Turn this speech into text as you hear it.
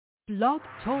Blog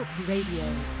Talk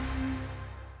Radio.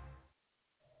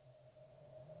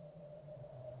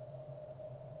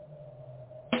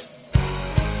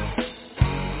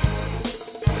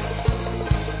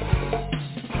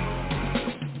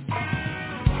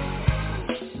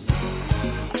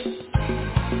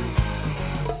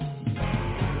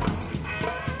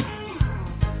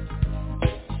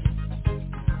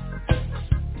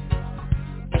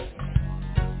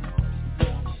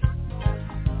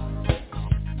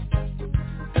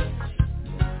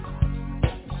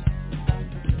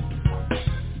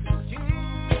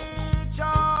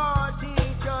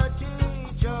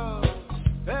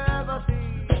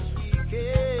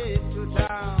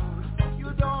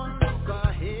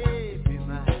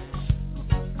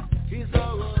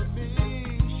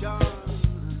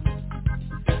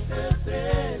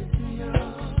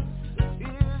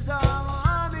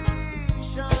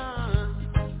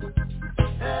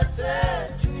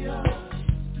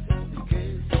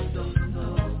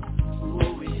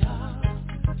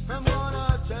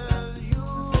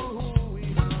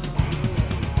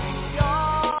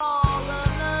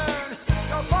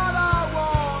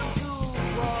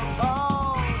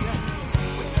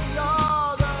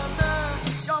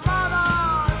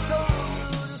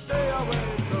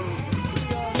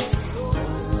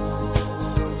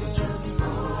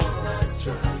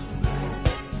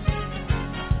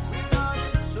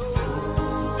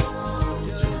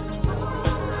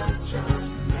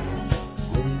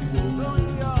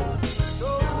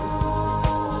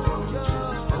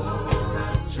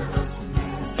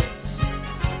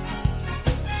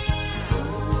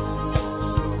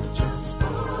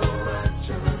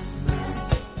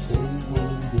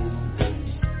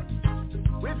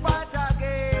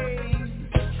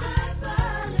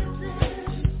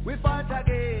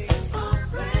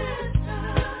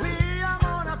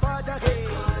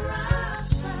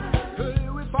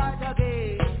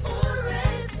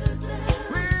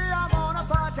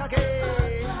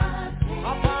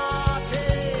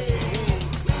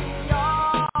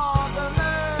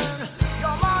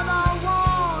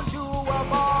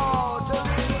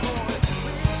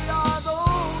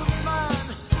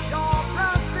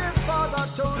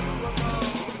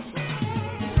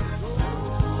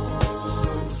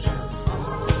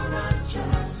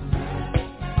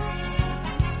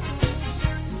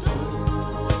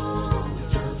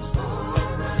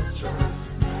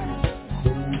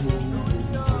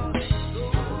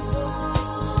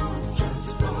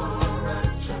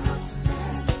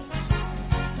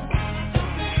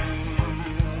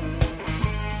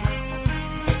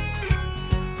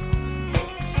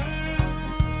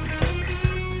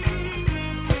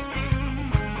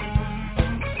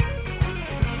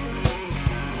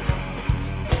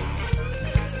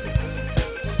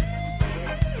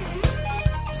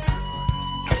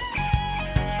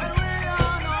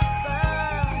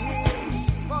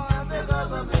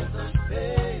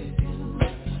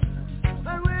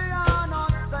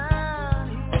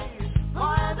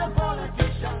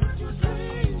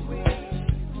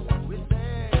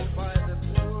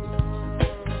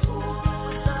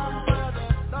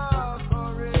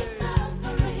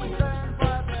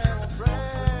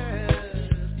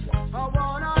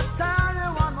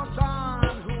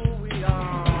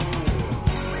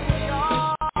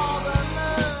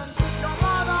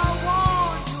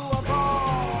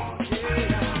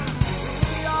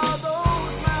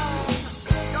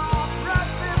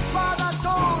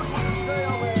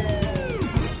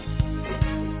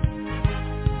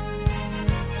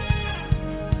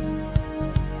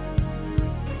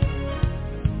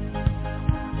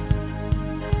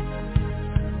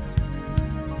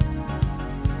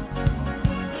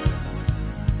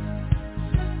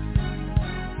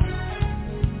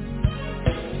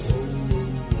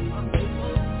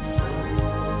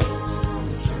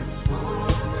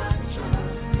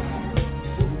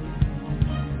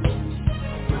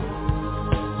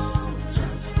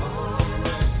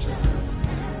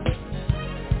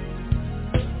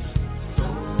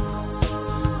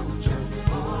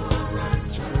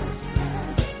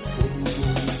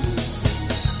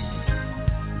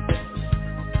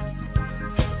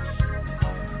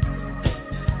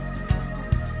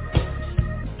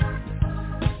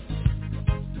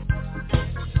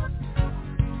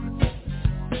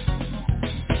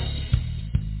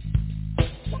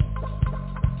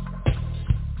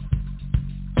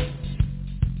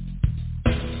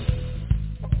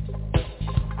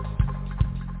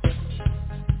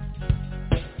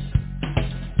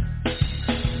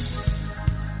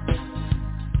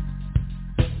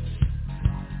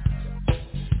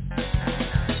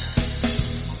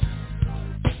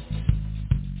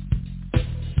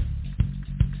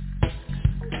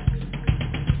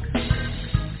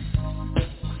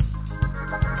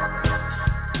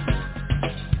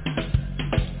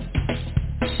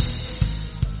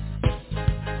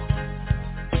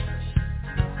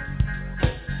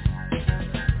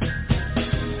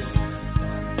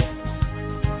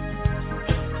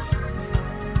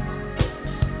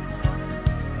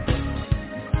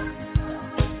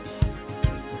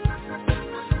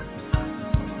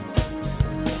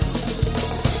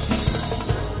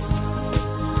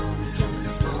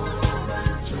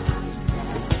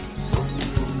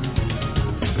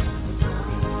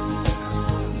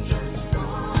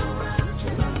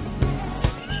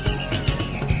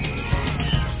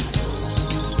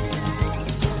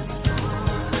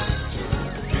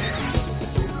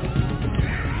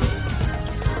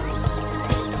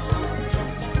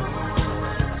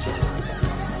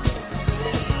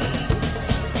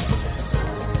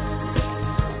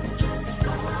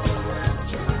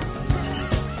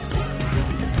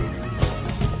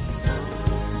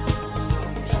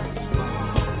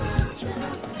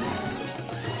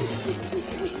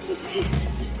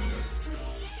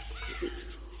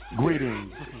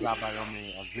 is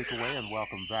Abayomi Azikiwe, and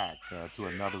welcome back to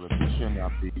another edition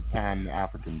of the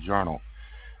Pan-African Journal.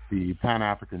 The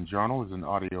Pan-African Journal is an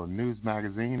audio news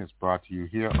magazine. It's brought to you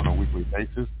here on a weekly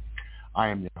basis. I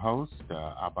am your host,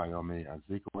 Abayomi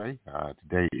Azikiwe.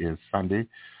 Today is Sunday,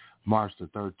 March the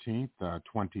 13th,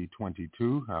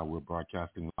 2022. We're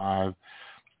broadcasting live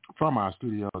from our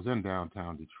studios in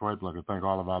downtown Detroit. I'd like to thank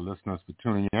all of our listeners for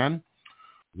tuning in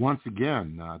once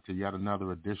again to yet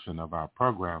another edition of our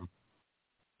program.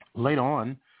 Later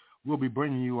on, we'll be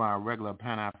bringing you our regular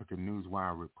Pan-African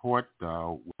Newswire report.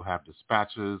 We'll have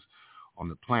dispatches on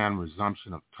the planned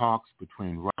resumption of talks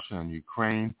between Russia and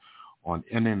Ukraine on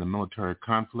ending the military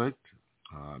conflict.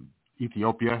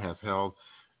 Ethiopia has held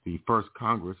the first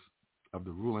Congress of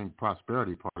the ruling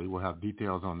Prosperity Party. We'll have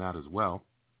details on that as well.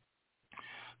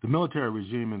 The military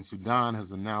regime in Sudan has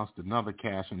announced another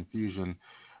cash infusion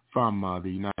from the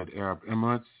United Arab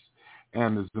Emirates,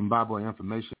 and the Zimbabwe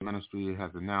Information Ministry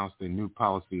has announced a new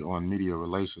policy on media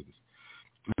relations.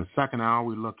 In the second hour,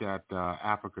 we look at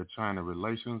Africa-China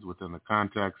relations within the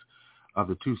context of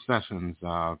the two sessions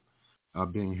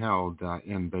being held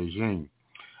in Beijing.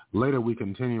 Later, we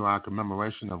continue our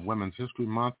commemoration of Women's History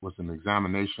Month with an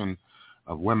examination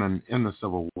of women in the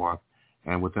Civil War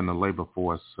and within the labor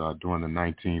force during the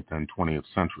 19th and 20th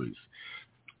centuries.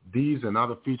 These and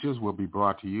other features will be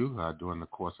brought to you during the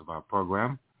course of our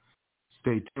program.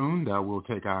 Stay tuned. We'll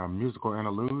take our musical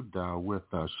interlude with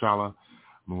Shala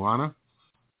Moana.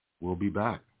 We'll be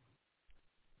back.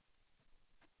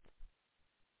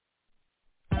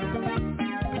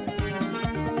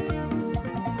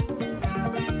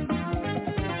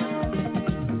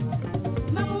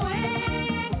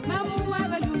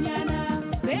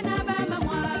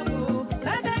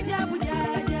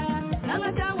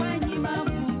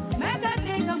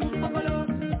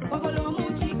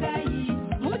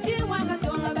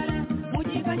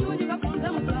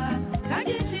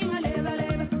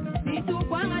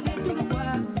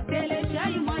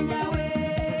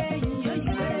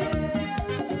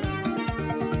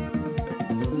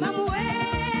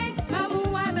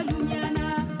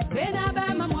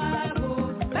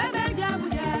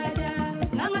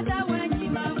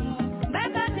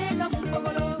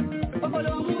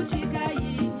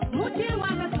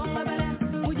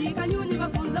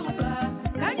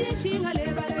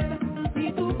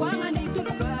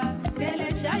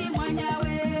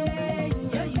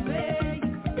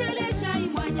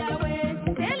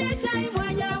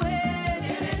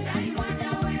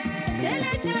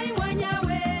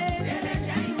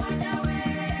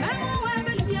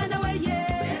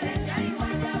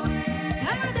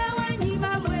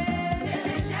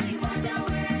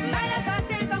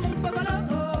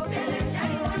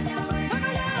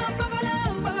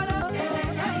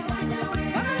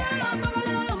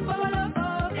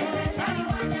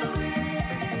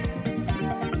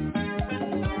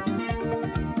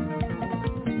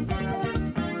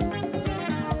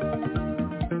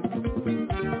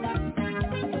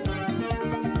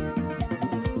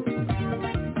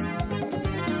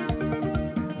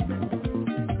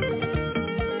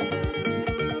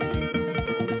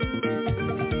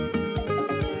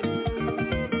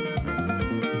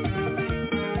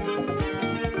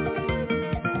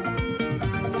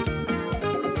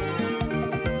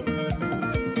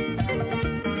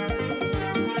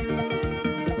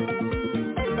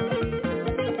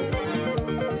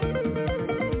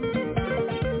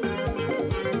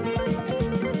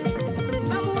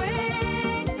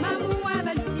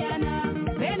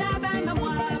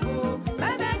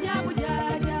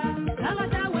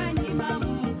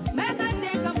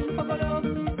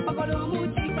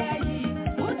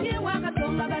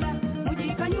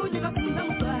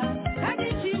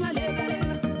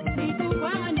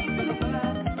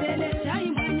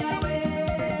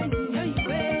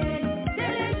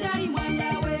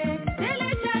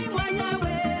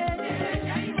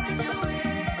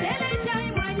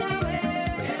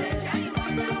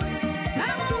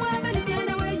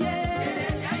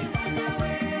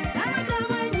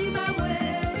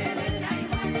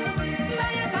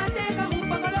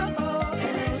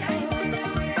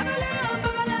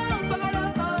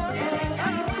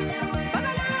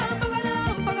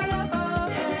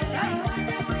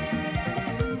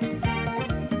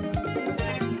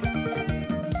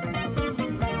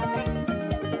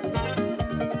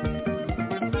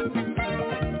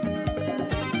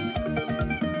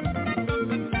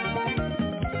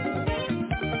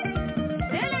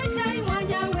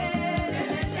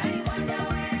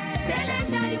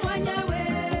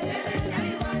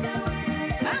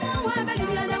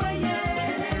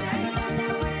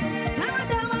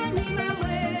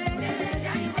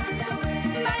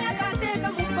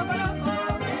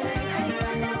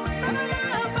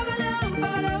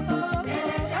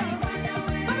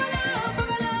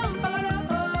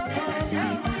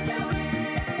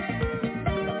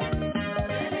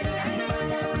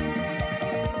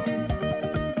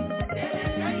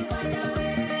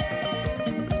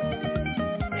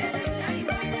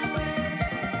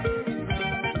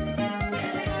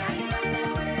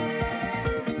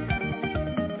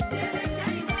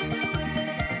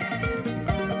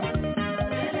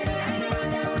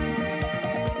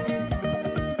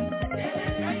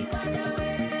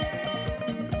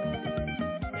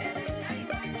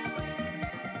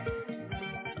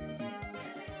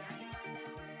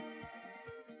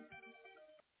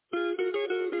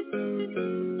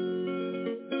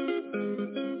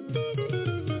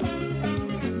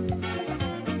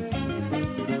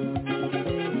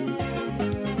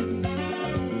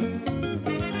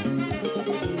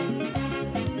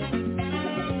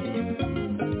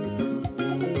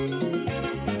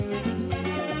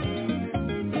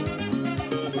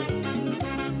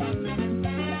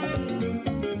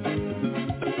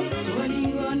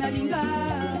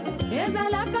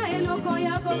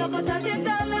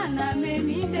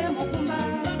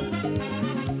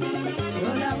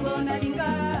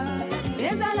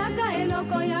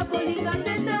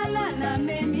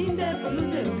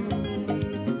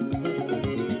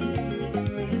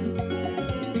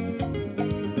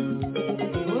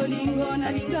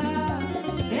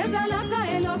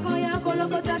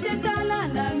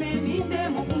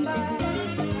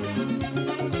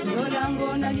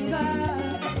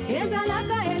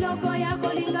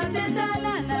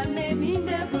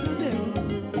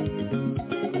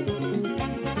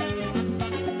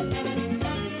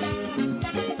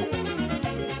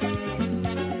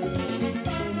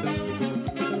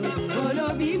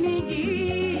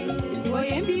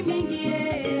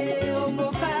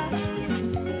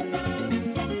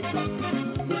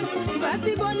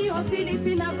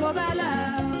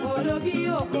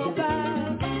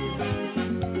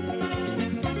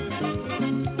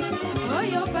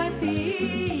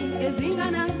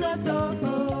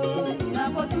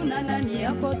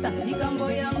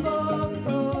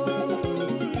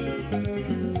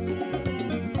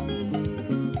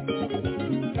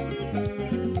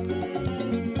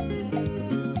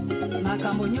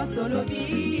 Makambo nyoso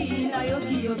lobi na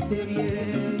yoki yo serie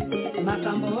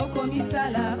makambo oko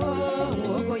misala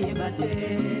oko yebate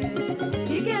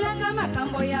ikelanga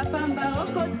makambo ya pamba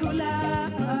oko tula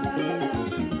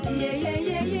ye ye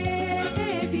ye ye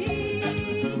baby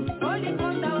oli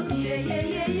konda ye ye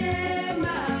ye ye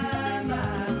mama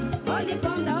oli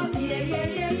konda ye ye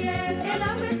ye ye ela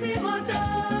mwesi moto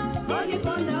oli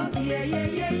konda ye ye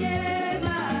ye ye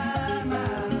mama.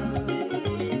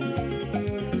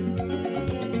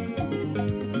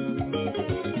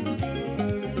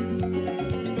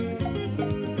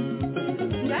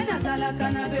 Nazalaka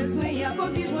na besoin ya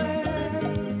kovivre,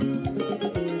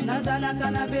 nazalaka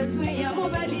na besoin ya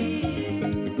mobali,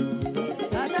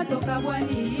 tata toka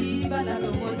bwani bana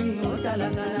loboti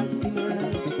otalaka na nsima.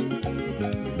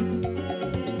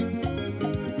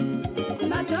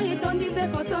 Matoi tondi pe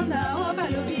kotonda o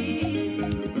balobi,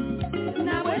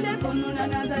 na wele konuna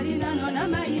nazali nano na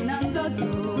mai na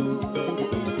ndoto.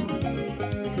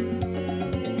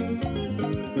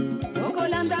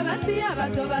 Okolanda basi ya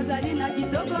bato bazali na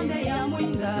kitoko nde ya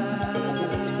mwinga.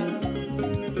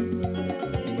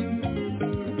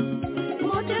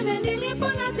 Moteme ndimi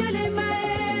pona telema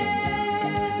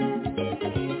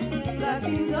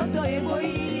kapi nzoto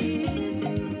eboi.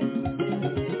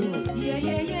 Ye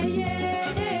ye ye ye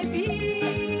ebi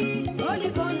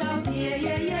olikonda ye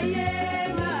ye ye ye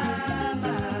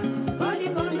mama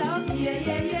olikonda ye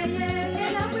ye ye ye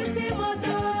ela kwisi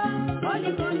moto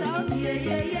olikonda ye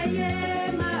ye ye ye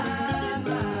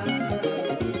mama.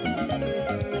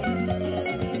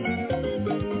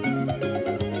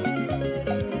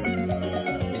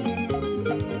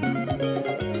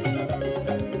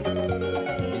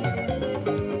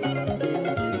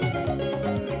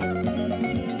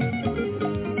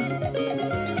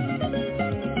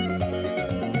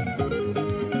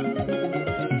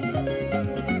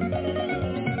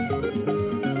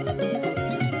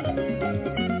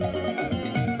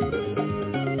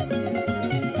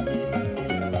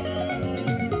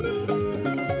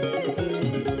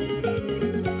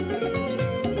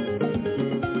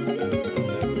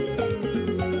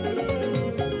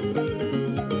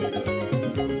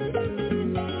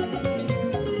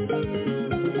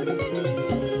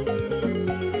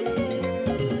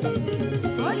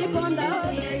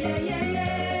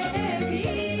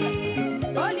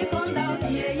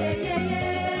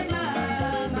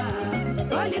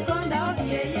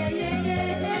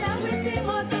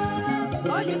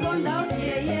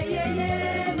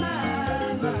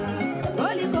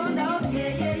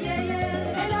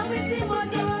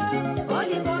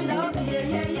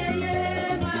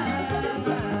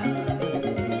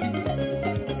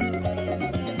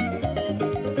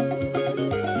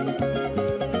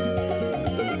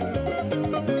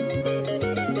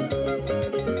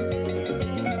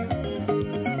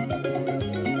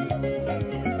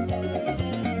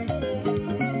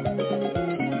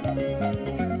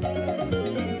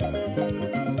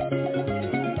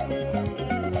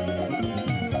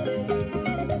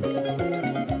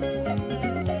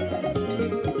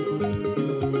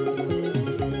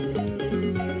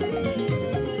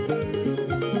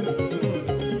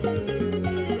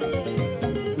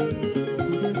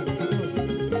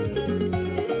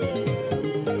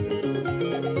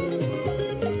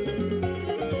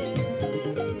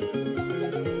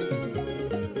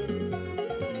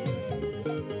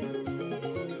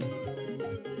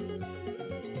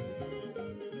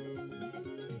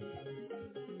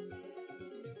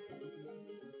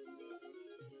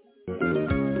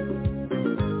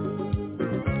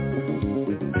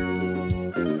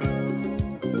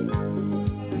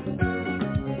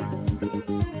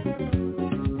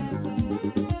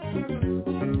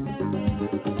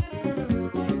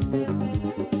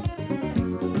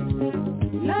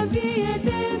 vie est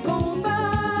un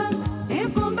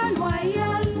combat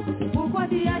loyal. Pourquoi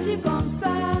tu agis comme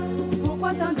ça?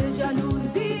 Pourquoi tant de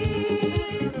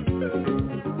jalousie?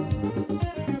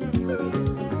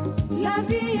 La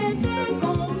vie est un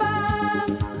combat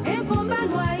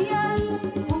loyal.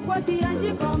 Pourquoi tu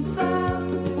agis comme ça?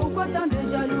 Pourquoi tant de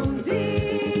jalousie?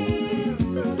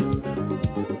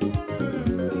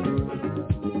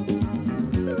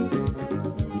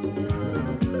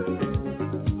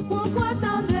 Pourquoi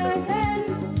tant de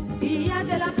haine? Il y a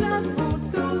de la place pour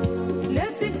tous. Le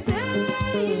succès,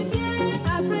 il vient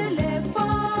après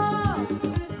l'effort.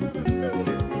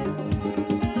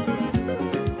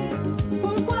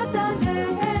 Pourquoi tant de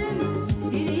haine?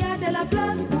 Il y a de la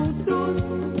place pour tous.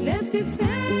 Le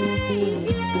succès, il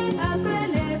vient après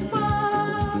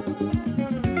l'effort.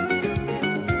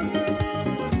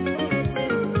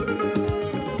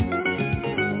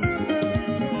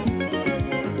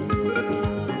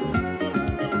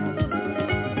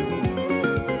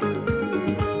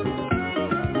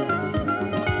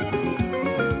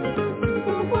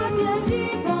 Pourquoi tu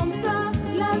agis comme ça?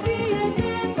 La vie est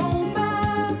un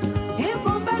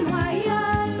combat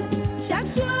loyal.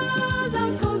 Chaque chose en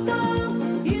son temps,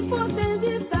 il faut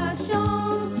saisir sa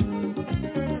chance.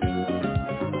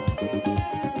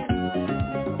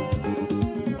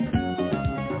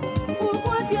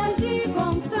 Pourquoi tu agis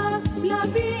comme ça? La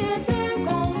vie est un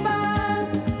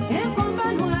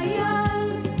combat loyal.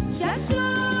 Chaque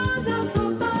chose en son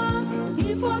temps,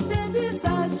 il faut saisir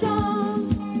sa chance.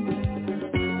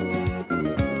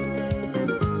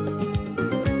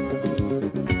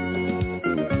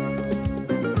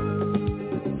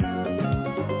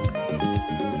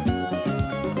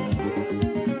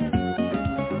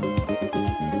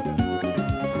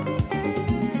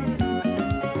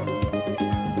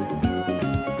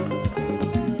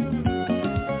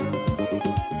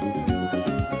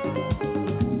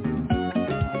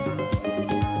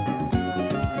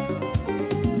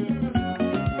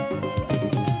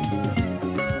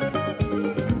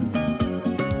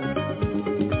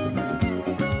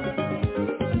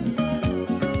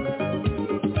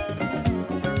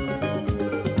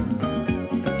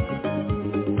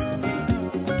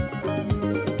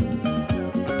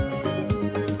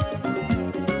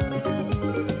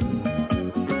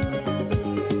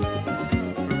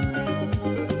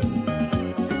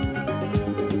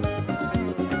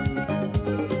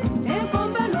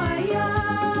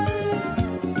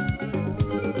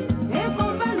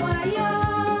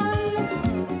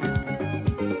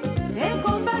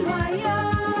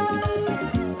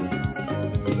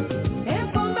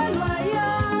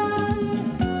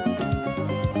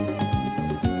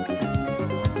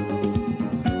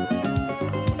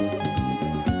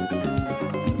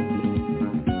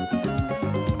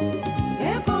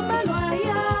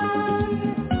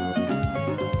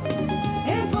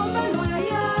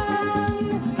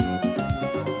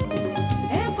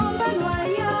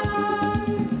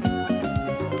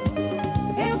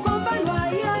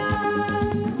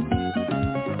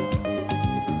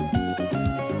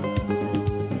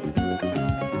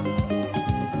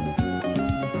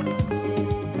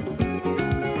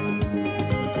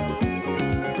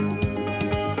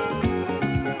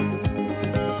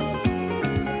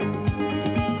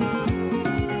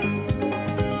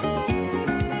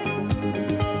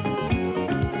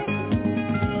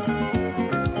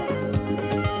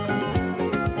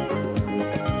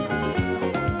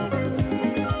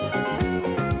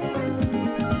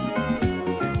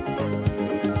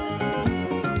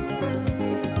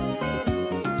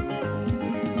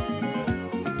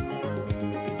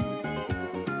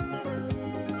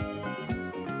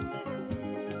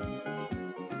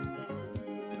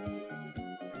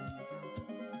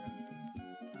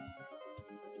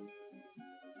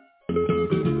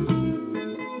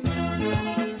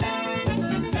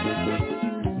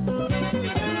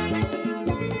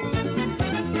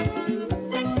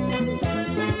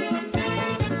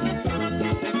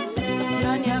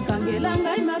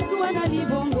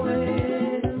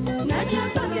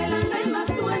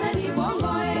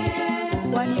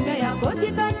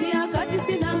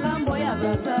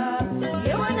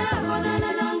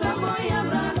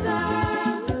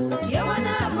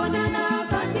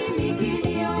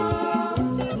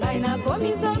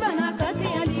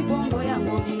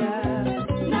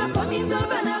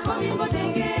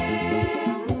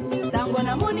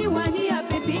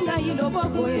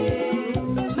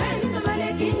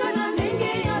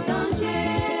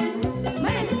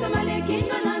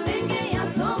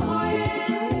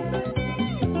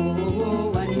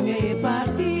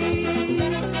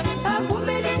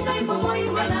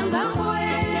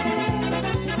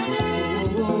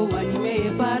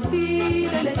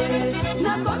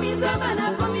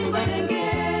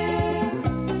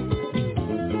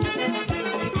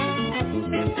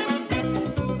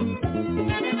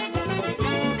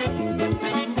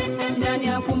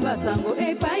 Mania kumba sango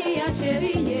epai ya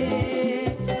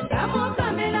chérie. Kamo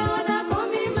kamela ona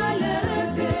komi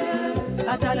malheureuse.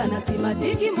 Atala na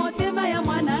simatiki motema ya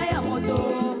mwana ya moto.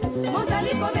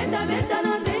 Mozali ko beta beta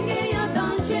na ndenge ya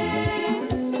danger.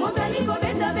 Mozali ko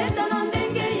beta beta na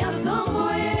ndenge ya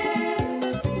songoe.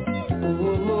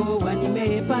 Oh,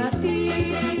 wanime parti.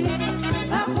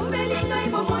 Akumbelika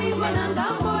ibo moi wananga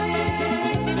moe.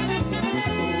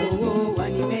 Oh,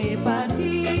 wanime parti.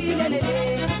 Lelele.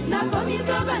 Na komi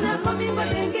soba na komi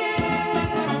batenge.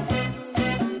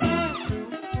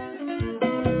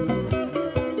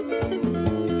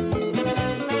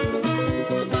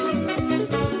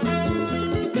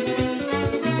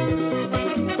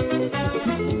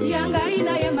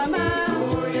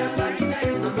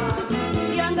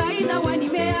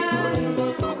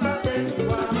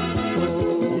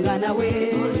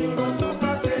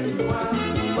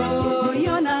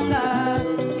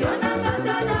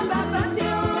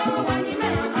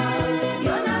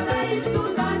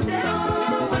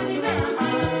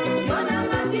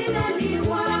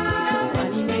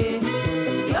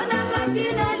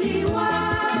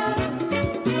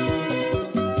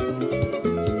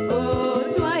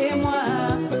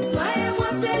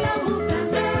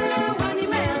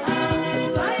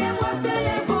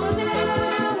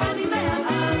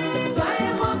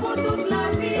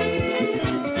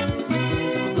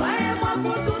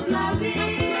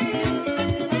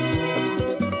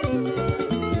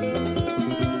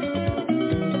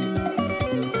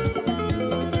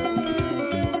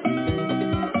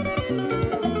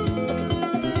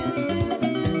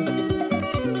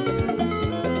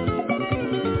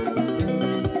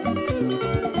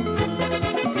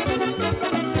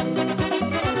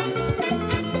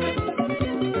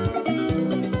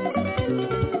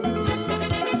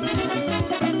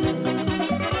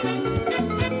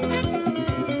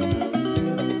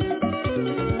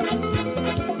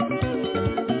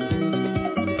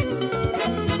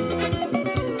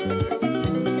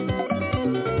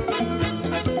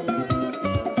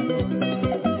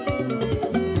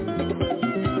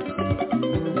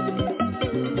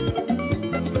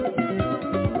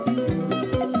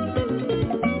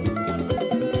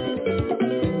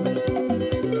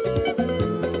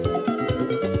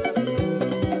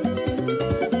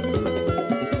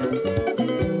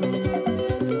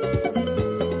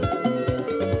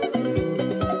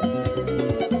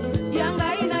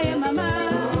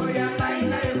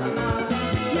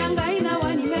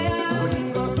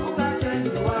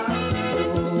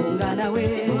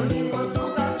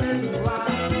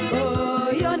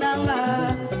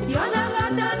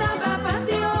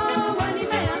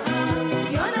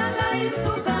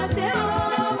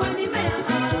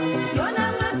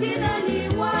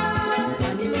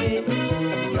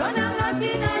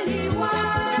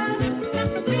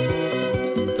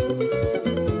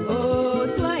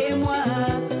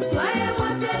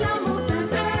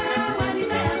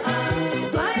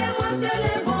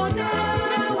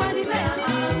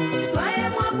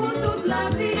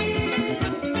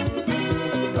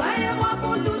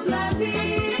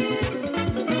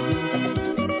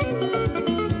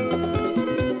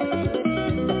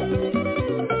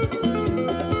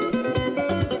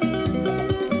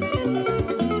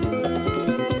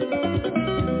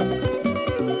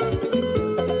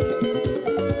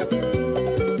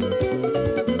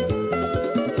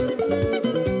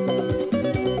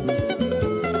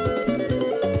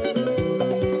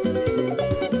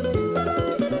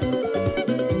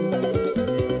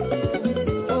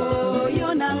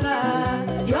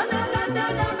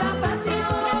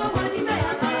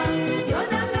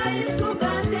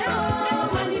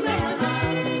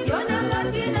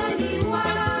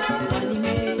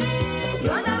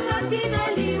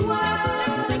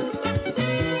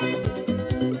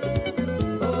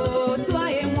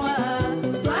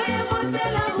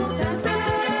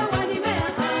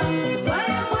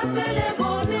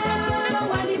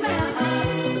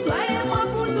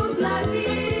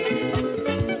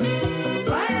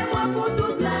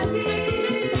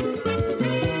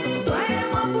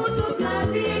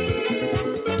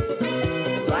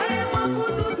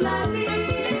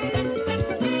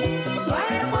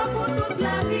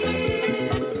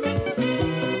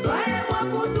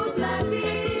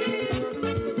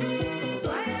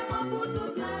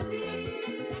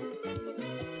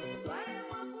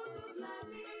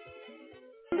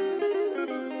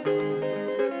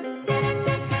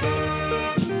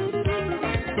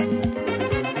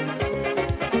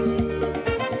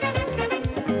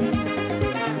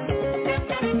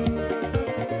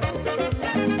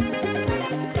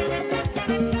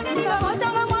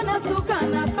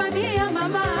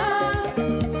 Mama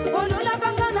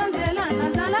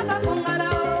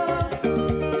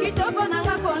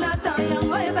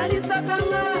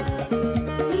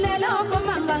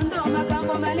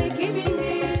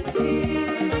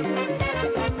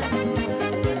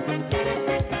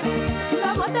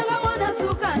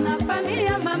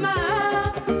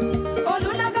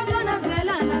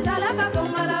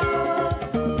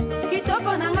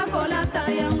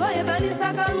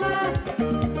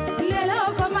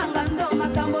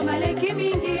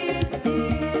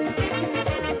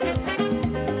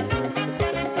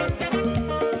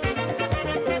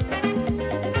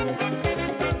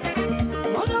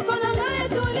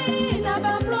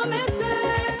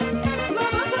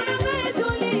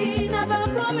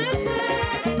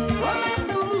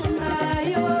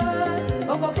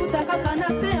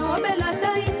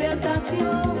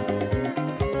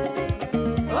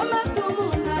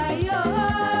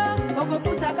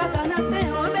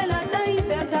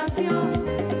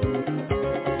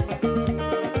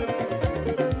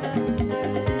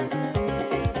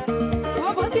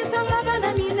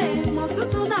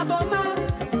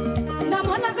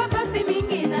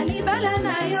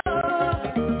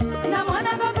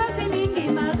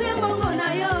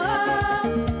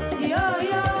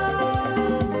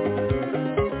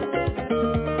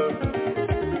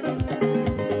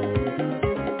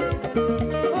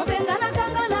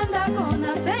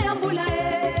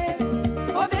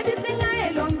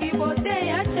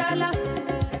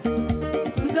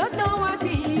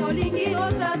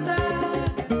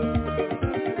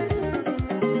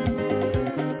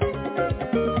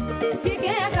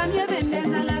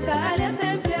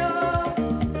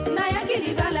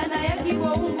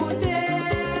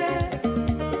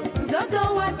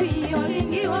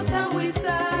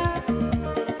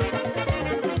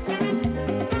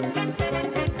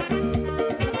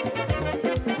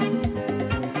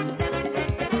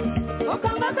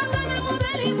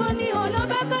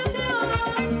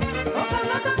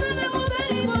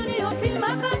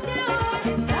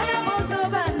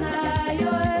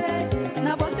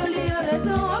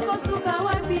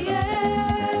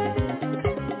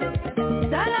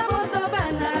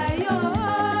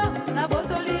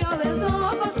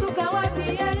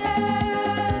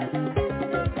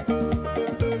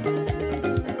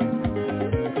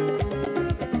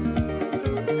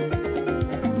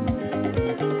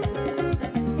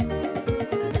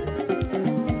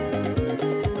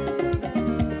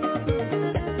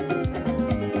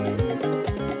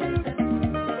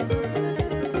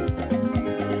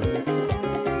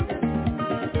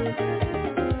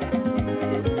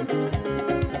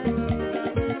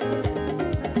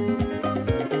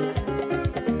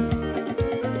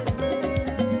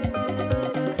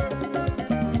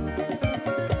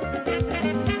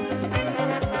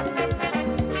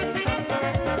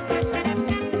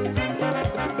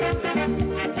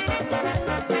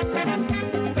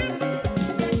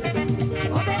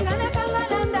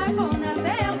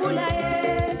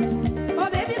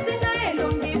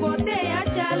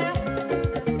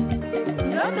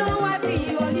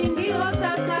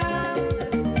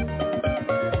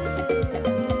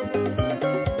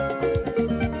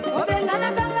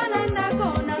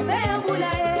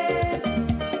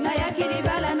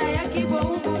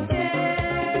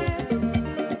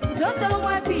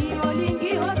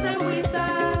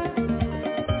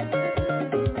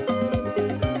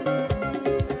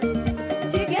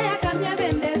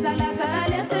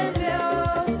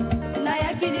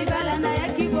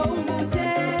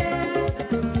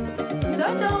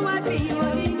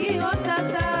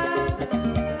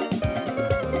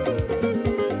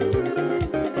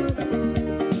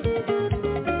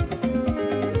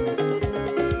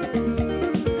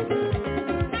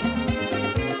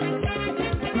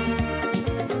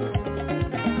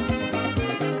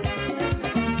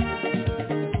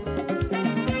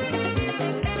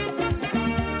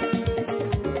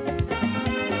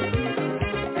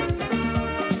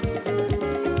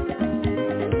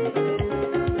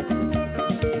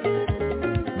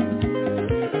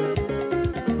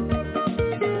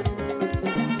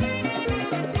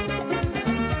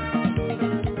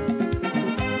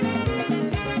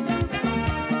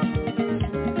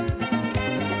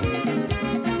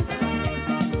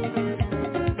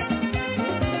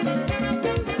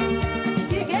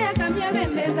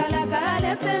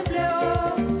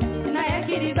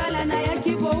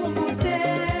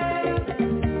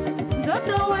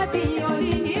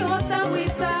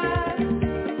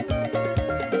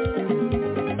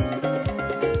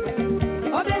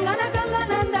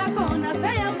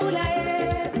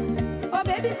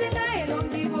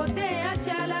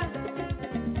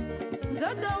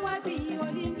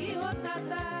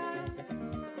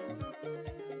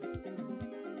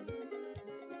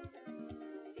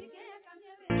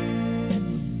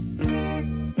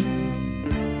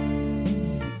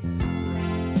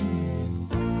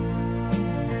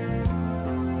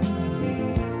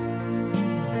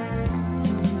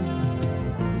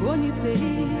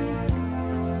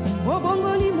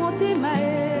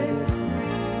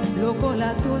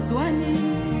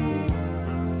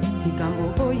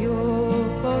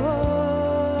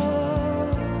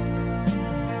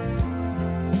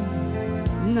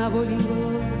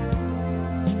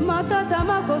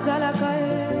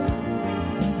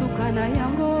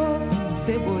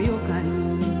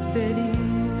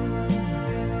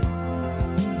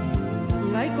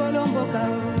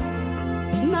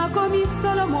nakomi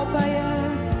solo mopaya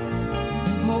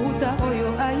mouta oyo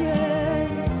aye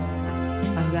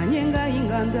aganyenga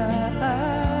inganda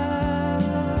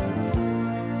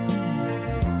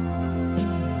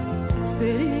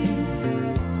seri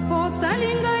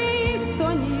osalinga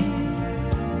isoni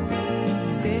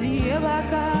seri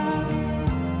ebaka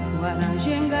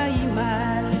waranjenga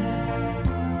imal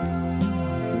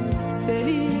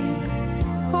seri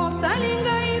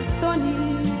osalinga isoni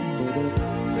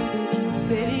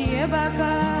seri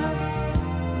ebaka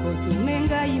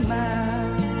otumenga ima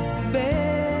be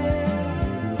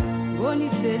boni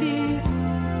seri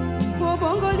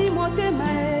obongoli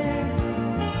motema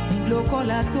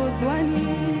lokola tozwani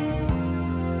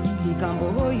likambo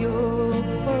oyo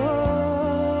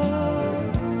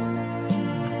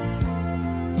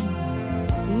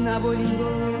na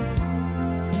bolingo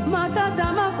matata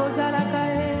makozalaka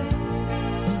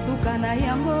suka na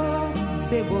yango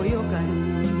se boyokani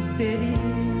seri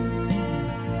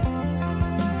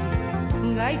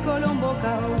ngai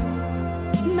kolomboka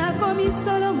nakomi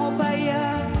solo mopaya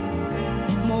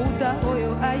mouta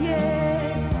oyo aye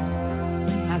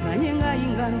aganyenga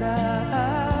inganda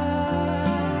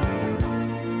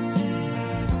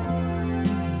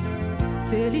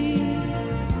seri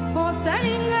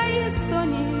osalinga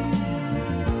isoni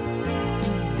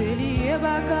seri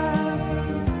ebaka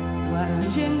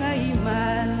waranjenga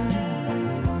imal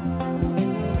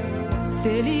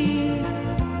seri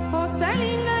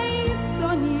osalinga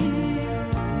isoni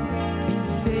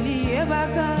seri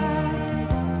ebaka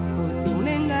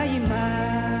otunenga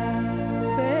imal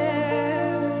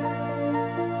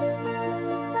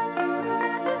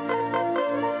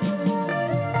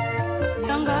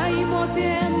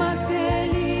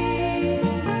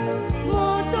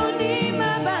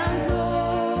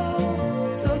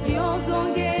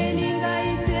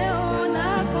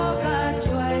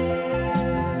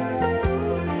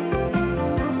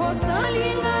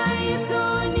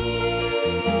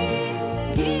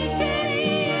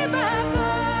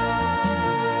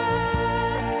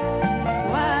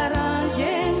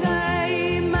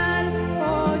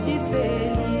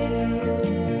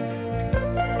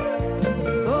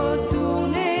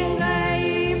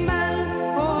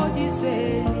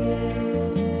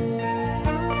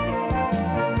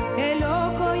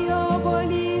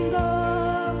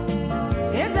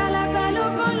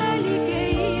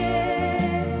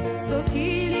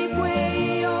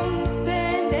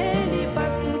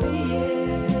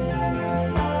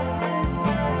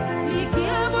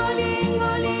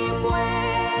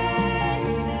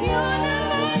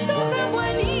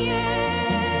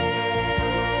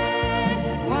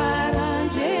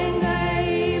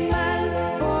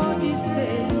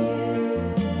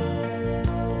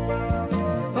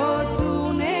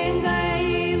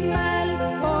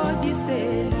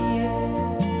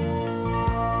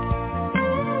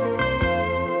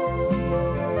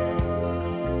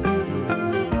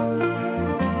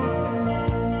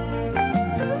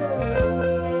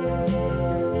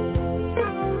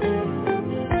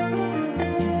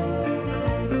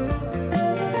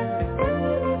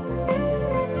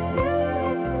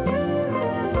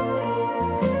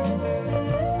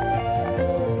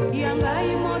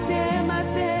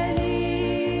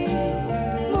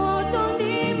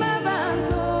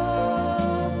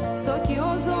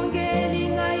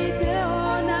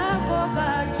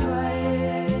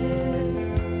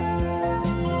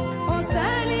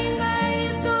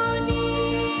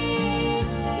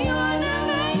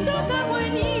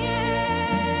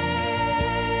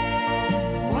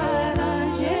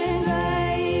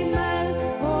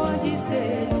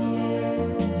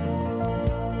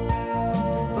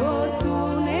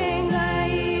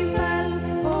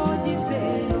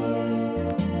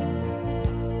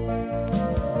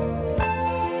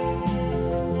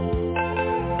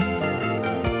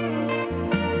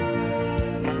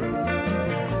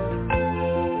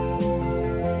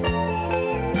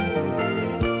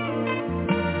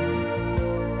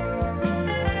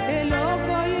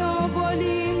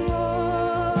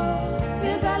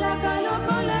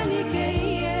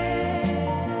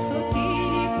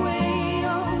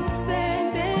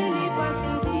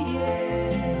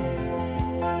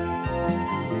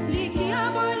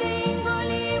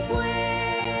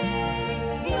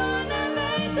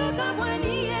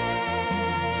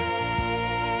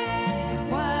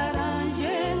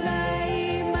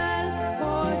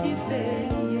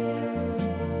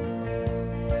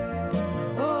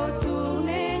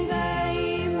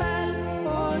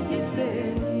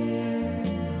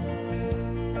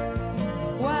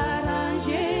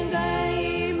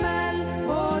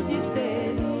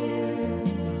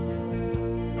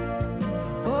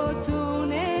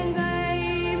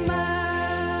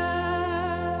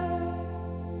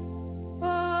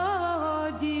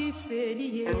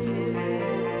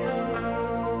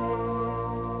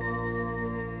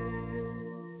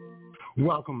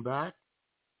Welcome back.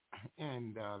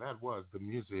 And that was the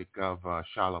music of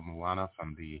Shala Moana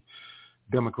from the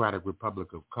Democratic Republic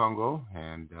of Congo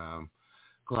and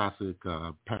classic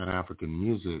Pan-African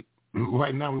music.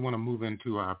 Right now we want to move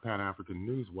into our Pan-African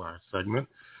Newswire segment.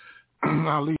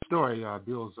 Our lead story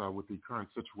deals with the current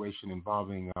situation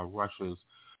involving Russia's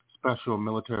special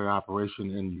military operation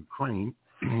in Ukraine.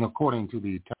 According to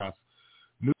the TASS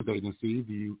news agency,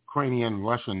 the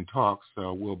Ukrainian-Russian talks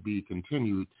will be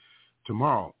continued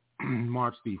tomorrow,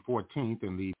 March the 14th,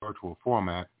 in the virtual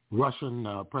format. Russian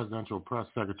Presidential Press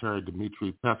Secretary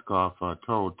Dmitry Peskov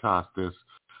told TASS this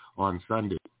on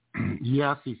Sunday.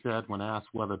 Yes, he said, when asked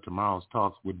whether tomorrow's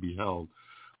talks would be held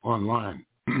online.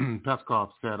 Peskov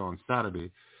said on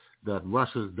Saturday that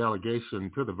Russia's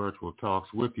delegation to the virtual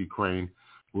talks with Ukraine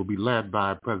will be led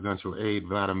by presidential aide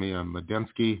Vladimir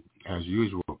Medinsky as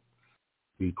usual.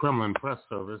 The Kremlin press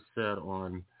service said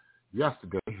on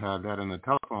yesterday that in a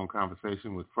telephone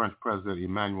conversation with French President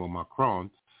Emmanuel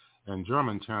Macron and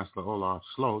German Chancellor Olaf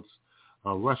Scholz,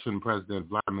 Russian President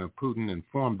Vladimir Putin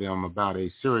informed them about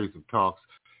a series of talks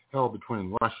held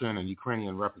between Russian and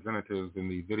Ukrainian representatives in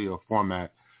the video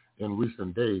format in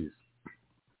recent days.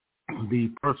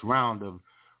 The first round of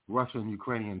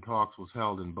Russian-Ukrainian talks was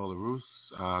held in Belarus,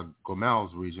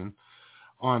 Gomel's region,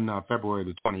 on February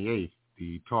the 28th.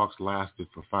 The talks lasted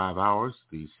for 5 hours.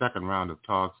 The second round of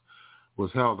talks was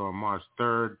held on March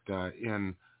 3rd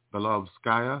in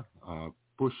Belovskaya,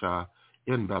 Busha,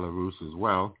 in Belarus as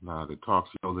well. The talks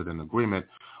yielded an agreement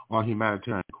on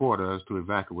humanitarian corridors to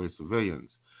evacuate civilians.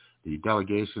 The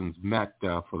delegations met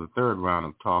for the third round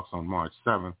of talks on March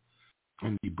 7th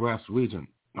in the Brest region,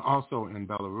 also in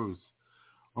Belarus.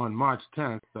 On March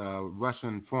 10th,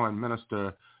 Russian Foreign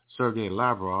Minister Sergei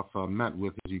Lavrov met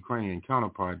with his Ukrainian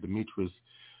counterpart Dmitry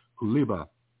Kuleba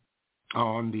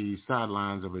on the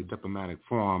sidelines of a diplomatic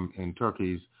forum in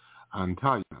Turkey's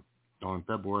Antalya. On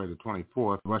February the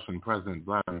 24th, Russian President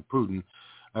Vladimir Putin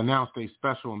announced a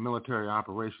special military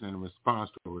operation in response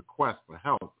to a request for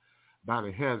help by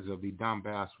the heads of the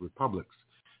Donbass republics.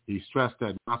 He stressed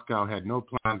that Moscow had no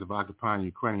plans of occupying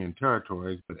Ukrainian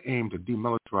territories, but aimed to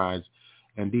demilitarize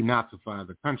and denazify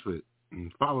the country.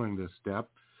 And following this step,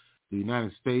 the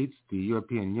United States, the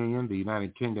European Union, the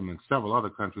United Kingdom, and several other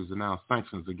countries announced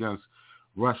sanctions against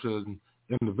Russian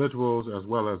individuals as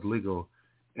well as legal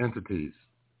entities.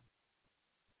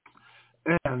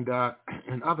 And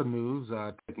in other news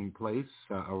taking place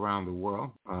around the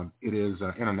world, it is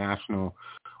International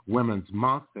Women's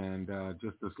Month, and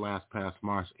just this past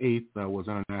March 8th was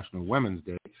International Women's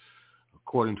Day.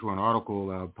 According to an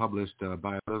article published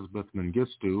by Elizabeth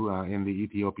Mengistu in the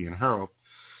Ethiopian Herald,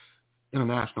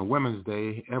 International Women's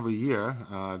Day every year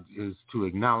is to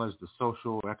acknowledge the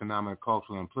social, economic,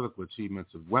 cultural, and political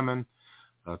achievements of women,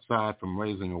 aside from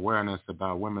raising awareness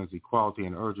about women's equality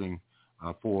and urging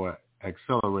for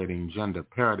accelerating gender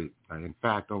parity. In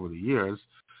fact, over the years,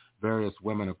 various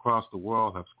women across the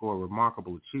world have scored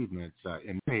remarkable achievements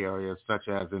in many areas, such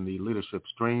as in the leadership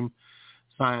stream,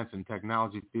 science and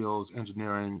technology fields,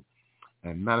 engineering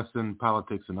and medicine,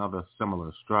 politics, and other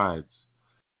similar strides,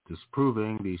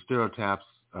 disproving the stereotypes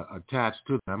attached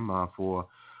to them for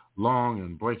long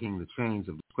and breaking the chains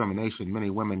of discrimination. Many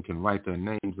women can write their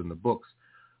names in the books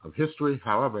of history.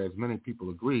 However, as many people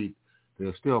agreed,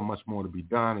 there's still much more to be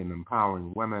done in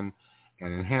empowering women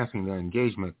and enhancing their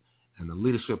engagement in the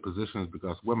leadership positions,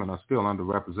 because women are still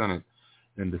underrepresented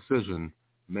in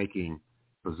decision-making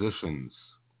positions.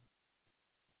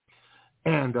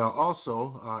 And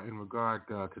also, in regard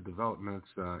to developments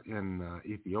in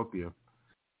Ethiopia,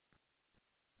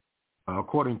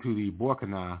 according to the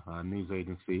Burkina news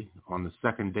agency, on the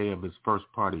second day of its first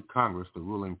party Congress, the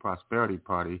ruling Prosperity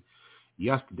Party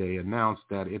yesterday announced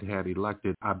that it had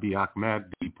elected Abiy Ahmed,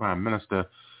 the prime minister,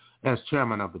 as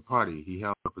chairman of the party. He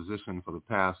held the position for the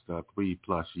past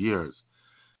 3+ years.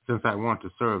 Since I want to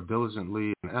serve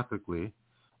diligently and ethically,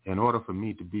 in order for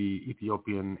me to be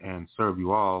Ethiopian and serve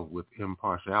you all with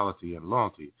impartiality and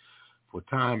loyalty, for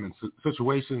time and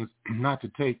situations not to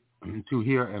take to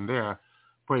here and there,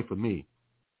 pray for me.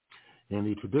 In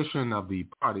the tradition of the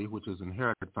party, which is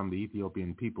inherited from the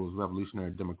Ethiopian People's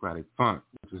Revolutionary Democratic Front,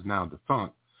 which is now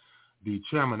defunct, the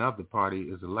chairman of the party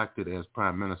is elected as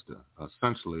prime minister.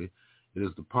 Essentially, it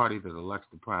is the party that elects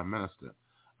the prime minister,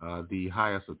 the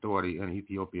highest authority in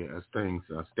Ethiopia as things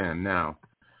stand now.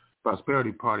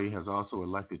 Prosperity Party has also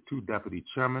elected 2 deputy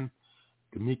chairmen,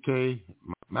 Demike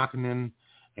Makanin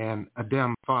and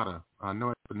Adem Fada.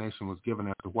 No explanation was given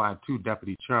as to why 2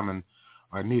 deputy chairmen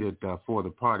are needed for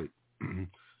the party.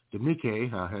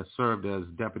 Demike has served as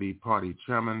deputy party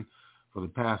chairman for the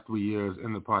past 3 years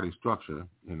in the party structure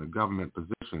in a government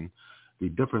position The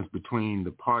difference between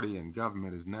the party and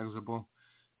government is negligible.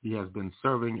 He has been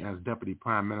serving as Deputy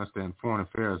Prime Minister and Foreign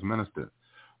Affairs Minister.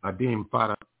 Adim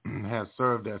Fada has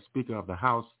served as Speaker of the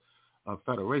House of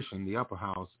Federation, the upper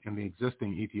house, in the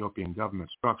existing Ethiopian government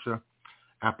structure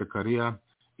after Karia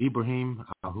Ibrahim,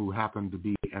 who happened to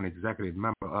be an executive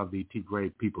member of the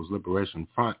Tigray People's Liberation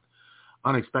Front,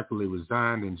 unexpectedly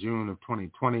resigned in June of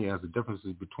 2020 as the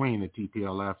differences between the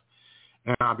TPLF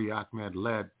and Abiy Ahmed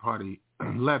led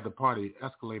the party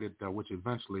escalated, which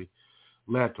eventually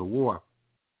led to war.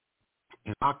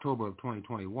 In October of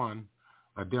 2021,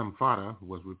 Adim Fada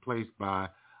was replaced by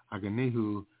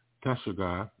Aganihu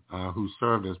Teshagar, who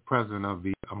served as president of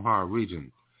the Amhara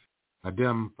region.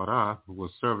 Adim Fada was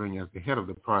serving as the head of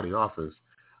the party office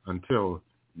until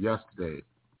yesterday.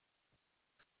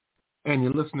 And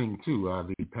you're listening to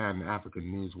the Pan-African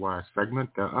Newswire segment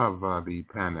of the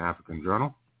Pan-African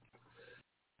Journal.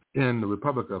 In the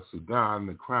Republic of Sudan,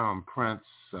 the Crown Prince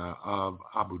of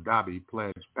Abu Dhabi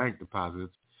pledged bank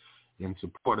deposits in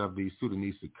support of the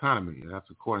Sudanese economy. That's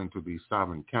according to the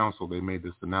Sovereign Council. They made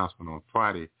this announcement on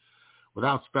Friday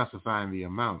without specifying the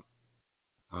amount.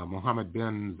 Mohammed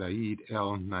bin Zayed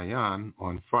Al Nahyan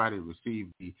on Friday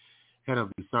received the head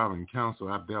of the Sovereign Council,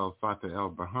 Abdel Fattah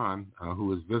el-Burhan,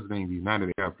 who is visiting the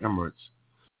United Arab Emirates.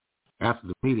 After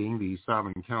the meeting, the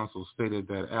Sovereign Council stated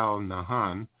that Al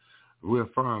Nahyan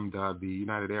reaffirmed the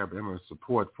United Arab Emirates'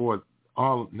 support for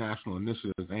all national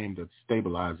initiatives aimed at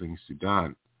stabilizing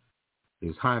Sudan.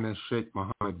 His Highness Sheikh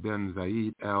Mohammed bin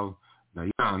Zayed Al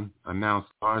Nahyan announced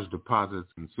large deposits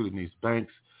in Sudanese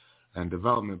banks and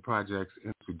development projects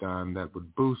in Sudan that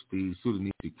would boost the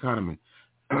Sudanese economy,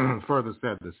 further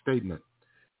said the statement.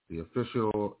 The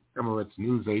official Emirates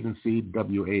news agency,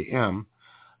 WAM,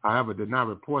 however, did not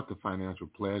report the financial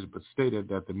pledge, but stated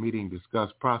that the meeting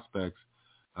discussed prospects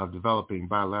of developing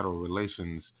bilateral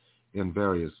relations in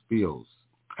various fields.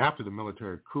 After the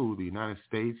military coup, the United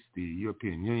States, the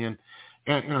European Union,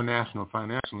 and international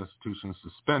financial institutions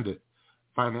suspended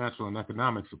financial and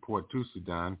economic support to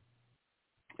Sudan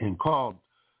and called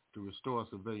to restore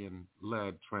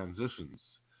civilian-led transitions.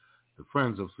 The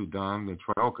Friends of Sudan, the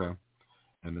Troika,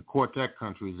 and the Quartet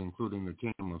countries, including the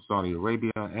Kingdom of Saudi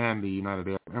Arabia and the United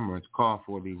Arab Emirates, called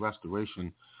for the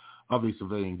restoration of the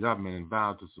civilian government and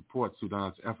vowed to support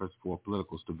Sudan's efforts for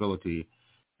political stability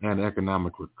and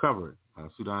economic recovery.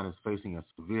 Sudan is facing a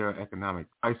severe economic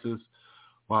crisis.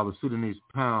 While the Sudanese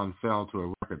pound fell to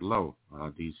a record low,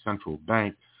 the central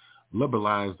bank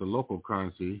liberalized the local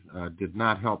currency, did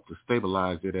not help to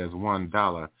stabilize it as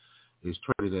 $1 is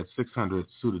traded at 600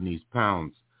 Sudanese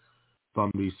pounds.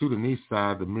 From the Sudanese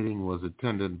side, the meeting was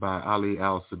attended by Ali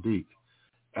al-Sadiq,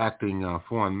 acting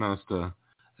Foreign Minister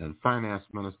and Finance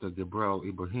Minister Gabriel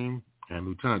Ibrahim, and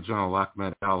Lieutenant General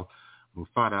Ahmed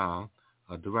al-Mufadal,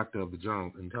 Director of the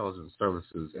General Intelligence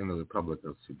Services in the Republic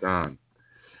of Sudan.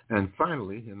 And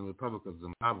finally, in the Republic of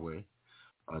Zimbabwe,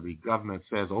 the government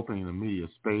says opening the media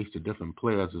space to different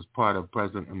players is part of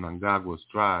President Mnangagwa's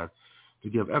drive to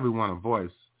give everyone a voice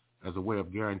as a way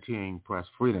of guaranteeing press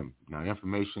freedom. Now,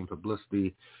 Information,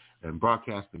 Publicity, and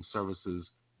Broadcasting Services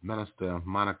Minister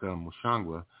Monica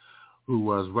Mushangwa, who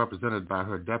was represented by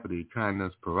her deputy,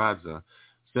 Kindness Peradza,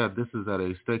 said this is at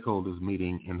a stakeholders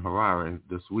meeting in Harare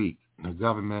this week. The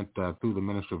government, through the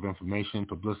Ministry of Information,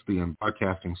 Publicity, and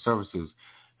Broadcasting Services,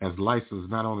 has licensed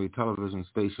not only television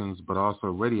stations but also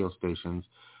radio stations,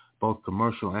 both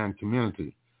commercial and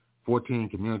community. 14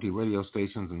 community radio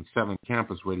stations and 7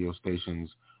 campus radio stations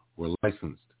were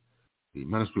licensed. The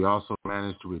ministry also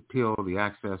managed to repeal the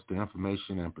Access to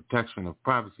Information and Protection of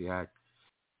Privacy Act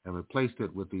and replaced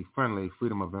it with the friendly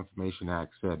Freedom of Information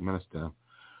Act, said Minister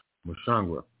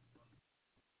Mushangwa.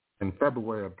 In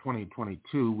February of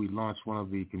 2022, we launched one of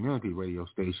the community radio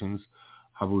stations,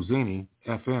 Habuzini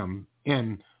FM,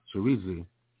 in Shirizi.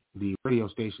 The radio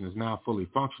station is now fully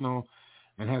functional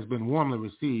and has been warmly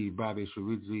received by the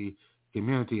Shirizi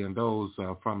community and those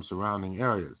from surrounding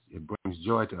areas. It brings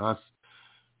joy to us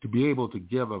to be able to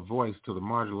give a voice to the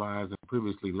marginalized and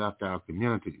previously left out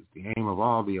communities. The aim of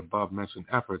all the above-mentioned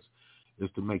efforts is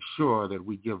to make sure that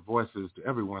we give voices to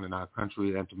everyone in our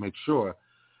country and to make sure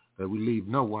that we leave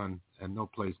no one and no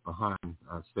place behind,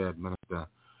 said Minister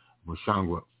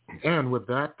Mushangwa. And with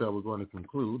that, we're going to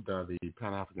conclude the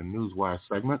Pan-African Newswire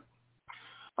segment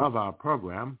of our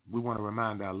program. We want to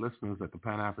remind our listeners that the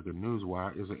Pan-African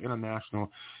Newswire is an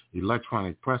international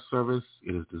electronic press service.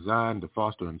 It is designed to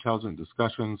foster intelligent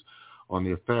discussions on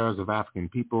the affairs of African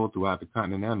people throughout the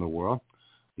continent and the world.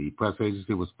 The press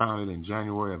agency was founded in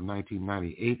January of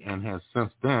 1998 and has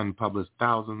since then published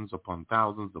thousands upon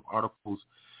thousands of articles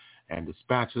and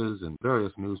dispatches in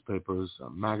various newspapers,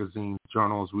 magazines,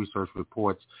 journals, research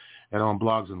reports, and on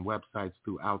blogs and websites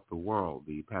throughout the world.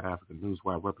 The Pan-African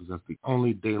Newswire represents the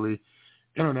only daily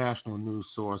international news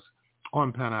source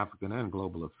on Pan-African and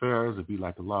global affairs. If you'd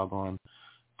like to log on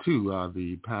to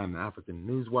the Pan-African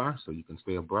Newswire so you can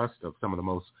stay abreast of some of the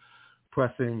most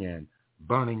pressing and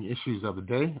burning issues of the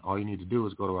day, all you need to do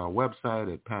is go to our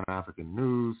website at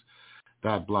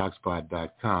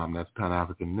panafricannews.blogspot.com. That's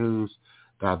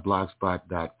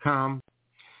panafricannews.blogspot.com.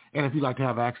 And if you'd like to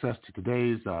have access to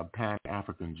today's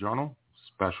Pan-African Journal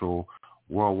special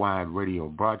worldwide radio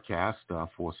broadcast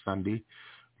for Sunday,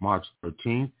 March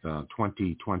 13th,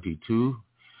 2022,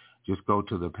 just go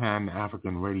to the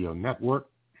Pan-African Radio Network.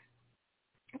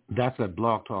 That's at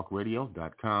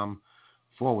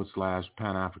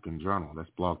blogtalkradio.com/Pan-African Journal. That's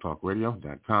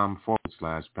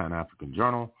blogtalkradio.com/Pan-African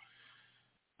Journal.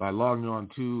 By logging on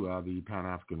to the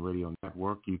Pan-African Radio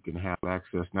Network, you can have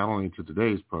access not only to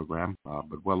today's program,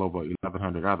 but well over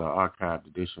 1,100 other archived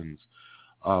editions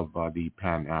of the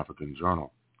Pan-African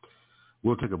Journal.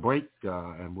 We'll take a break,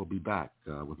 and we'll be back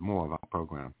with more of our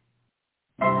program.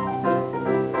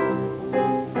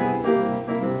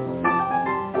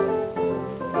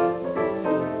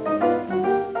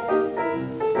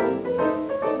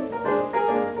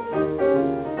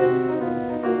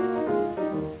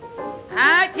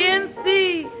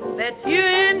 You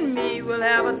and me will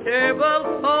have a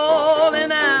terrible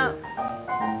falling out.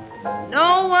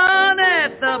 No one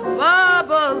at the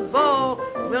barber's ball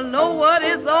will know what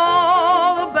it's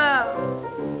all about.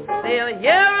 They'll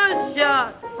hear a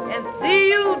shot and see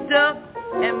you duck,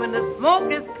 and when the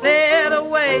smoke is cleared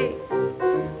away,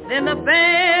 then the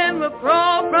band will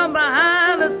crawl from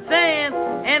behind the stand,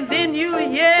 and then you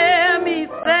hear me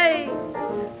say,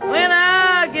 when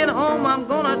I get home I'm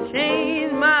gonna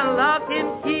change my lock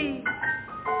and key.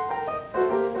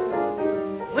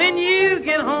 When you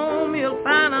get home, you'll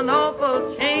find an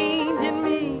awful change in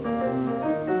me.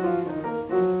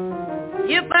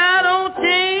 If I don't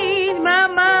change my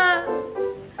mind,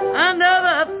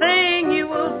 another thing you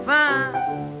will find,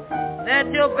 that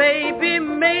your baby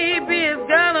maybe has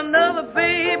got another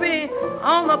baby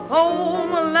on the pole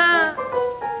line.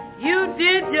 You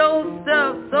did your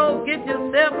stuff, so get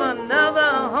yourself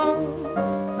another home.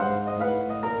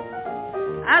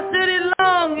 I said it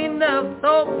long enough,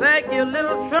 so pack your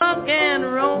little trunk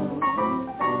and roam.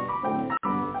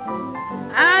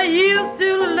 I used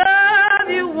to love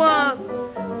you once,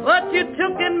 but you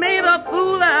took and made a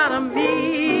fool out of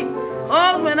me.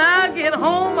 Oh, when I get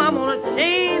home, I'm gonna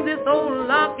change this old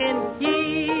lock and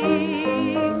key.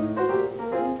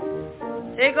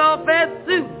 Take off that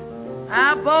suit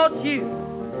I bought you.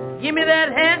 Give me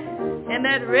that hat and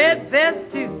that red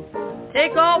vest too.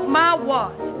 Take off my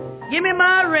watch. Give me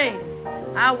my ring.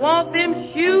 I want them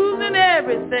shoes and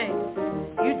everything.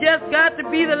 You just got to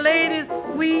be the ladies'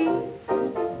 squeeze.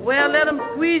 Well, let them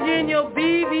squeeze you in your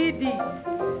BVD.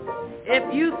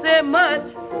 If you say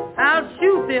much, I'll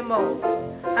shoot them off.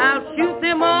 I'll shoot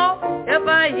them off if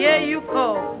I hear you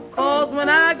call. 'Cause when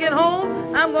I get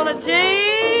home, I'm gonna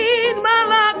change my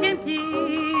lock and key.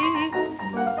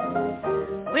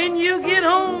 When you get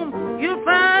home, you'll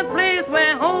find a place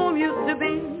where home used to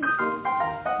be.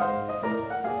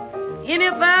 And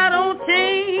if I don't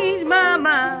change my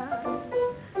mind,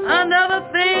 another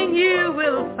thing you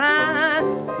will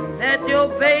find, that your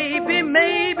baby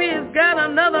maybe has got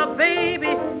another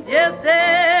baby just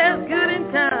as good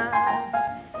in time.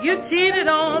 You cheated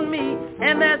on me,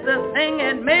 and that's the thing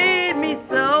that made me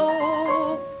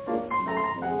so.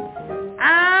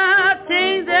 I'll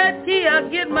change that key, I'll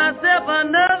get myself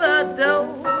another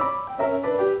dough.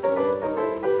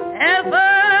 As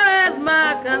far as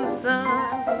my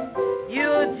concern,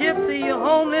 you're a gypsy, you're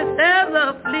homeless as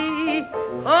a flea.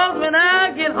 'Cause when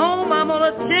I get home, I'm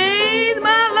gonna change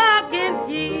my lock and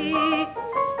key.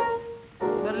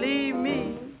 Believe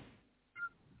me.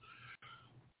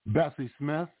 Bessie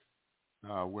Smith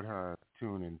with her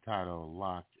tune entitled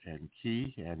Lock and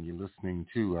Key, and you're listening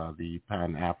to the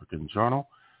Pan-African Journal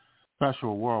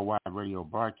special worldwide radio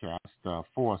broadcast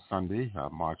for Sunday,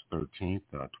 March 13th,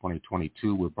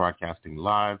 2022. We're broadcasting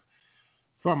live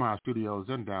from our studios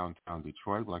in downtown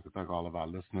Detroit. We'd like to thank all of our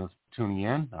listeners for tuning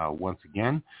in once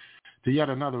again to yet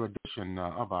another edition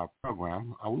of our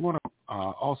program. We want to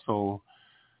also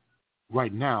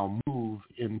right now move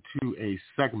into a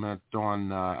segment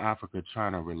on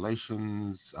Africa-China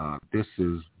relations. This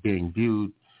is being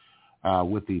viewed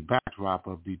with the backdrop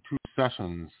of the Two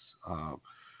Sessions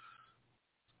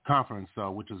conference,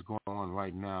 which is going on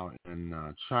right now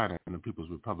in China, in the People's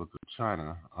Republic of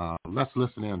China. Let's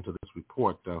listen in to this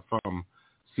report from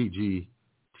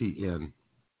CGTN.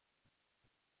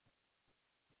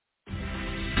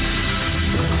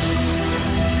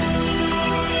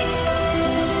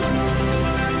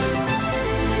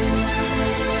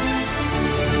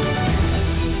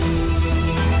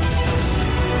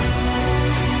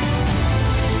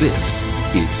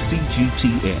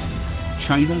 CGTN,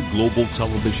 China Global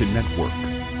Television Network.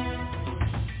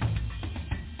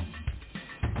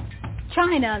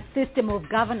 China's system of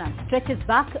governance stretches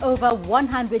back over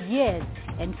 100 years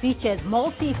and features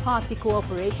multi-party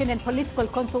cooperation and political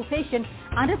consultation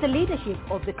under the leadership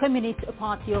of the Communist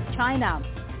Party of China.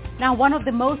 Now, one of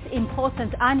the most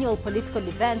important annual political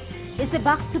events is the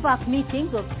back-to-back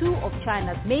meetings of two of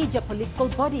China's major political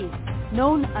bodies,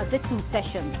 known as the Two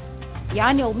Sessions. The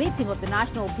annual meeting of the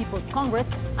National People's Congress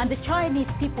and the Chinese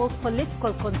People's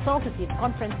Political Consultative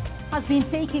Conference has been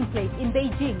taking place in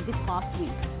Beijing this past week.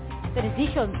 The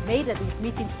decisions made at these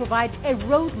meetings provide a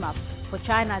roadmap for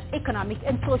China's economic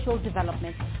and social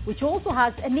development, which also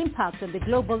has an impact on the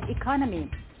global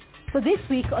economy. So this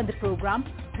week on the program,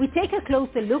 we take a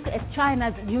closer look at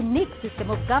China's unique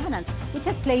system of governance, which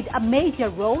has played a major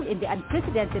role in the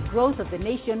unprecedented growth of the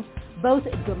nation, both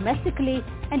domestically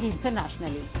and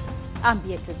internationally. I'm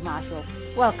Beatrice Marshall.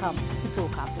 Welcome to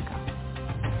Talk Africa.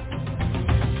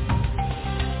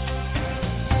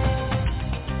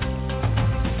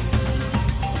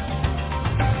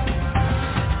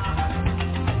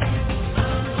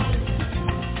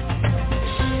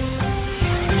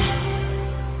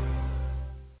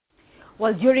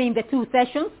 Well, during the two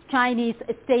sessions, Chinese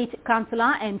State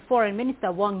Councillor and Foreign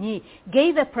Minister Wang Yi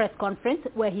gave a press conference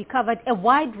where he covered a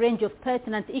wide range of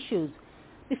pertinent issues.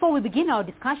 Before we begin our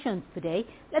discussions today,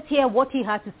 let's hear what he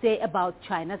had to say about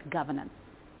China's governance.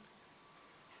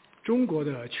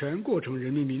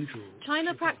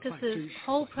 China practices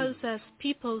whole process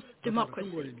people's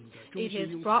democracy. It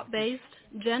is broad-based,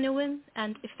 genuine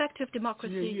and effective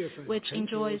democracy which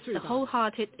enjoys the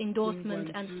wholehearted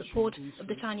endorsement and support of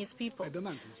the Chinese people.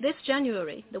 This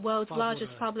January, the world's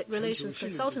largest public relations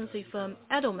consultancy firm,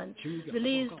 Edelman,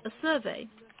 released a survey.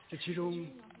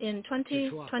 In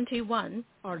 2021,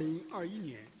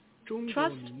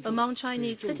 trust among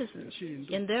Chinese citizens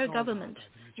in their government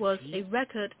was a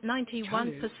record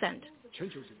 91%,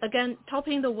 again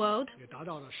topping the world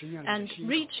and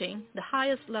reaching the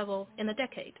highest level in a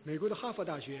decade.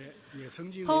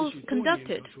 Polls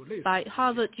conducted by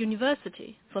Harvard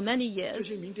University for many years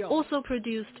also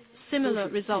produced similar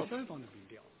results.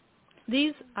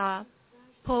 These are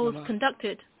polls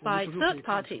conducted by third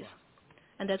parties,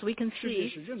 and as we can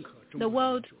see, the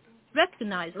world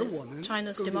recognizes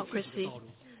China's democracy,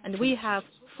 and we have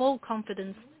full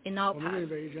confidence in our path.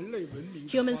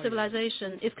 Human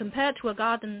civilization, if compared to a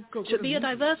garden, should be a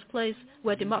diverse place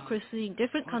where democracy in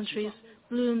different countries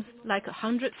blooms like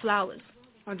 100 flowers.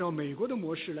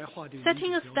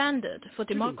 Setting a standard for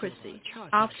democracy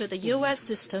after the U.S.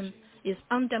 system is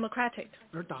undemocratic.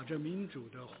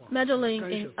 Meddling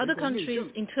in other countries'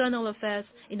 internal affairs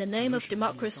in the name of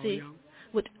democracy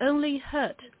would only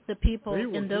hurt the people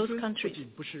in those countries.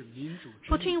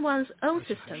 Putting one's own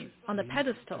system on the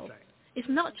pedestal is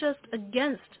not just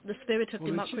against the spirit of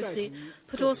democracy,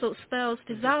 but also spells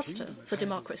disaster for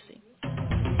democracy.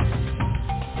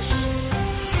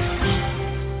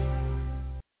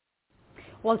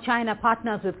 While China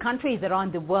partners with countries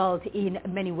around the world in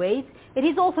many ways, it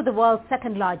is also the world's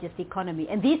second largest economy,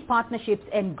 and these partnerships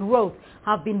and growth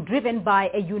have been driven by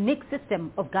a unique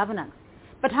system of governance.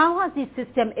 But how has this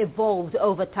system evolved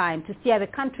over time to steer the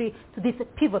country to this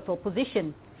pivotal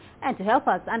position? And to help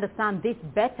us understand this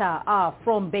better are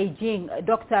from Beijing,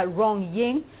 Dr. Rong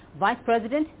Ying, Vice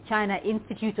President, China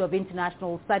Institute of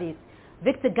International Studies,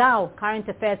 Victor Gao, Current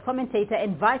Affairs Commentator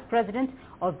and Vice President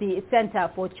of the Center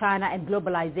for China and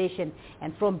Globalization,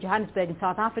 and from Johannesburg in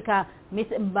South Africa, Ms.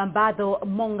 Mbambado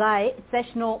Mongai,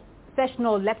 Sessional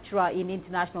Lecturer in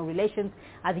International Relations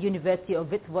at the University of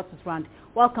Witwatersrand.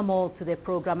 Welcome all to the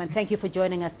program, and thank you for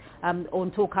joining us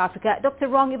on Talk Africa. Dr.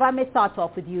 Rong, if I may start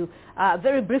off with you,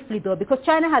 very briefly though, because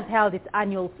China has held its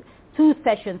annual two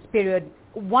sessions period,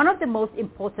 one of the most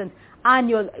important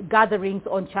annual gatherings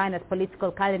on China's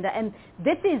political calendar, and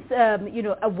this is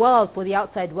a world for the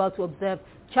outside world to observe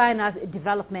China's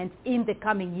development in the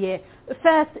coming year.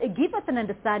 First, give us an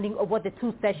understanding of what the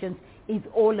two sessions is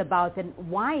all about and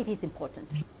why it is important.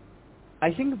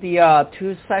 I think the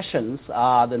two sessions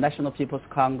are the National People's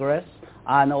Congress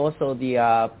and also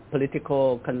the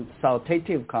Political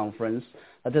Consultative Conference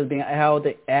that has been held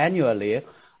annually,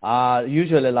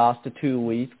 usually lasts 2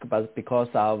 weeks, but because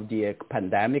of the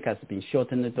pandemic has been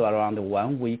shortened to around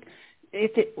 1 week.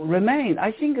 It remains,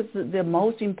 I think it's the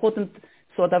most important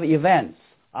sort of events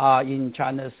in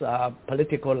China's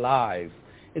political life.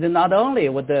 It is not only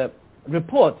with the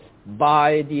reports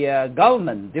by the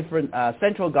government, different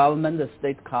central government, the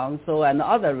state council, and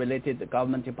other related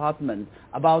government departments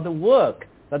about the work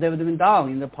that they've been done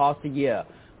in the past year.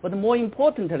 But more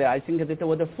importantly, I think that they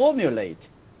would formulate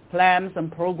plans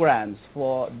and programs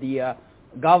for the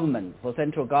government, for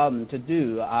central government to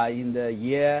do in the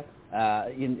year,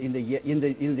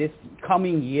 in this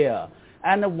coming year.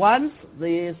 And once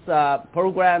these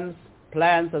programs,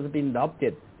 plans have been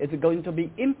adopted, it's going to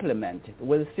be implemented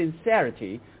with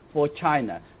sincerity for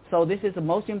China. So this is the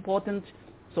most important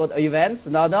sort of events,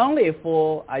 not only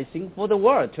for, I think, for the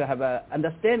world to have an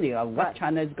understanding of what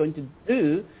China is going to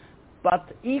do,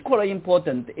 but equally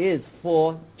important is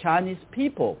for Chinese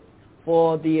people,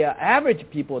 for the average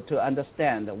people to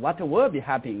understand what will be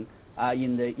happening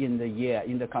in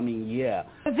the coming year.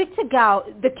 Victor Gao,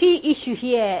 the key issue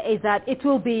here is that it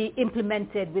will be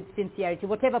implemented with sincerity.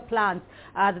 Whatever plans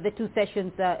that the two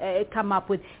sessions come up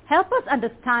with, help us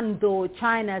understand, though,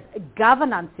 China's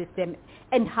governance system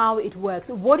and how it works.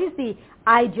 What is the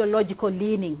ideological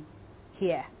leaning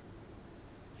here?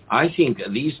 I think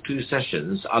these two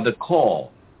sessions are the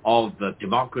core of the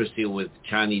democracy with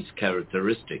Chinese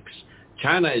characteristics.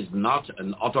 China is not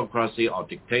an autocracy or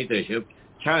dictatorship.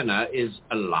 China is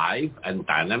a live and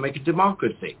dynamic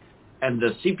democracy. And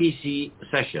the CPC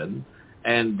session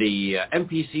and the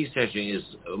MPC session is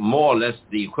more or less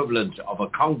the equivalent of a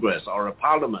Congress or a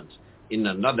parliament in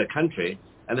another country.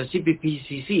 And the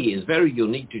CPPCC is very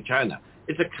unique to China.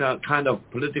 It's a kind of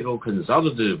political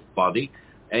consultative body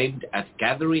aimed at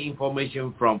gathering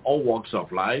information from all walks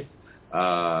of life,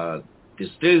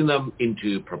 distilling them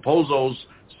into proposals,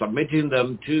 submitting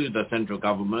them to the central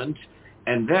government,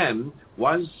 and then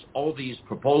once all these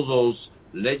proposals,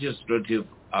 legislative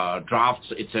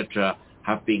drafts, etc.,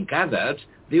 have been gathered,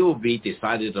 they will be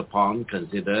decided upon,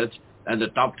 considered, and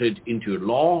adopted into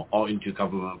law or into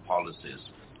government policies.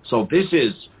 So this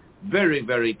is very,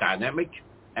 very dynamic,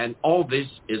 and all this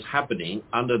is happening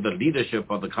under the leadership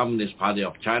of the Communist Party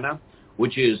of China,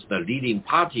 which is the leading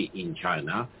party in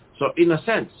China. So in a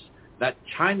sense, that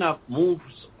China moves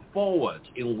forward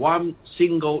in one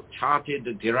single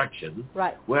charted direction,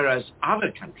 whereas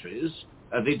other countries,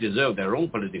 they deserve their own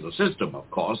political system, of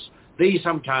course. They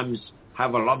sometimes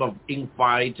have a lot of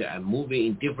infight and moving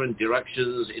in different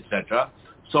directions, etc.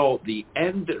 So the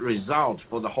end result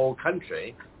for the whole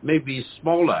country may be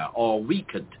smaller or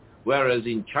weakened, whereas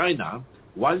in China,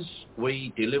 once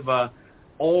we deliver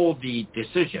all the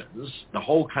decisions, the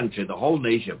whole country, the whole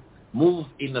nation, move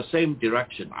in the same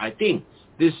direction. I think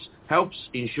this helps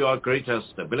ensure greater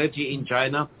stability in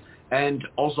China and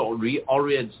also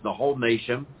reorients the whole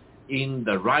nation in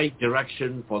the right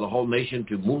direction for the whole nation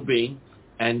to move in.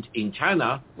 And in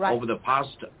China, over the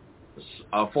past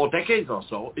 4 decades or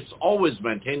so, it's always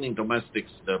maintaining domestic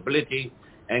stability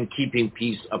and keeping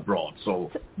peace abroad.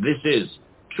 So this is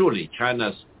truly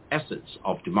China's essence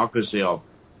of democracy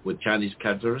with Chinese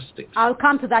characteristics. I'll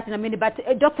come to that in a minute, but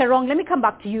Dr. Rong, let me come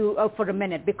back to you for a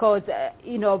minute, because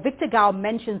Victor Gao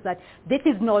mentions that this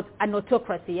is not an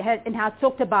autocracy and has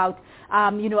talked about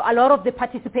a lot of the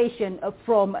participation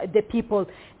from the people.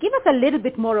 Give us a little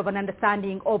bit more of an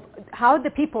understanding of how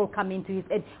the people come into it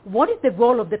and what is the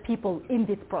role of the people in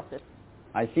this process.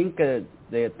 I think the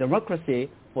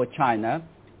democracy for China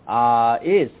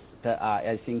is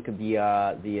I think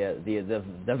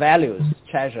the values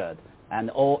treasured and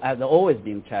has always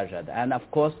been treasured. And of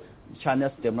course,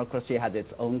 China's democracy has its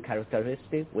own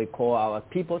characteristics. We call our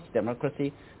people's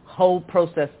democracy, whole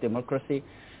process democracy.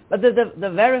 But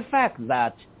the very fact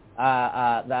that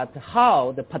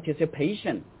how the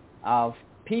participation of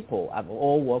people of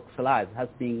all walks of life has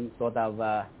been sort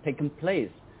of taken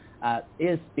place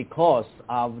is because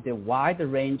of the wide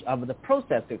range of the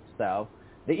process itself,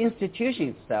 the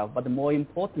institution itself, but more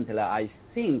importantly, I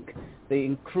think the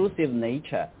inclusive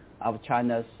nature of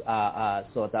China's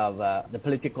the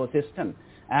political system.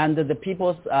 And the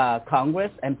People's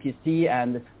Congress, MPC,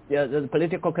 and the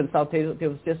political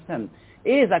consultative system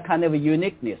is a kind of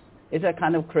uniqueness. It's a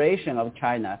kind of creation of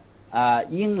China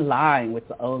in line with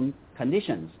its own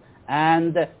conditions.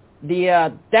 And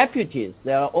the deputies,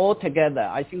 they are all together.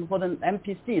 I think for the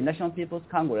MPC, National People's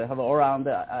Congress, have around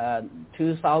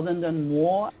 2,000 and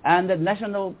more, and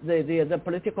the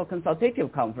political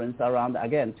consultative conference around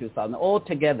again 2,000 all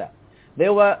together.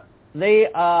 They're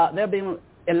being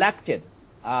elected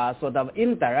sort of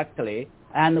indirectly,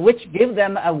 and which give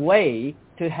them a way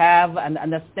to have an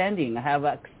understanding, have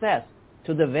access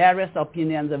to the various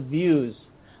opinions and views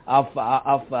of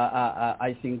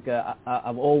I think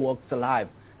of all walks of life.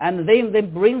 And they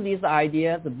bring these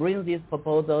ideas, bring these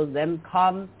proposals, then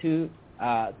come to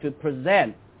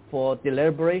present for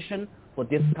deliberation, for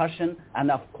discussion,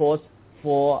 and of course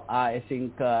for I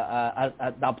think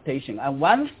adaptation. And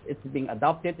once it's been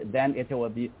adopted, then it will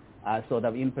be sort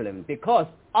of implemented. Because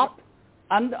up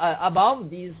and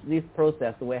above this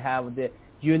process, we have the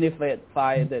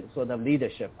unify the sort of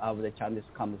leadership of the Chinese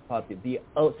Communist Party, the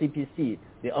CPC,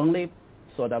 the only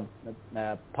sort of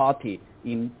party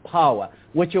in power,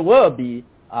 which will be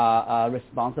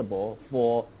responsible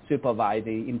for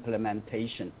supervising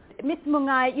implementation. Ms.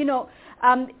 Mungai,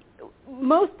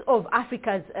 most of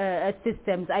Africa's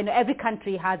systems, I know every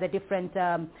country has a different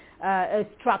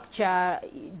structure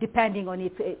depending on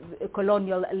its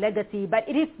colonial legacy, but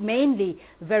it is mainly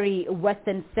very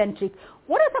Western-centric.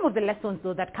 What are some of the lessons,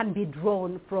 though, that can be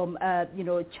drawn from,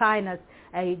 China's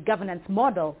governance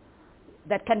model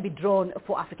that can be drawn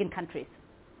for African countries?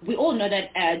 We all know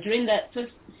that during the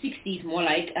 60s, more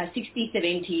like 60s,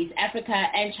 70s, Africa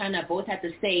and China both had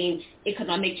the same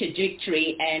economic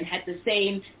trajectory and had the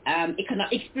same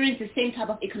experienced the same type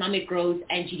of economic growth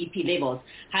and GDP levels.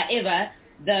 However,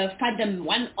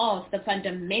 one of the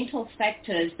fundamental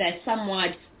factors that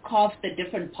somewhat carved the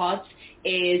different parts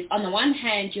is, on the one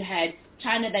hand, you had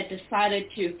China that decided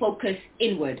to focus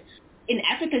inward. In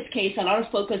Africa's case, a lot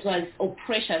of focus was on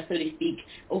pressure, so to speak,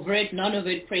 overt,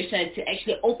 non-overt pressure to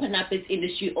actually open up its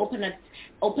industry, open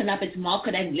up its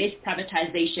market, and less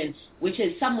privatization, which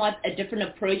is somewhat a different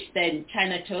approach than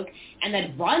China took. And the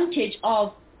advantage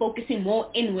of focusing more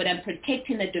inward and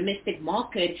protecting the domestic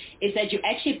market is that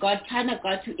China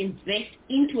got to invest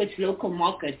into its local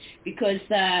market, because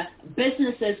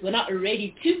businesses were not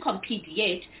ready to compete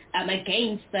yet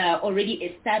against already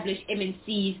established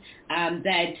MNCs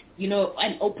that,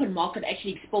 an open market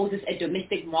actually exposes a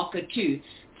domestic market too.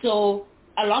 So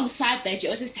alongside that,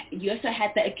 you also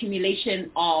had the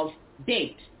accumulation of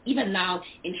debt. Even now,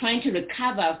 in trying to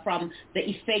recover from the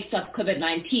effects of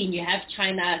COVID-19, you have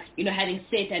China, having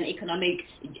set an economic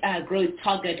growth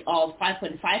target of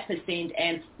 5.5%,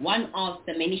 and one of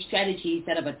the many strategies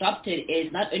that have adopted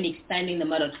is not only expanding the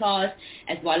middle class,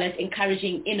 as well as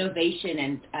encouraging innovation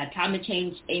and climate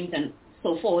change aims and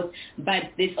so forth, but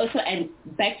there's also, and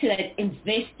back to that,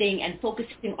 investing and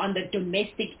focusing on the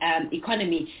domestic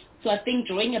economy. So I think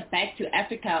drawing it back to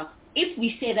Africa, if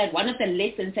we say that one of the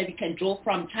lessons that we can draw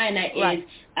from China is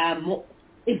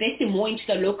investing more into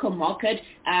the local market,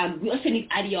 we also need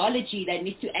ideology that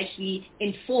needs to actually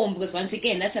inform, because once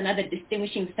again, that's another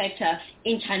distinguishing factor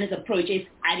in China's approach, is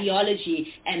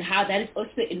ideology, and how that is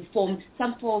also informed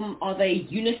some form of a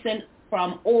unison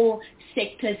from all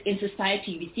sectors in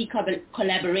society. We see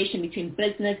collaboration between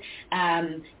business,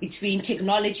 between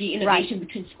technology, innovation,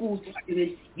 between schools. There is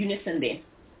unison there.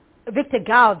 Victor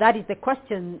Gao, that is the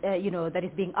question, that is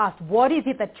being asked. What is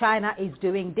it that China is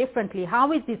doing differently?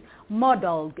 How is this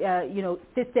model,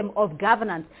 system of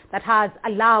governance that has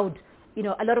allowed,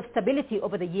 a lot of stability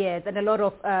over the years and a lot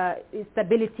of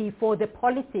stability for the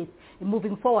policies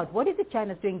moving forward? What is it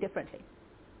China is doing differently?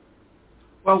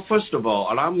 Well, first of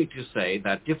all, allow me to say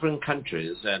that different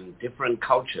countries and different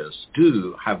cultures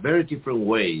do have very different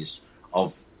ways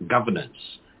of governance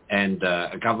and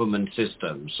government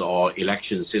systems or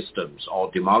election systems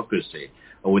or democracy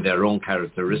with their own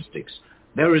characteristics.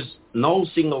 There is no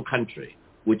single country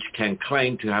which can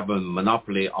claim to have a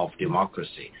monopoly of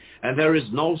democracy. And there is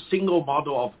no single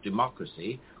model of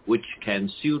democracy which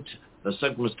can suit the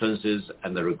circumstances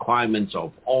and the requirements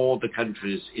of all the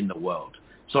countries in the world.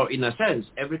 So in a sense,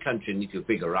 every country needs to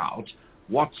figure out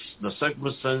what's the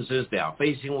circumstances they are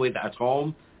facing with at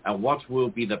home, and what will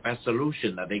be the best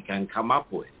solution that they can come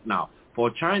up with. Now, for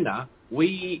China,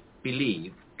 we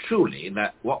believe truly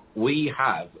that what we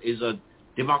have is a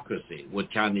democracy with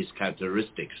Chinese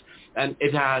characteristics, and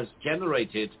it has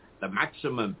generated the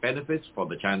maximum benefits for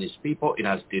the Chinese people. It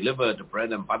has delivered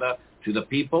bread and butter to the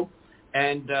people,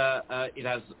 and it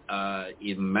has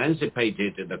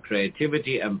emancipated the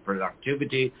creativity and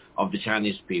productivity of the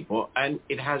Chinese people, and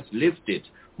it has lifted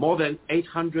more than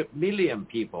 800 million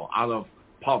people out of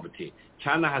poverty.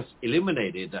 China has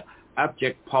eliminated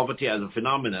abject poverty as a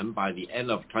phenomenon by the end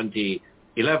of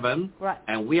 2011,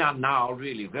 and we are now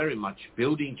really very much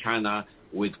building China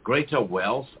with greater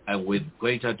wealth and with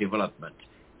greater development.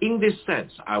 In this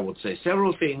sense, I would say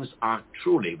several things are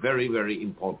truly very, very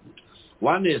important.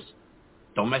 One is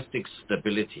domestic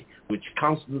stability, which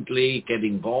constantly get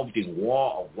involved in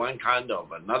war of one kind or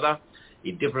another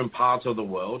in different parts of the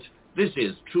world. This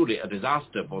is truly a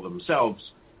disaster for themselves,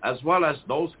 as well as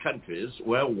those countries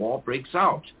where war breaks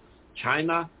out.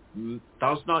 China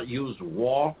does not use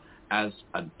war as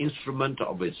an instrument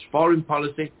of its foreign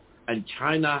policy, and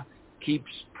China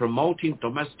keeps promoting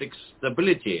domestic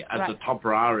stability as a top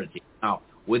priority. Now,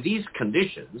 with these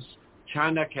conditions,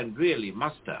 China can really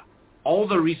muster all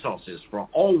the resources from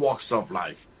all walks of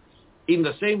life in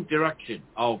the same direction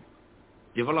of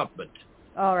development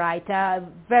All right,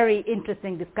 very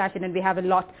interesting discussion, and we have a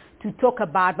lot to talk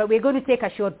about, but we're going to take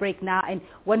a short break now, and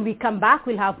when we come back,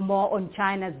 we'll have more on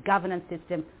China's governance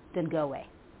system. Don't go away.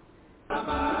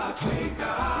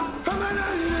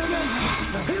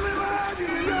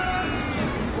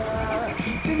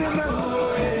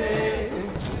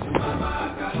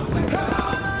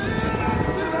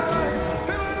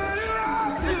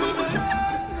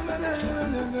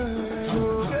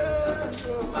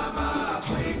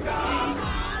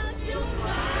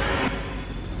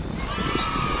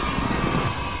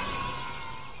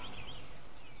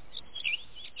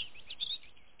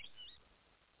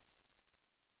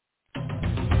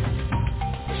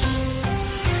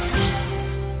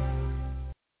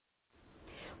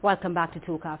 Welcome back to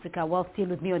Talk Africa. Well, still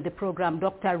with me on the program,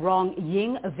 Dr. Rong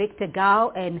Ying, Victor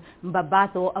Gao, and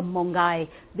Mbabazo Mongai.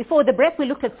 Before the break, we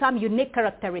looked at some unique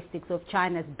characteristics of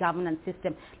China's governance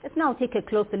system. Let's now take a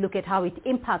closer look at how it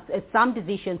impacts some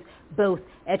decisions both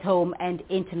at home and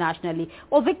internationally.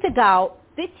 Well, Victor Gao,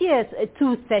 this year's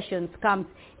two sessions comes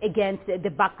against the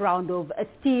background of a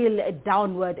still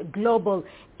downward global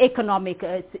economic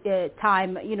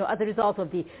time, as a result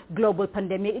of the global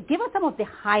pandemic. Give us some of the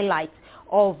highlights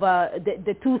of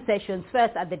the two sessions,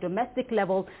 first at the domestic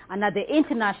level and at the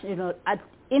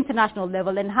international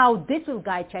level, and how this will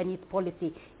guide Chinese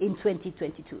policy in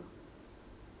 2022.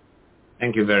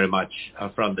 Thank you very much.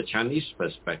 From the Chinese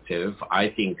perspective, I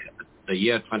think the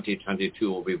year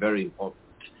 2022 will be very important.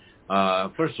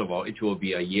 First of all, it will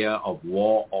be a year of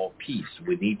war or peace.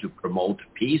 We need to promote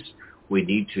peace. We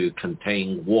need to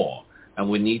contain war. And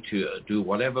we need to do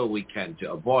whatever we can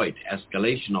to avoid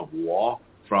escalation of war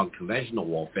from conventional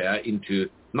warfare into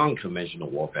non-conventional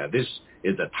warfare. This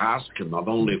is a task not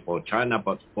only for China,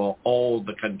 but for all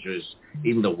the countries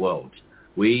in the world.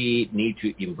 We need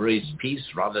to embrace peace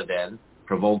rather than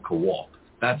provoke a war.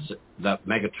 That's the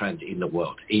mega trend in the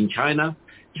world. In China,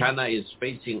 China is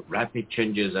facing rapid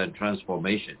changes and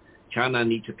transformation. China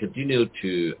needs to continue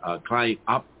to climb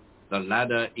up the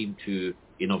ladder into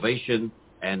innovation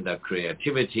and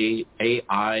creativity,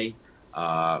 AI,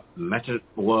 meta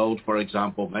world, for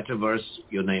example, metaverse,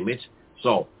 you name it.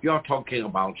 So you are talking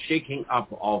about shaking up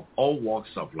of all walks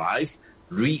of life,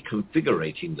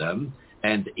 reconfiguring them,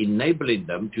 and enabling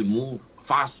them to move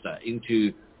faster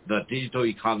into the digital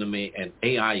economy and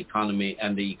AI economy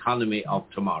and the economy of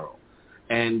tomorrow.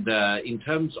 And in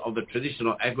terms of the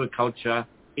traditional agriculture,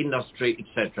 industry,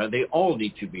 etc., they all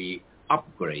need to be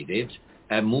upgraded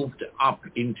and moved up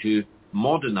into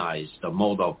modernized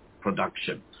mode of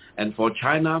production. And for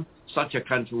China, such a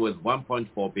country with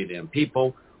 1.4 billion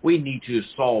people, we need to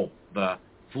solve the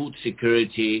food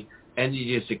security,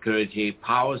 energy security,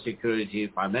 power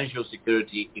security, financial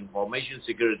security, information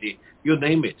security, you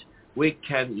name it. We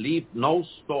can leave no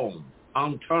stone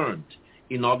unturned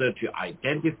in order to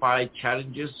identify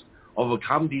challenges,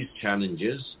 overcome these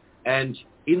challenges, and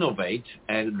innovate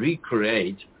and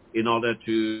recreate in order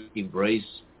to embrace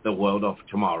the world of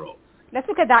tomorrow. Let's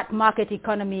look at that market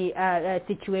economy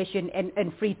situation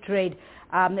and free trade.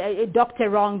 Dr.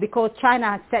 Rong, because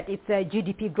China has set its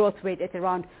GDP growth rate at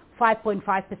around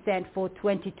 5.5% for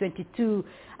 2022.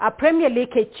 Premier Li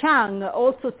Keqiang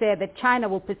also said that China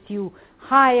will pursue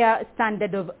higher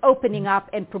standard of opening up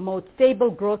and promote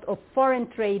stable growth of foreign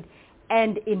trade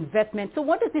and investment. So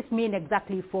what does this mean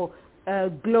exactly for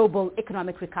global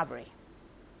economic recovery?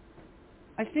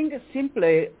 I think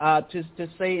simply to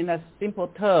say in a simple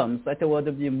terms that there will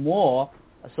be more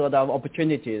sort of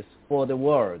opportunities for the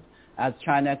world as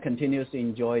China continues to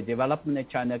enjoy development,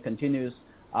 China continues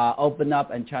open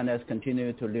up, and China has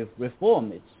continued to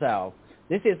reform itself.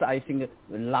 This is, I think,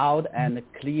 loud and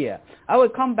clear. I will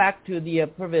come back to the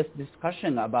previous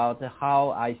discussion about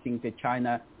how I think that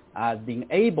China has been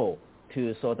able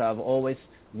to sort of always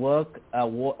work,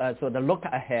 sort of look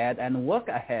ahead and work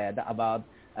ahead about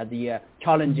the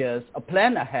challenges,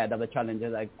 plan ahead of the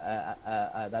challenges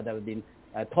that I've been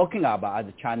talking about,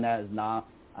 as China is now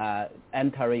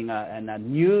entering a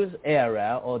new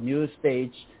era or new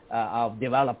stage of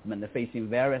development, facing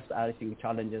various, I think,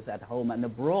 challenges at home and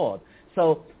abroad.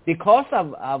 So because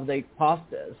of the past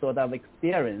sort of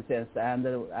experiences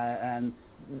and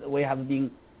we have been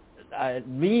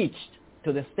reached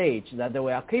to the stage that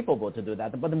we are capable to do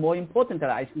that. But more importantly,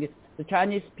 I think the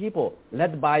Chinese people,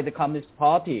 led by the Communist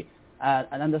Party,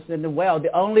 and understand well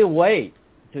the only way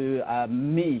to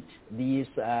meet these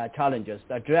challenges,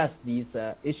 to address these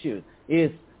issues,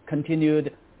 is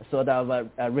continued sort of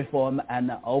reform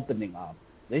and opening up.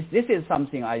 This is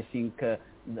something I think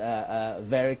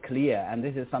very clear, and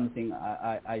this is something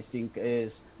I think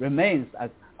remains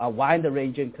a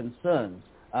wide-ranging concerns,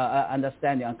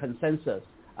 understanding and consensus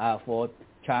for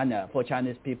China, for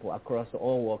Chinese people across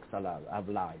all walks of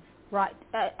life. Right.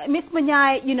 Ms.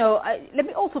 Munyai, let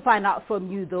me also find out from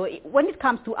you, though, when it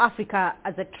comes to Africa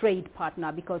as a trade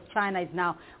partner, because China is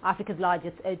now Africa's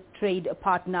largest trade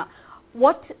partner,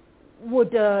 what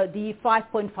would the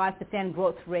 5.5%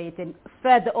 growth rate and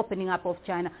further opening up of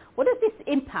China, what does this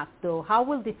impact, though? How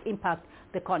will this impact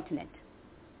the continent?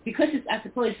 Because I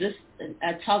suppose this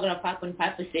target of 5.5%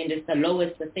 is the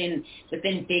lowest within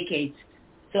decades.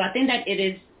 So I think that it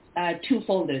is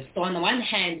twofold. So on the one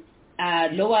hand,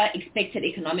 lower expected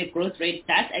economic growth rate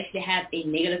does actually have a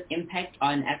negative impact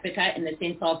on Africa in the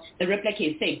sense of the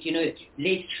replicate effect,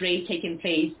 less trade taking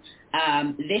place,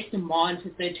 less demand for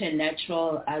certain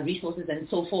natural resources and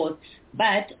so forth.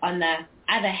 But on the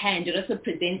other hand, it also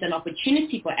presents an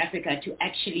opportunity for Africa to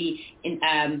actually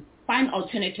find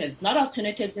alternatives, not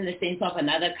alternatives in the sense of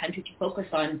another country to focus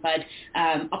on, but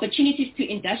opportunities to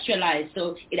industrialize.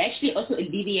 So it actually also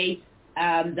alleviates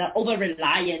the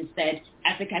over-reliance that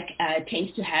Africa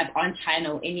tends to have on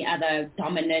China or any other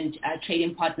dominant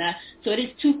trading partner. So it is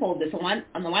twofold. So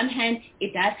on the one hand,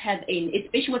 it does have,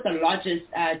 especially with the largest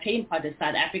trading partners,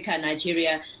 South Africa,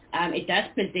 Nigeria, it does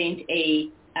present a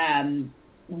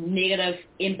negative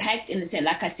impact in the sense,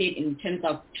 like I said, in terms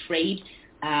of trade.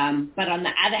 But on the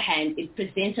other hand, it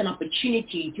presents an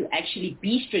opportunity to actually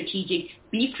be strategic,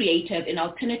 be creative in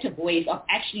alternative ways of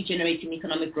actually generating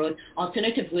economic growth,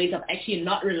 alternative ways of actually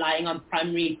not relying on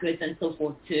primary goods and so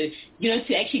forth to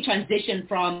actually transition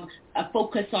from a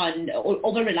focus on or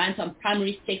over-reliance on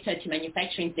primary sector to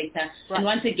manufacturing sector. Right. And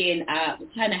once again,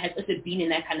 China has also been in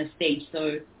that kind of stage.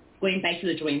 So going back to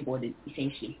the drawing board,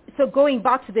 essentially. So going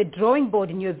back to the drawing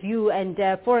board, in your view, and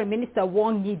Foreign Minister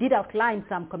Wong Yi did outline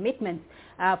some commitments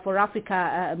for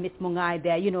Africa, Ms. Mungai,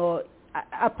 there,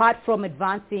 apart from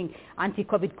advancing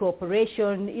anti-COVID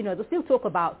cooperation, they still talk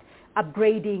about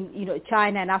upgrading,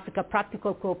 China and Africa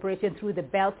practical cooperation through the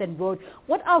Belt and Road.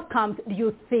 What outcomes do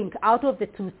you think out of the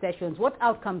two sessions? What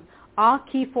outcomes are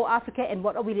key for Africa, and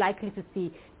what are we likely to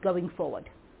see going forward?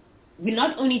 We're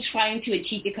not only trying to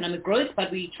achieve economic growth,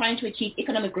 but we're trying to achieve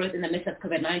economic growth in the midst of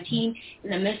COVID-19, in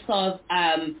the midst of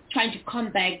trying to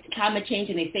combat climate change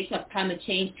and the effects of climate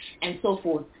change and so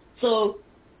forth. So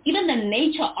even the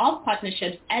nature of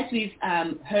partnerships, as we've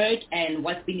heard and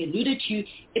what's been alluded to,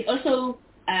 it also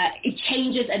it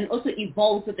changes and also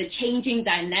evolves with the changing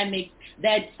dynamics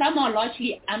that some are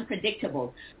largely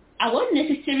unpredictable. I won't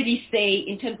necessarily say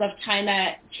in terms of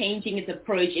China changing its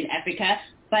approach in Africa,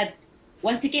 but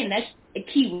once again, that's a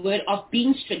key word of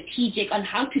being strategic on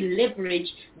how to leverage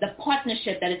the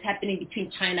partnership that is happening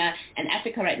between China and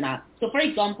Africa right now. So, for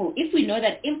example, if we know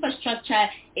that infrastructure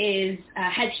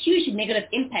has huge negative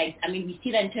impacts, we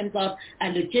see that in terms of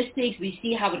logistics, we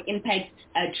see how it impacts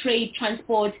trade,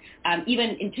 transport,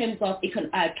 even in terms of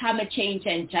climate change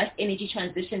and just energy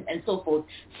transitions and so forth.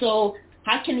 So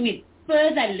how can we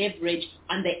further leverage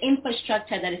on the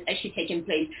infrastructure that is actually taking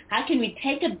place? How can we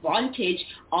take advantage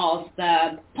of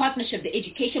the partnership, the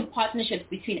education partnerships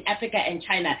between Africa and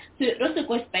China? So it also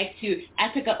goes back to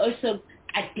Africa also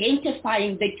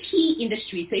identifying the key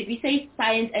industries. So if we say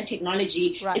science and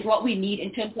technology is what we need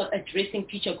in terms of addressing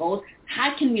future goals,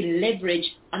 how can we leverage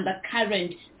on the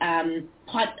current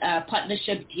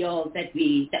partnership deal that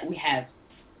we have?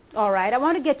 All right. I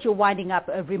want to get your winding up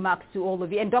remarks to all of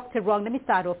you. And Dr. Rong, let me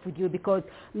start off with you, because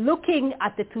looking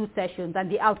at the two sessions and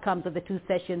the outcomes of the two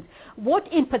sessions, what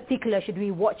in particular should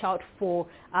we watch out for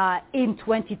in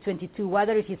 2022,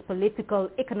 whether it is political,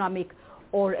 economic,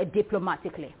 or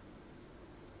diplomatically?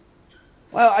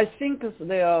 Well, I think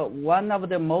one of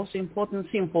the most important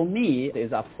things for me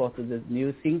is, of course, the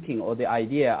new thinking or the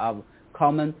idea of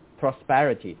common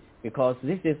prosperity, because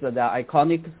this is the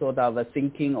iconic sort of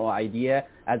thinking or idea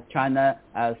as China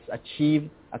has achieved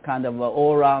a kind of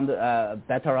all-round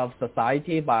better of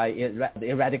society by the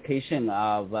eradication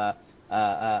of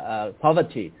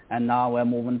poverty. And now we're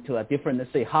moving to a different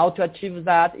state. How to achieve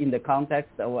that in the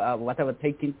context of whatever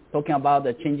talking about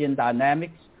the changing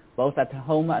dynamics, both at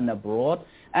home and abroad.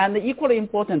 And equally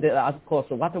important, of course,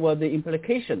 what were the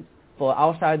implications for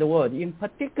outside the world, in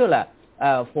particular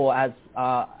for as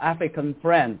African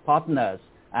friend partners,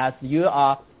 as you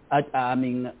are,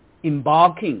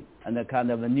 embarking on a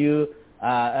kind of a new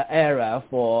era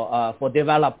for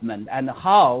development, and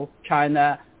how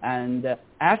China and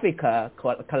Africa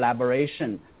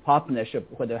collaboration partnership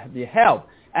would be helped.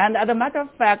 And as a matter of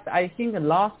fact, I think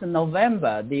last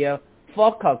November, the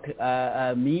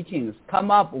FOCAC meetings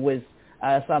come up with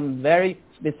some very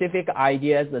specific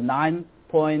ideas, the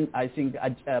 9-point,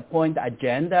 point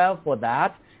agenda for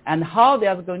that, and how they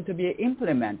are going to be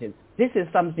implemented. This is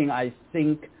something I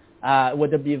think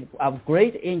would be of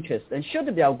great interest and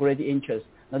should be of great interest,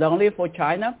 not only for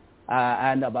China,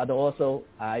 but also,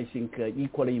 I think,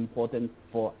 equally important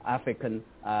for African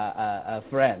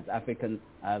friends, African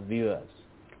viewers.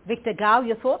 Victor Gao,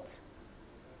 your thoughts?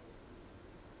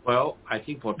 Well, I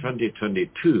think for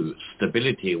 2022,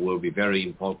 stability will be very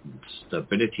important.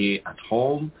 Stability at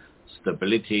home,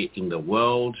 stability in the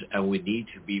world, and we need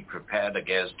to be prepared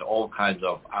against all kinds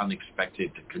of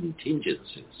unexpected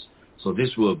contingencies. So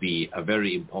this will be a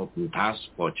very important task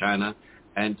for China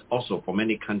and also for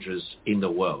many countries in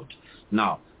the world.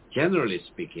 Now, generally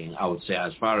speaking, I would say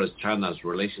as far as China's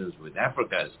relations with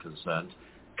Africa is concerned,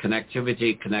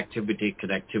 connectivity,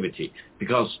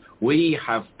 because we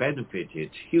have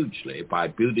benefited hugely by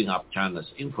building up China's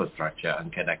infrastructure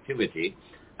and connectivity,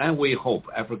 and we hope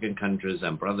African countries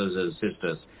and brothers and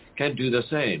sisters can do the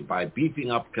same by beefing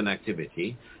up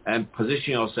connectivity and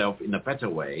position yourself in a better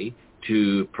way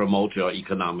to promote your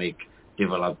economic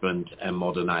development and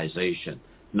modernization.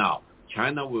 Now,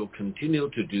 China will continue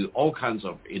to do all kinds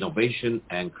of innovation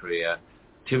and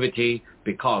creativity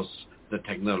because the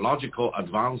technological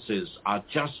advances are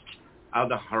just at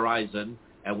the horizon,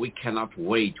 and we cannot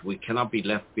wait. We cannot be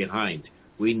left behind.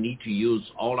 We need to use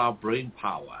all our brain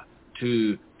power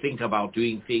to think about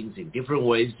doing things in different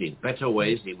ways, in better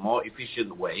ways, in more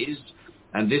efficient ways,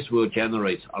 and this will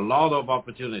generate a lot of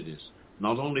opportunities,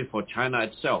 not only for China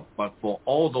itself, but for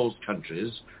all those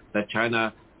countries that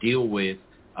China deal with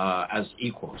as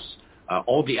equals.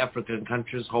 All the African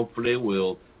countries hopefully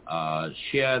will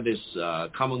share this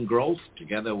common growth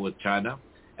together with China,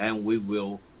 and we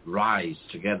will rise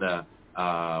together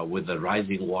with the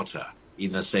rising water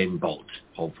in the same boat,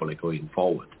 hopefully going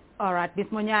forward. All right, Ms.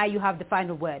 Munyai, you have the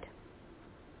final word.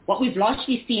 What we've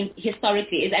largely seen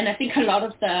historically is, and I think a lot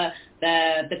of the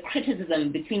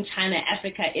criticism between China and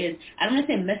Africa is, I don't want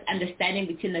to say misunderstanding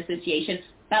between the association,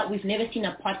 but we've never seen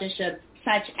a partnership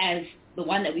such as the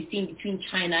one that we've seen between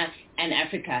China and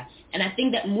Africa. And I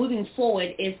think that moving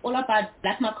forward is all about,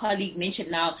 like my colleague mentioned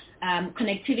now,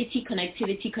 connectivity,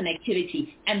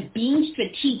 and being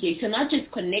strategic. So not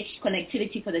just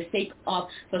connectivity for the sake of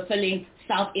fulfilling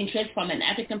self-interest from an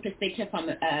African perspective, from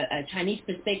a Chinese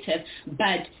perspective,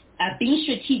 but being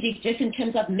strategic just in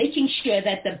terms of making sure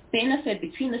that the benefit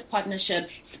between this partnership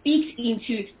speaks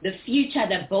into the future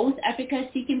that both Africa is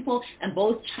seeking for and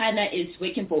both China is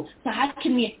working for. So how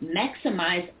can we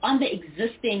maximize on the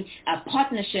existing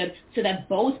partnership so that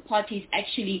both parties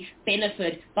actually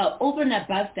benefit? But over and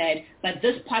above that, but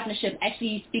this partnership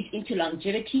actually speaks into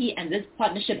longevity, and this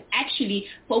partnership actually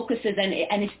focuses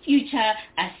and is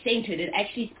future-centered. It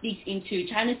actually speaks into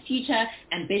China's future,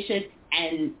 ambitious,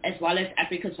 and as well as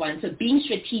Africa's one. So being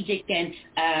strategic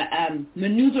and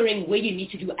maneuvering where you need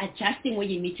to do, adjusting where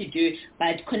you need to do,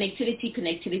 but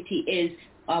connectivity is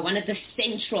one of the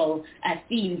central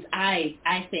themes, I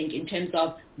think, in terms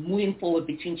of moving forward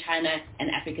between China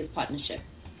and Africa's partnership.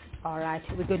 All right,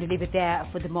 we're going to leave it there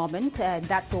for the moment.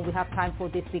 That's all we have time for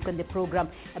this week on the program.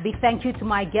 A big thank you to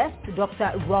my guest,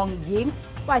 Dr. Rong Yim,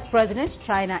 Vice President,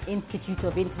 China Institute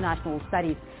of International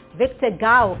Studies; Victor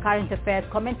Gao, Current Affairs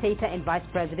Commentator and Vice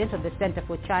President of the Center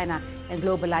for China and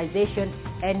Globalization;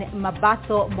 and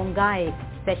Mabaso Mungai,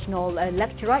 Sessional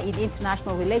Lecturer in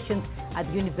International Relations at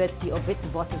the University of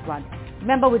Witwatersrand.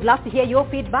 Remember, we'd love to hear your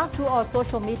feedback through our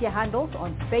social media handles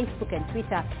on Facebook and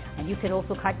Twitter, and you can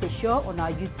also catch the show on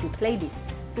our YouTube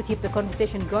playlist. To keep the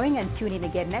conversation going, and tune in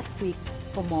again next week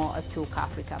for more Talk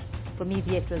Africa. From me,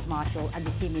 Beatrice Marshall, and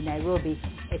the team in Nairobi,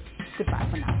 it's goodbye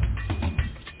for now.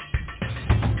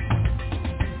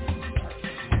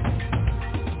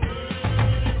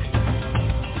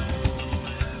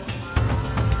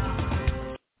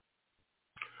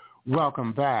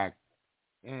 Welcome back.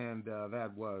 And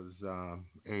that was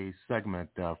a segment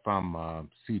from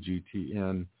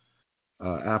CGTN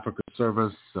Africa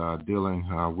Service dealing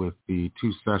with the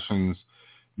two sessions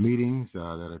meetings that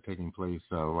are taking place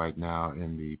right now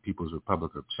in the People's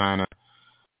Republic of China,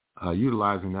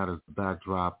 utilizing that as the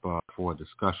backdrop for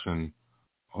discussion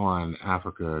on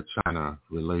Africa-China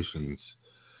relations.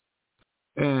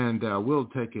 And we'll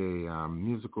take a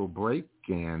musical break,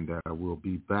 and we'll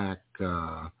be back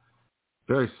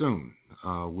very soon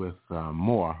with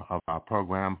more of our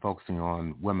program focusing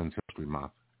on Women's History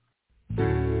Month.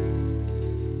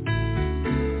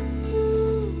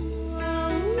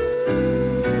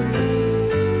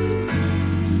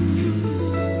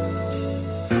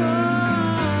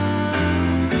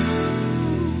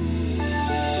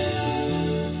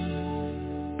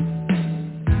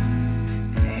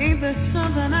 Ain't there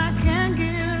something I can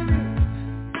give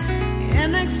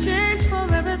in exchange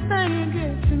for everything you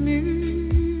give to me?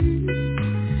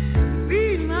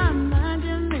 My mind,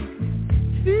 you make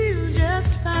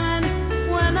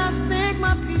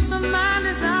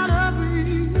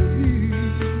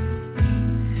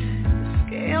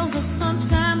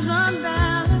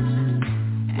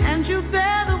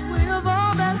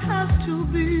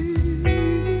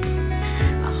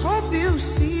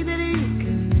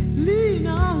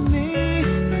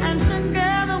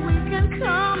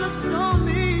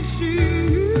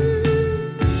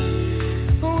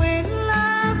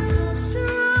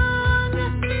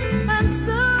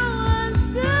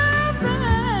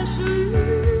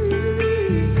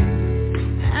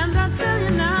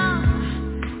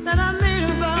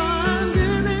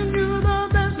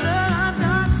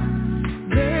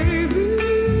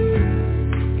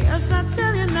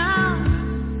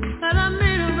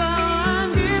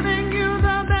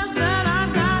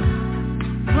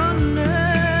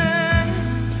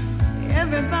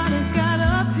Everybody's got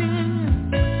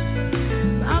opinions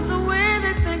about the way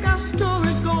they think our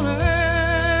story's gonna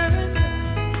end.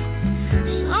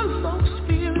 Some folks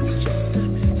feel it's just a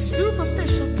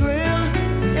superficial thrill.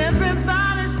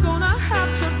 Everybody's gonna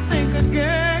have to think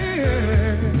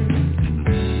again.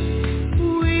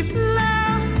 We've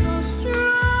left so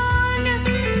strong, and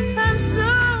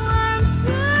so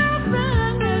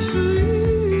unselfishly.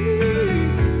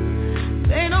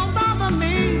 They don't bother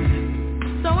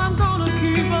me, so I'm gonna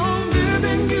keep on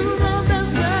giving you the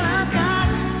best that I got,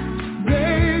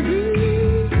 baby.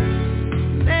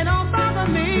 They don't bother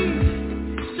me,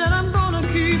 so I'm gonna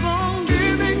keep on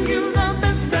giving you the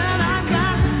best that I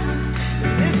got.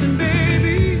 Listen,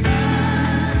 baby,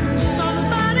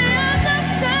 somebody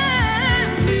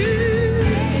understand me.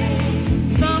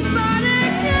 Somebody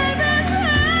give it back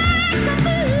to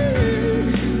me.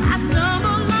 I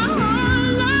stumbled my whole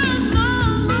life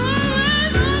long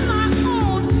ways on my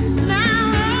own.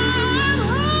 Now I'm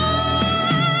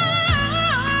home,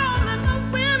 and my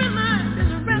weary mind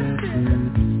is rested.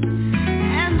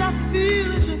 And I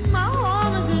feel as if my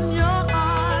heart is in your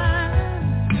arms.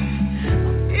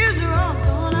 Ears are all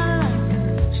gonna like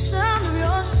the sound of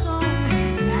your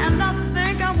song, and I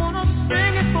think I wanna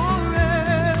sing it forever.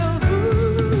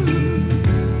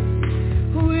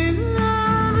 We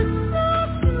love it so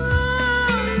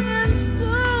strong and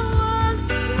so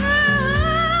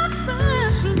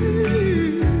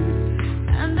unselfishly,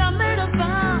 and I made a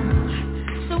vow,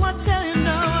 so I tell you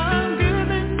now I'm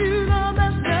giving you the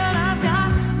best that I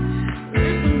got.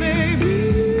 Listen,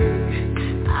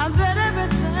 baby, I bet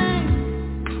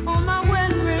everything on my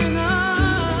wedding ring.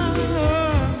 I'm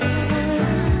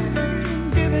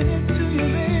giving it to you,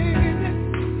 baby.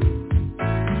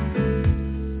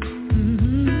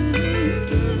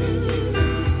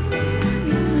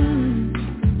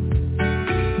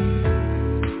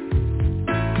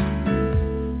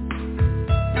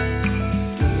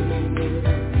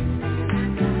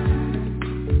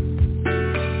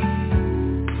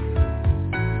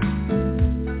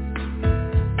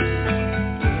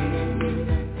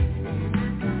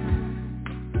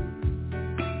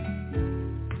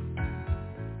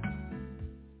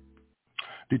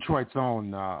 Detroit's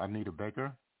own Anita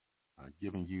Baker,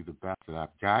 giving you the best that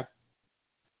I've got.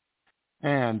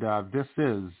 And this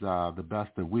is the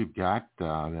best that we've got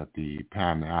at the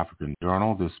Pan-African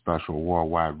Journal, this special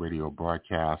worldwide radio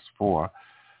broadcast for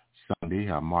Sunday,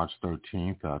 March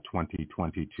 13th,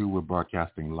 2022. We're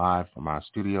broadcasting live from our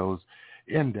studios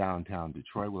in downtown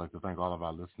Detroit. We'd like to thank all of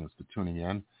our listeners for tuning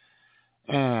in.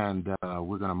 And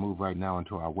we're going to move right now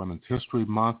into our Women's History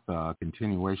Month,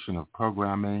 continuation of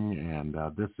programming. And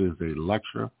this is a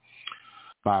lecture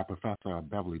by Professor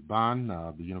Beverly Bond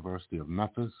of the University of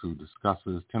Memphis, who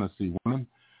discusses Tennessee women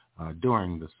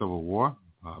during the Civil War.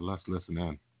 Let's listen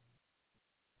in.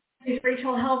 This is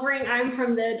Rachel Helbring. I'm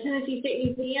from the Tennessee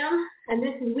State Museum, and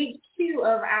this is week 2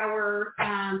 of our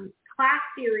class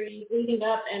series leading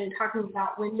up and talking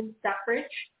about women's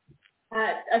suffrage.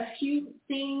 A few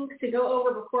things to go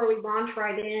over before we launch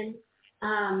right in.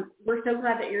 We're so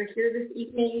glad that you're here this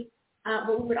evening,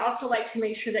 but we would also like to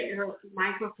make sure that your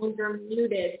microphones are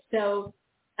muted. So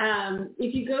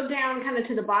if you go down kind of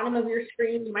to the bottom of your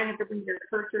screen, you might have to bring your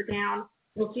cursor down.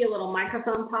 You'll see a little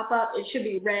microphone pop up. It should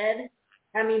be red.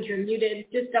 That means you're muted.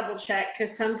 Just double check,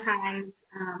 because sometimes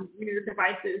your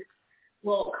devices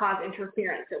will cause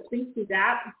interference. So please do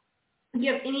that. If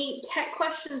you have any tech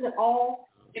questions at all,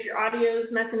 if your audio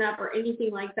is messing up or anything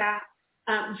like that,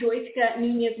 Joyska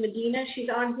Nunez Medina, she's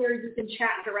on here. You can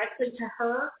chat directly to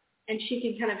her, and she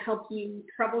can kind of help you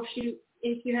troubleshoot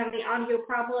if you have any audio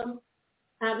problems.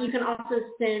 You can also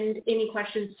send any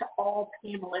questions to all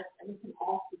panelists, and we can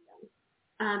all see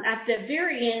them. At the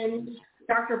very end,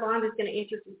 Dr. Bond is going to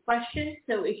answer some questions,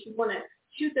 so if you want to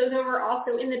shoot those over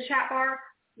also in the chat bar,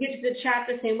 get to the chat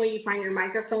the same way you find your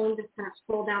microphone. Just kind of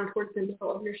scroll down towards the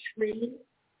middle of your screen.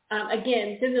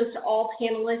 Again, send those to all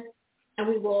panelists, and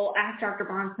we will ask Dr.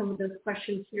 Bond some of those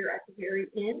questions here at the very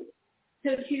end.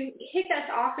 So to kick us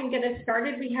off and get us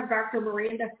started, we have Dr.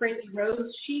 Miranda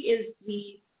Frank-Rose. She is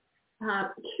the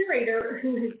curator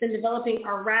who has been developing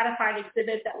our ratified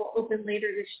exhibit that will open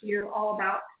later this year, all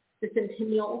about the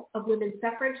centennial of women's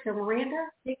suffrage. So Miranda,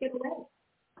 take it away.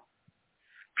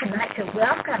 I'd like to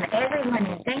welcome everyone,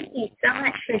 and thank you so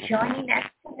much for joining us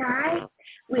tonight.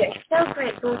 We are so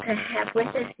grateful to have with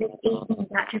us this evening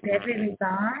Dr. Beverly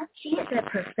Bond. She is a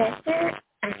professor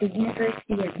at the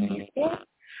University of Memphis.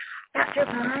 Dr.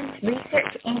 Bond's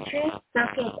research interests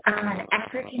focus on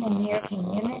African American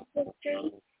women's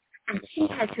history, and she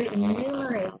has written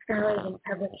numerous scholarly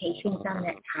publications on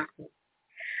that topic.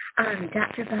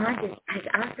 Dr. Bond has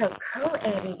also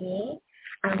co-edited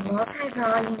a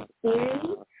multi-volume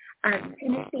series of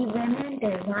Tennessee Women,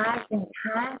 Their Lives and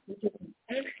Times, which is an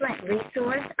excellent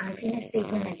resource on Tennessee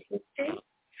women's history.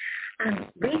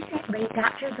 Recently,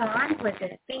 Dr. Vaughn was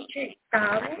a featured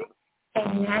scholar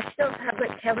in Nashville Public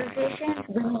Television's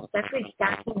Women's Suffrage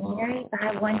documentary,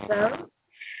 By One Vote.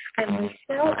 And we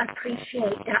so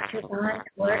appreciate Dr. Vaughn's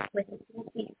work with the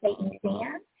Tennessee State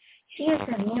Museum. She is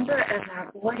a member of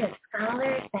our board of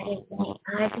scholars that has been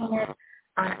advising us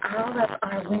on all of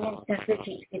our women's suffrage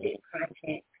exhibit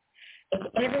projects. If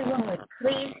everyone would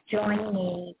please join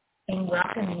me in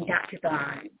welcoming Dr.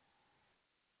 Vaughn.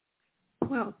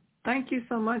 Well, thank you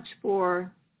so much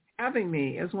for having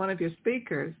me as one of your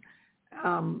speakers.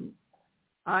 I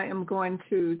am going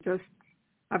to just,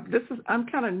 I'm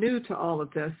kind of new to all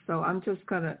of this, so I'm just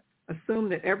going to assume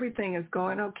that everything is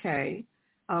going okay.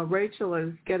 Rachel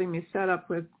is getting me set up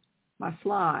with my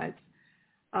slides.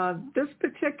 This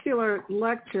particular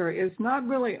lecture is not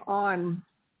really on,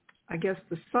 I guess,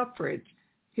 the suffrage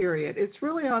period. It's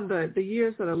really on the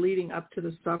years that are leading up to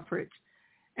the suffrage.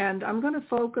 And I'm going to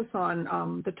focus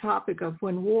on the topic of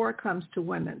when war comes to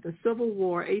women, the Civil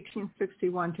War,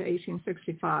 1861 to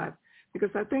 1865, because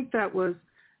I think that was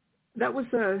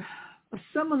a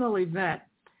seminal event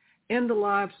in the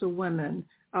lives of women,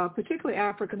 particularly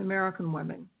African-American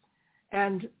women.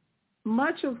 And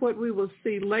much of what we will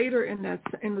see later in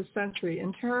the century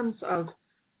in terms of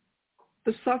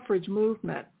the suffrage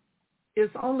movement is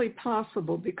only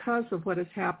possible because of what has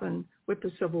happened with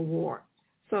the Civil War.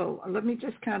 So let me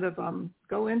just kind of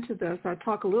go into this. I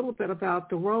talk a little bit about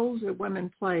the roles that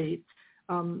women played,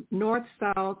 North,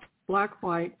 South, Black,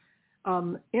 White,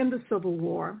 in the Civil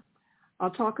War. I'll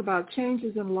talk about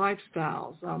changes in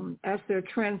lifestyles as they're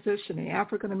transitioning.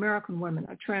 African-American women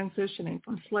are transitioning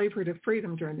from slavery to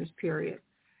freedom during this period.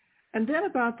 And then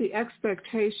about the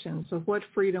expectations of what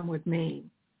freedom would mean.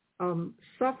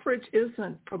 Suffrage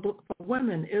isn't, for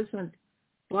women,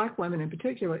 Black women in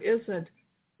particular, isn't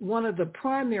one of the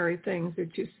primary things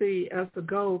that you see as the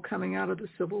goal coming out of the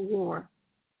Civil War.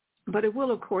 But it will,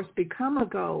 of course, become a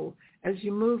goal as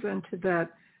you move into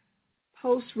that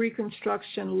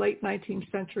post-Reconstruction, late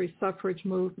 19th century suffrage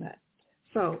movement.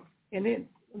 So, let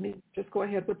me just go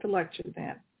ahead with the lecture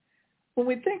then. When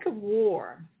we think of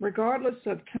war, regardless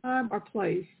of time or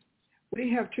place,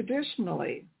 we have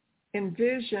traditionally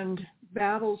envisioned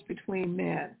battles between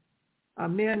men.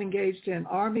 Men engaged in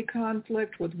army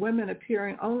conflict with women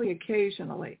appearing only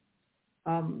occasionally.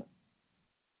 And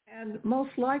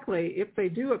most likely, if they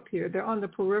do appear, they're on the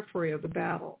periphery of the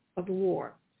battle, of the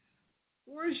war.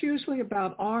 War is usually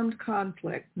about armed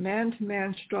conflict,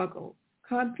 man-to-man struggle,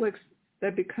 conflicts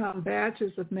that become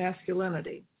badges of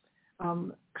masculinity,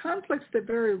 conflicts that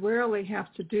very rarely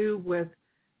have to do with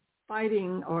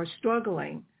fighting or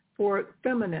struggling for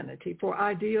femininity, for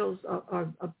ideals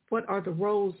of what are the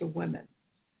roles of women.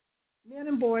 Men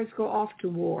and boys go off to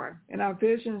war, and our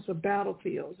visions of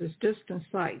battlefields as distant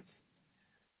sights.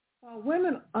 While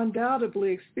women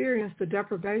undoubtedly experience the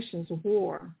deprivations of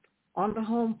war on the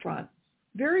home front,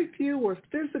 very few were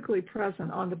physically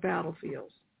present on the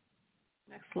battlefields.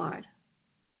 Next slide.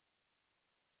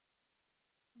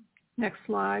 Next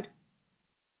slide.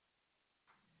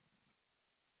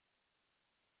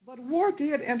 But war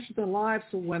did enter the lives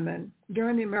of women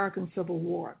during the American Civil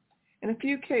War. In a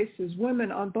few cases,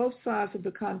 women on both sides of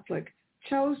the conflict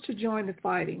chose to join the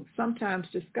fighting, sometimes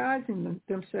disguising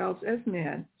themselves as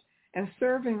men and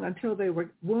serving until they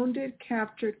were wounded,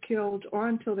 captured, killed, or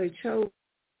until they chose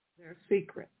their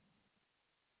secret.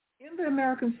 In the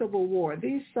American Civil War,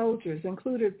 these soldiers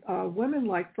included women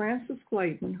like Frances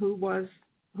Clayton,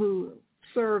 who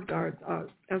served as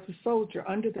a soldier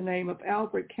under the name of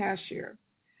Albert Cashier,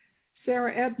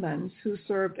 Sarah Edmonds, who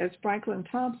served as Franklin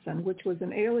Thompson, which was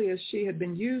an alias she had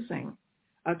been using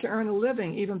to earn a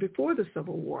living even before the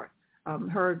Civil War.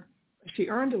 She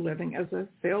earned a living as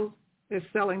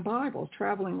selling Bibles,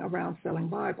 traveling around selling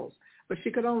Bibles. But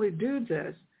she could only do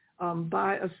this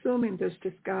by assuming this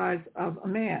disguise of a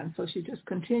man. So she just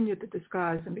continued the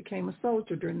disguise and became a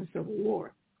soldier during the Civil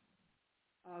War.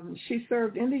 She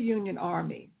served in the Union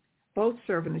Army, both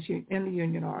served in the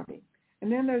Union Army.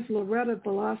 And then there's Loretta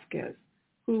Velasquez,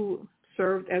 who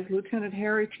served as Lieutenant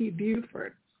Harry T.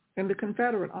 Buford in the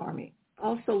Confederate Army.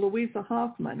 Also Louisa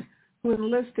Hoffman, who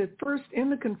enlisted first in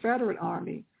the Confederate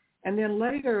Army and then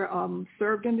later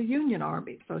served in the Union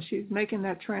Army. So she's making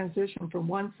that transition from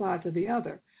one side to the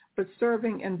other, but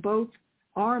serving in both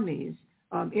armies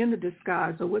in the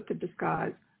disguise or with the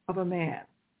disguise of a man.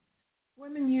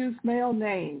 Women used male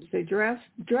names. They dressed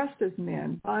as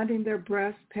men, binding their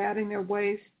breasts, padding their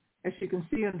waist, as you can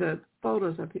see in the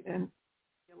photos in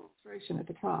the illustration at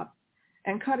the top.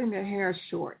 and cutting their hair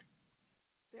short.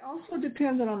 They also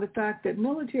depended on the fact that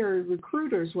military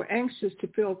recruiters were anxious to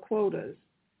fill quotas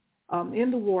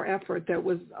in the war effort that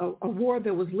was a war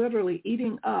that was literally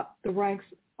eating up the ranks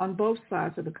on both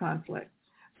sides of the conflict.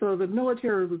 So the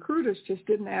military recruiters just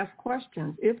didn't ask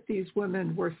questions if these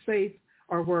women were safe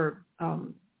or were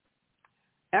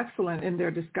excellent in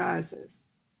their disguises.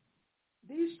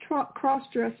 These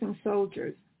cross-dressing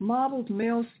soldiers modeled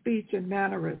male speech and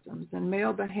mannerisms and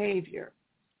male behavior.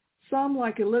 Some,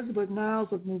 like Elizabeth Niles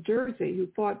of New Jersey, who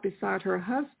fought beside her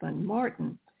husband,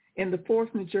 Martin, in the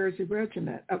 4th New Jersey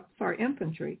Regiment,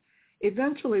 Infantry,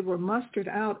 eventually were mustered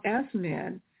out as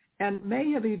men and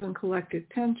may have even collected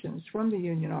pensions from the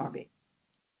Union Army.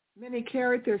 Many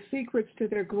carried their secrets to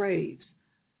their graves,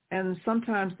 and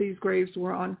sometimes these graves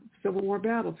were on Civil War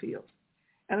battlefields.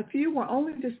 And a few were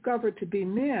only discovered to be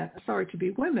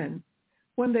women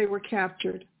when they were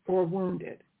captured or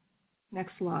wounded.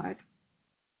 Next slide.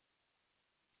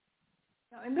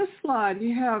 Now, in this slide,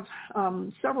 you have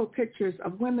several pictures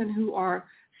of women who are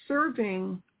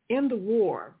serving in the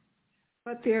war,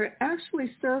 but they're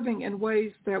actually serving in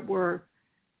ways that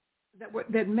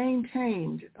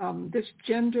maintained this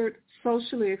gendered,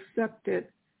 socially accepted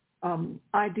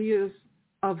ideas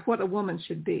of what a woman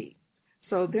should be.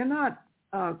 So they're not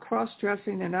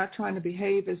cross-dressing. They're not trying to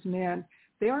behave as men.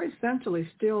 They are essentially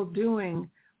still doing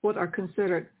what are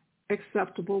considered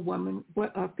acceptable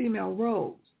female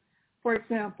roles. For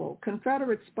example,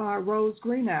 Confederate spy Rose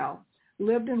Greenough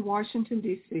lived in Washington,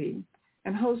 D.C.,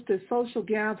 and hosted social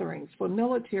gatherings for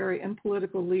military and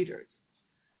political leaders.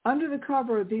 Under the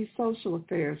cover of these social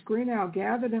affairs, Greenough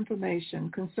gathered information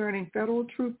concerning federal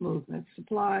troop movements,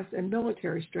 supplies, and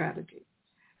military strategy.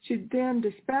 She then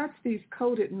dispatched these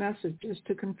coded messages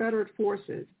to Confederate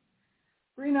forces.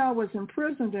 Greenough was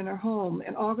imprisoned in her home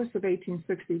in August of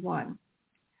 1861,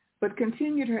 but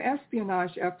continued her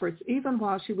espionage efforts even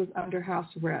while she was under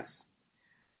house arrest.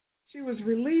 She was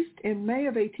released in May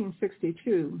of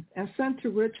 1862 and sent to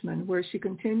Richmond, where she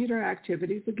continued her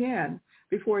activities again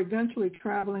before eventually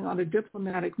traveling on a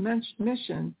diplomatic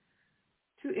mission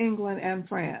to England and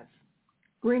France.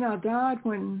 Greenough died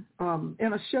when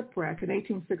in a shipwreck in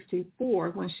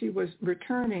 1864 when she was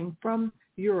returning from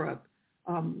Europe.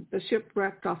 The ship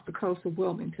wrecked off the coast of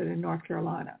Wilmington in North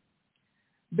Carolina.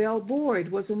 Belle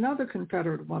Boyd was another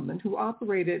Confederate woman who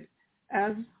operated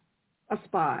as a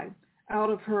spy out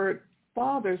of her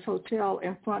father's hotel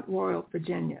in Front Royal,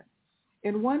 Virginia.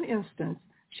 In one instance,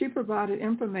 she provided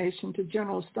information to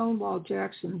General Stonewall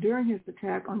Jackson during his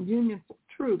attack on Union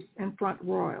troops in Front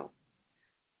Royal.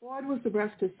 Boyd was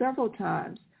arrested several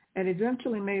times and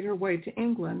eventually made her way to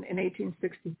England in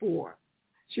 1864.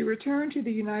 She returned to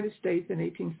the United States in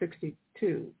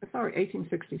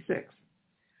 1866.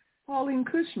 Pauline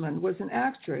Cushman was an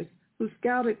actress who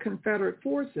scouted Confederate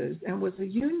forces and was a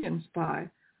Union spy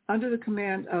under the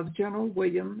command of General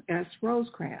William S.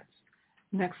 Rosecrans.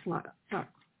 Next slide. Sorry.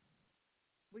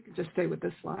 We could just stay with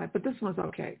this slide, but this one's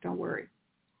okay. Don't worry.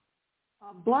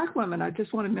 Black women, I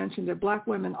just want to mention that black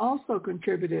women also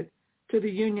contributed to the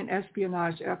Union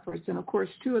espionage efforts. And, of course,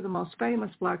 two of the most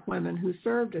famous black women who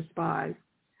served as spies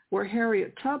were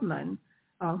Harriet Tubman,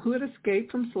 who had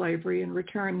escaped from slavery and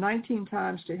returned 19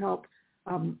 times to help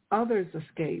others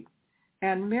escape,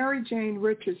 and Mary Jane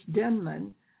Richards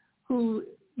Denman, who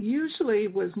usually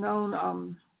was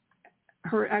known,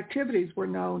 her activities were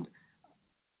known,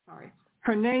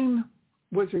 her name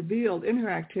was revealed in her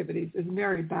activities as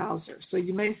Mary Bowser. So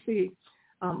you may see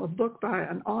a book by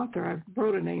an author. I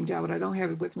wrote a name down, but I don't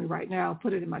have it with me right now. I'll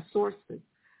put it in my sources.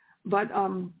 But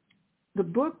the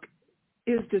book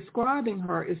is describing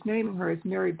her, is naming her as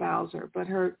Mary Bowser, but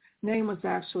her name was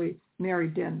actually Mary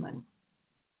Denman.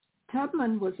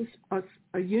 Tubman was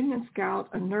a Union scout,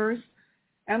 a nurse,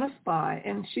 and a spy,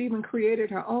 and she even created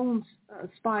her own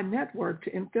spy network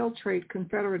to infiltrate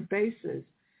Confederate bases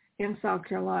in South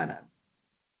Carolina.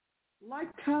 Like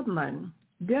Tubman,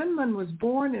 Denman was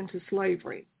born into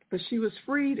slavery, but she was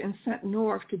freed and sent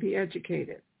north to be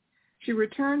educated. She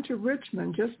returned to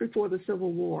Richmond just before the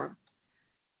Civil War,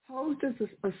 posed as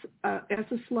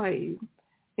a slave,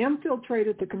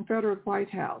 infiltrated the Confederate White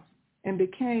House, and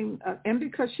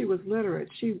because she was literate,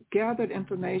 she gathered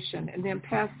information and then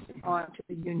passed it on to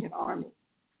the Union Army.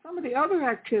 Some of the other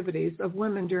activities of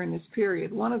women during this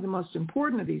period, one of the most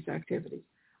important of these activities,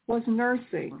 was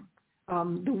nursing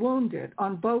the wounded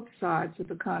on both sides of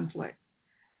the conflict.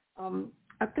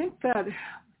 I think that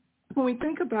when we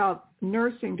think about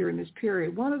nursing during this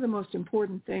period, one of the most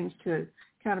important things to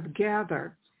kind of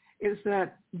gather is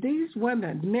that these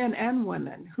women, men and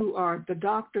women, who are the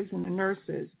doctors and the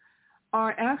nurses,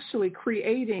 are actually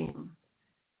creating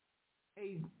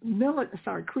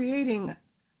creating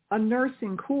a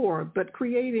nursing corps, but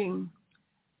creating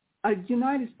a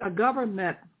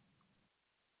government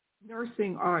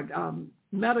nursing or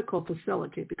medical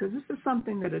facility, because this is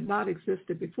something that had not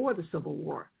existed before the Civil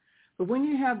War. But when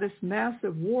you have this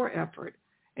massive war effort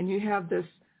and you have the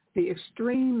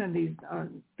extreme and these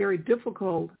very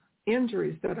difficult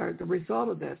injuries that are the result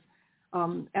of this,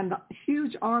 and the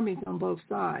huge armies on both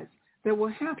sides, there will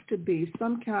have to be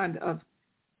some kind of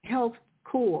health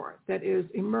corps that is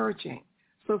emerging.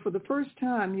 So for the first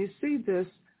time, you see this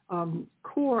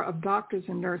corps of doctors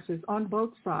and nurses on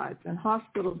both sides and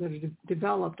hospitals that are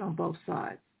developed on both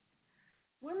sides.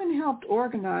 Women helped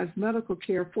organize medical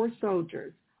care for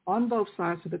soldiers on both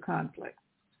sides of the conflict.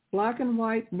 Black and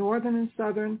white, northern and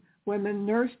southern women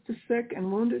nursed the sick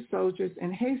and wounded soldiers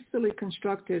in hastily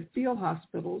constructed field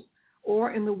hospitals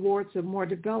or in the wards of more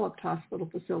developed hospital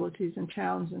facilities in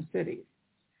towns and cities.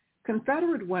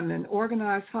 Confederate women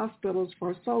organized hospitals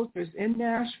for soldiers in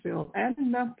Nashville and in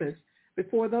Memphis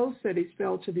before those cities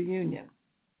fell to the Union.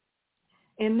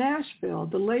 In Nashville,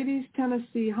 the Ladies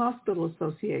Tennessee Hospital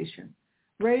Association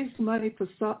raised money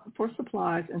for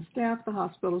supplies and staffed the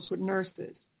hospitals with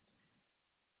nurses.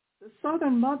 The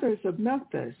Southern Mothers of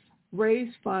Memphis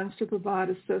raised funds to provide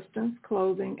assistance,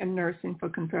 clothing, and nursing for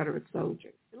Confederate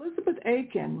soldiers. Elizabeth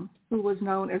Aiken, who was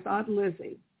known as Aunt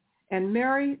Lizzie, and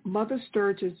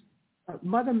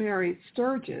Mother Mary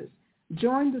Sturgis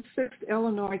joined the 6th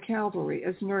Illinois Cavalry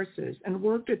as nurses and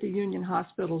worked at the Union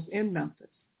hospitals in Memphis.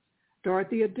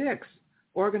 Dorothea Dix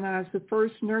organized the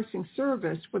first nursing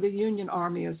service for the Union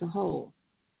Army as a whole.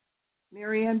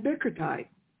 Mary Ann Bickerdike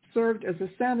served as a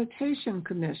sanitation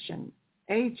commission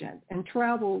agent and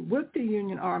traveled with the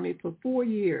Union Army for 4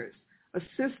 years,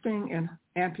 assisting in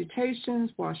amputations,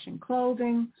 washing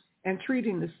clothing, and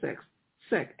treating the sick.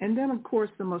 And then, of course,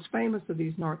 the most famous of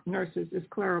these nurses is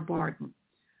Clara Barton,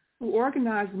 who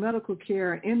organized medical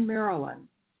care in Maryland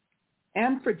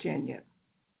and Virginia,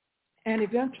 and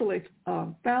eventually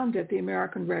founded the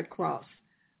American Red Cross.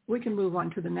 We can move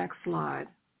on to the next slide.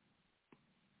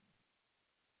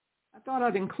 I thought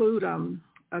I'd include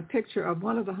a picture of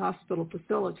one of the hospital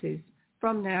facilities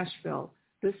from Nashville.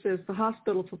 This is the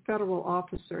Hospital for Federal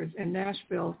Officers in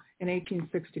Nashville in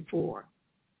 1864.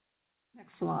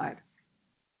 Next slide.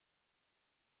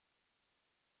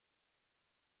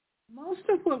 Most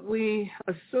of what we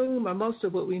assume or most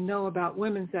of what we know about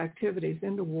women's activities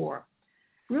in the war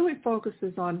really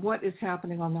focuses on what is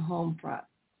happening on the home front.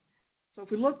 So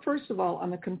if we look first of all on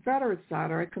the Confederate side,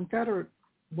 or at Confederate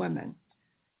women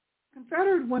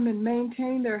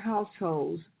maintained their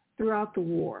households throughout the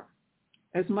war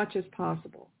as much as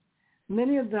possible.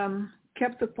 Many of them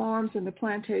kept the farms and the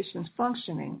plantations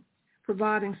functioning,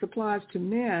 providing supplies to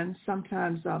men,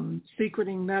 sometimes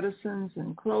secreting medicines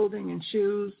and clothing and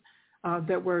shoes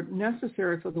that were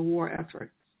necessary for the war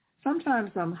effort. Sometimes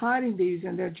hiding these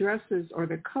in their dresses or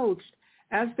their coats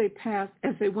as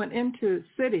they went into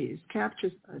cities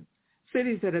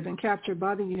that had been captured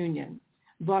by the Union,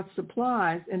 bought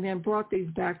supplies, and then brought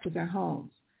these back to their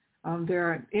homes. There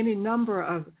are any number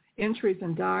of entries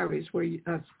in diaries,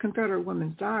 Confederate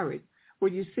women's diaries,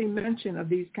 where you see mention of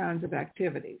these kinds of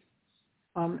activities.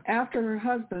 After her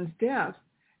husband's death,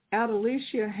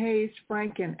 Adelicia Hayes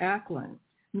Franken Ackland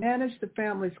managed the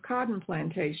family's cotton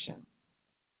plantation.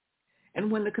 And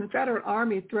when the Confederate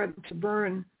Army threatened to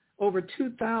burn over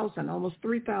 2,000, almost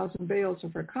 3,000 bales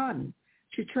of her cotton,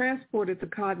 she transported the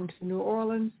cotton to New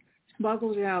Orleans,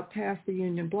 smuggled it out past the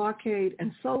Union blockade,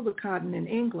 and sold the cotton in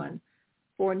England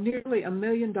for nearly $1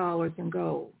 million in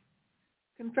gold.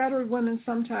 Confederate women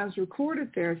sometimes recorded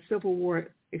their Civil War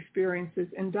experiences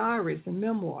in diaries and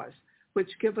memoirs,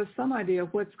 which give us some idea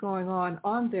of what's going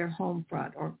on their home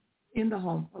front or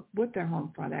with their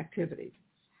home front activities.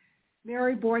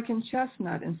 Mary Boykin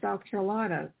Chestnut in South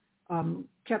Carolina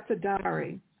kept a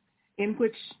diary in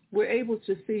which we're able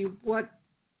to see what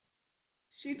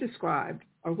she described,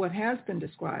 or what has been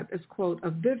described as, quote, a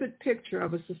vivid picture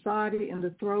of a society in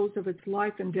the throes of its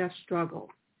life and death struggle.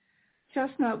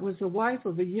 Chestnut was the wife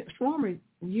of a former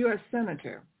U.S.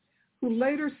 senator who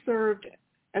later served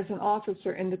as an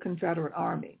officer in the Confederate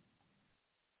Army.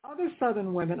 Other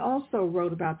Southern women also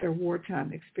wrote about their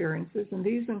wartime experiences, and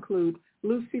these include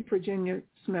Lucy Virginia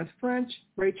Smith French,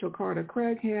 Rachel Carter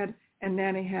Craighead, and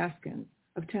Nanny Haskins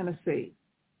of Tennessee.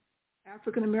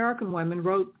 African-American women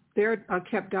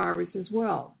kept diaries as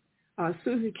well.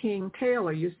 Susie King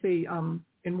Taylor, you see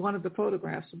in one of the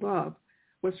photographs above,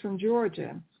 was from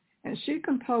Georgia, and she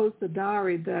composed a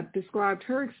diary that described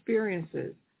her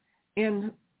experiences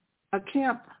in a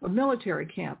military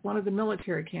camp, one of the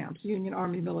military camps, Union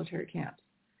Army military camps.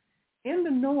 In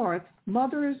the North,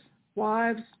 mothers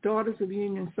wives, daughters of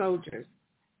Union soldiers,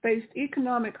 faced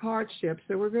economic hardships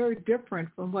that were very different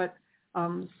from what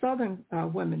Southern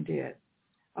women did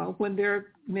when their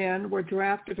men were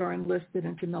drafted or enlisted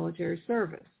into military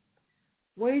service.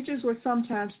 Wages were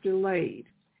sometimes delayed,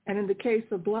 and in the case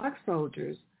of black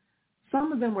soldiers,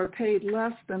 some of them were paid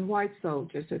less than white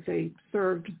soldiers if they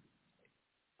served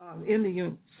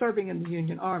serving in the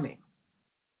Union Army.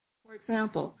 For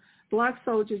example, black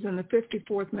soldiers in the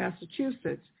 54th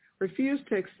Massachusetts refused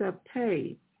to accept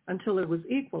pay until it was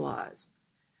equalized.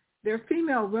 Their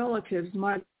female relatives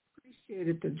might have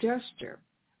appreciated the gesture,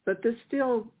 but this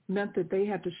still meant that they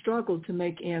had to struggle to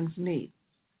make ends meet.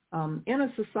 In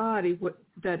a society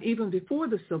that even before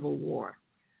the Civil War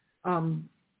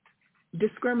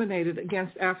discriminated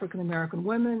against African American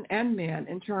women and men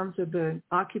in terms of the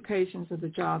occupations of the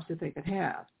jobs that they could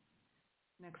have.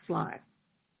 Next slide.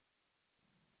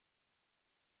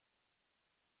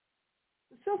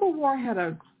 The Civil War had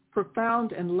a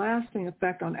profound and lasting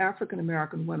effect on African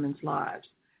American women's lives.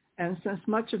 And since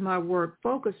much of my work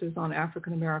focuses on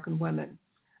African American women,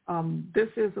 this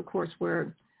is, of course,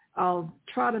 where I'll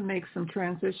try to make some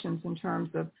transitions in terms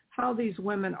of how these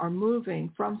women are moving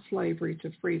from slavery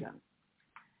to freedom.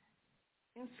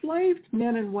 Enslaved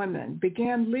men and women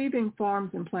began leaving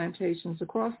farms and plantations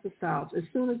across the South as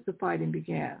soon as the fighting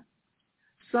began.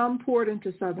 Some poured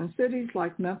into southern cities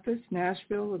like Memphis,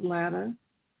 Nashville, Atlanta.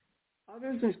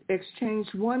 Others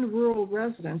exchanged one rural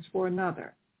residence for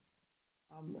another.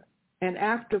 An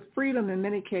act of freedom in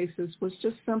many cases was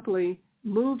just simply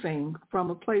moving from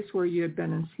a place where you had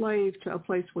been enslaved to a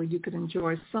place where you could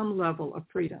enjoy some level of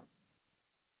freedom.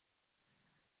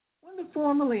 When the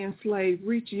formerly enslaved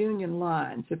reached Union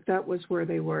lines, if that was where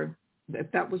they were,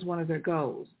 if that was one of their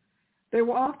goals, they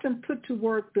were often put to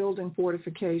work building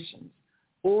fortifications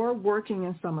or working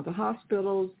in some of the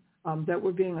hospitals that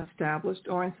were being established,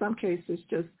 or in some cases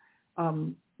just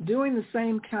doing the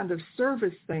same kind of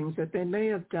service things that they may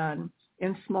have done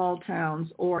in small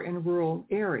towns or in rural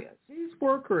areas. These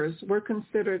workers were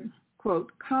considered,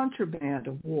 quote, contraband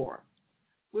of war,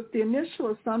 with the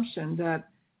initial assumption that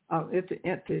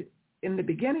in the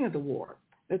beginning of the war,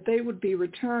 that they would be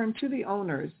returned to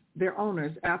their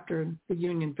owners after the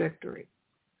Union victory.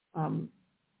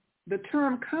 The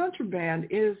term contraband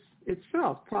is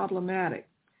itself problematic,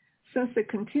 since it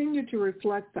continued to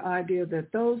reflect the idea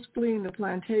that those fleeing the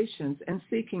plantations and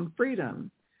seeking freedom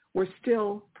were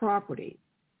still property.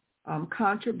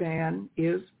 Contraband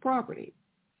is property.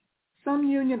 Some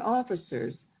Union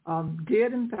officers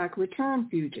did, in fact, return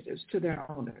fugitives to their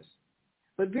owners.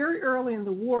 But very early in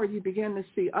the war, you begin to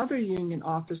see other Union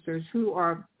officers who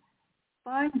are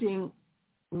finding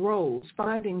roles,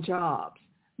 finding jobs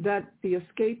that the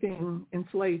escaping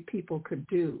enslaved people could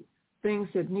do, things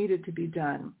that needed to be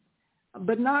done,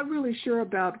 but not really sure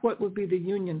about what would be the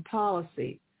Union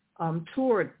policy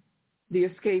toward the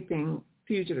escaping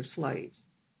fugitive slaves.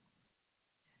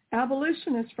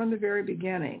 Abolitionists from the very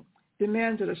beginning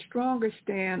demanded a stronger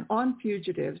stand on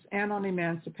fugitives and on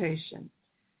emancipation.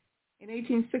 In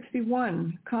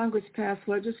 1861, Congress passed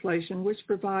legislation which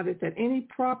provided that any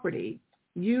property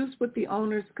used with the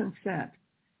owner's consent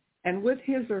and with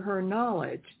his or her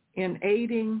knowledge in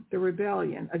aiding the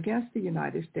rebellion against the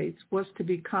United States was to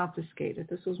be confiscated.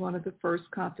 This was one of the first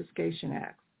confiscation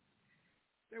acts.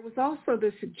 There was also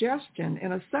the suggestion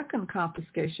in a second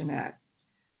confiscation act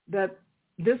that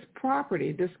this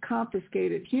property, this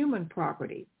confiscated human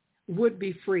property, would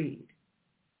be freed.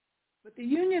 But the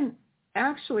Union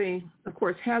actually, of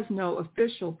course, has no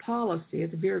official policy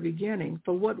at the very beginning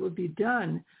for what would be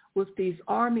done with these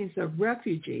armies of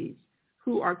refugees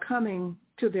who are coming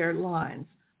to their lines,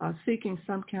 seeking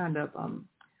some kind of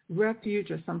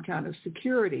refuge or some kind of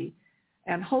security,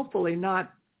 and hopefully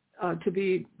not to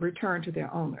be returned to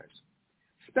their owners.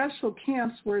 Special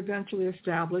camps were eventually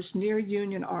established near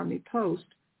Union Army posts,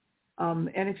 and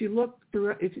if you look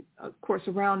through, of course,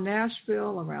 around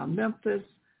Nashville, around Memphis,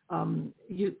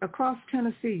 across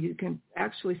Tennessee, you can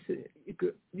actually see,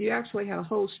 you actually had a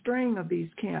whole string of these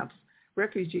camps,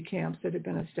 refugee camps that had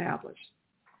been established.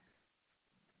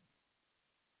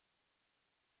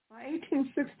 By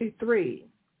 1863,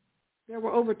 there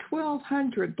were over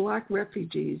 1,200 black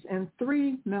refugees in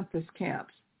 3 Memphis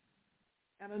camps,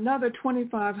 and another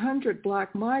 2,500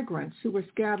 black migrants who were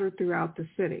scattered throughout the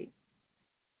city.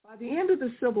 By the end of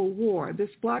the Civil War, this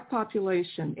black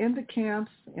population in the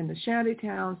camps, in the shanty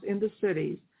towns, in the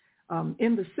cities,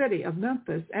 in the city of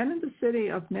Memphis, and in the city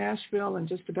of Nashville, and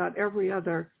just about every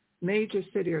other major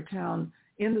city or town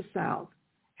in the South,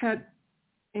 had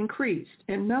increased.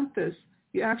 In Memphis,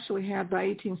 you actually had, by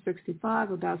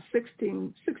 1865, about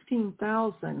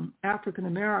 16,000 African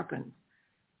Americans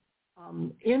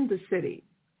in the city.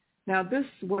 Now, this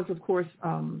was, of course,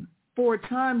 4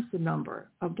 times the number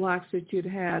of blacks that you'd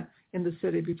had in the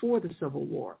city before the Civil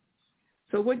War.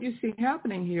 So what you see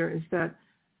happening here is that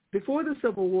before the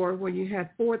Civil War, where you had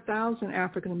 4,000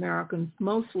 African Americans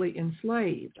mostly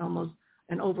enslaved, almost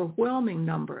an overwhelming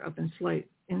number of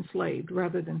enslaved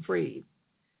rather than freed.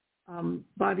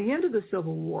 By the end of the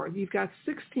Civil War, you've got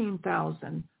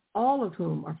 16,000, all of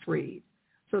whom are freed.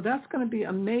 So that's going to be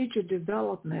a major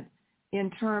development in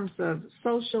terms of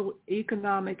social,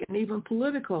 economic, and even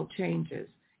political changes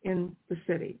in the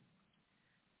city.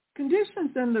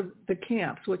 Conditions in the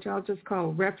camps, which I'll just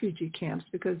call refugee camps,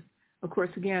 because, of course,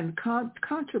 again,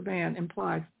 contraband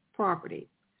implies property.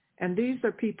 And these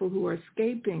are people who are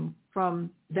escaping from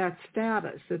that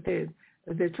status, that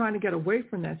they're trying to get away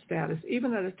from that status,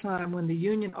 even at a time when the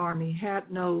Union Army had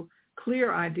no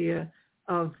clear idea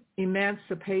of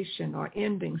emancipation or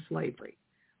ending slavery.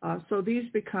 So these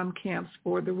become camps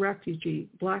for the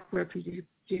black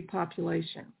refugee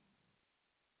population.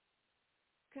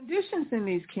 Conditions in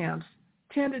these camps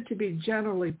tended to be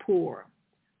generally poor.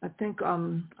 I think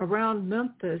around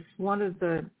Memphis,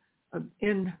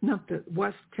 in Memphis,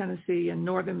 West Tennessee and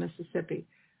northern Mississippi,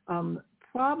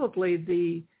 probably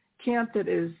the camp that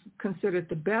is considered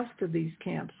the best of these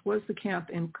camps was the camp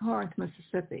in Corinth,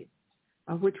 Mississippi,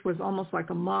 which was almost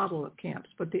like a model of camps.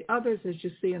 But the others, as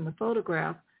you see in the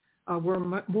photograph,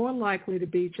 were more likely to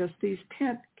be just these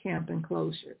tent camp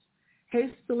enclosures.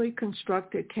 Hastily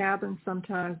constructed cabins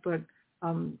sometimes, but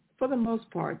for the most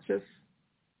part, just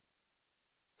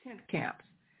tent camps.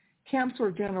 Camps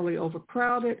were generally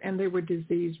overcrowded and they were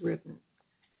disease-ridden.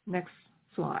 Next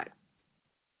slide.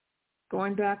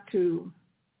 Going back to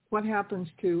what happens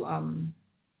to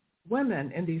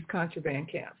women in these contraband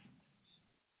camps.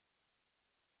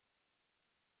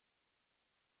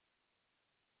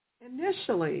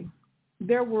 Initially,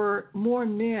 there were more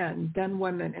men than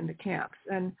women in the camps.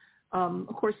 And of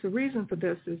course, the reason for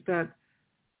this is that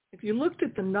if you looked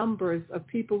at the numbers of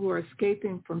people who are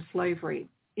escaping from slavery,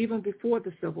 even before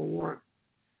the Civil War,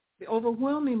 the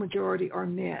overwhelming majority are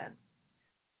men.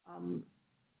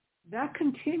 That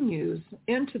continues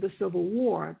into the Civil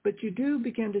War, but you do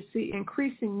begin to see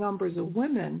increasing numbers of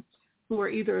women who are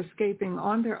either escaping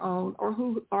on their own or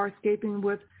who are escaping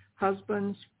with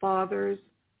husbands, fathers,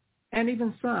 and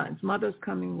even sons, mothers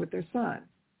coming with their sons.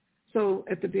 So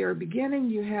at the very beginning,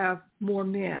 you have more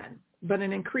men, but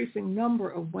an increasing number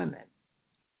of women.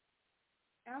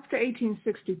 After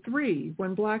 1863,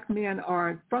 when black men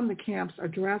from the camps are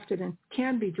drafted and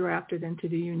can be drafted into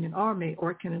the Union Army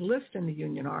or can enlist in the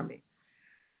Union Army,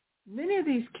 many of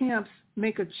these camps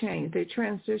make a change. They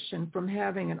transition from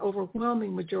having an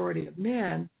overwhelming majority of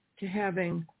men to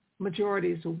having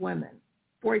majorities of women.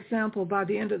 For example, by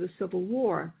the end of the Civil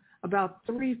War, about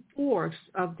 3/4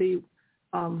 of the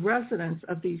residents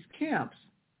of these camps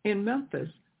in Memphis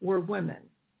were women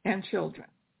and children.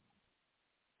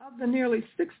 Of the nearly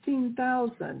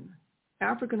 16,000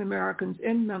 African Americans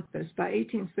in Memphis by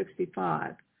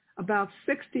 1865, about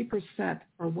 60%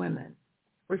 are women,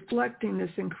 reflecting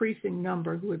this increasing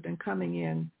number who had been coming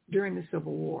in during the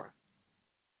Civil War.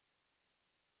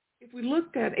 If we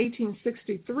looked at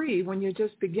 1863, when you're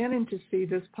just beginning to see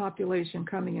this population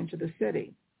coming into the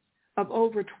city, of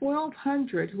over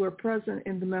 1,200 who were present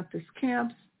in the Memphis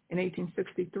camps in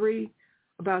 1863,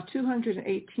 about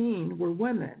 218 were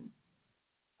women.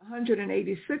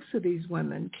 186 of these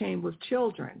women came with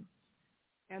children,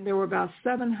 and there were about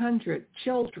 700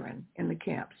 children in the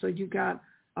camp. So you got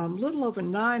a little over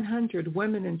 900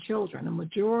 women and children. A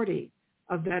majority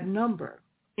of that number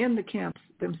in the camps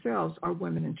themselves are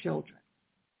women and children.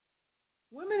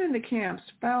 Women in the camps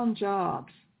found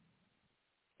jobs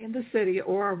in the city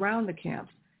or around the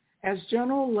camps as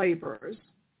general laborers,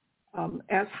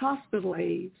 as hospital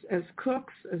aides, as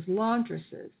cooks, as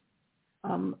laundresses,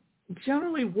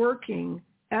 generally working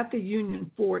at the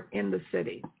Union Fort in the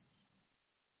city.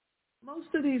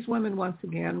 Most of these women, once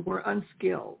again, were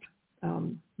unskilled.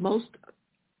 Most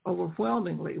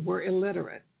overwhelmingly were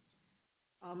illiterate.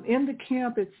 In the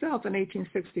camp itself in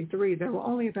 1863, there were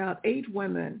only about 8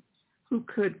 women who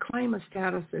could claim a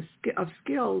status of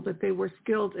skill, but they were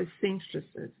skilled as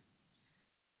seamstresses.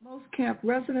 Most camp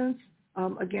residents,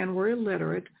 again, were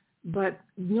illiterate, but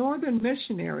northern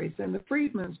missionaries and the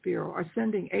Freedmen's Bureau are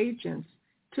sending agents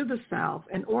to the South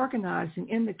and organizing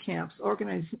in the camps,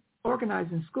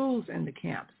 organizing schools in the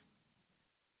camps.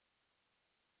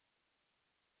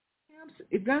 Camps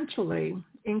eventually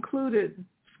included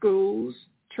schools,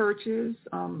 churches,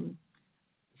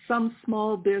 some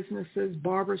small businesses,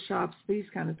 barbershops, these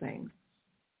kind of things.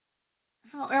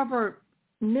 However,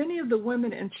 many of the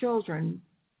women and children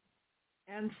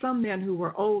and some men who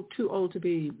were too old to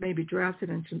be maybe drafted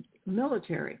into the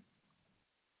military.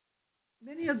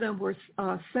 Many of them were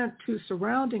sent to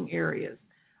surrounding areas,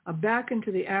 back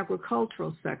into the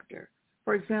agricultural sector.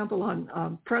 For example,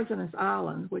 on President's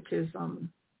Island, which is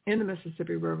in the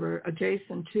Mississippi River,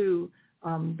 adjacent to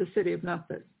the city of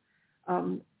Memphis,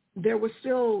 there were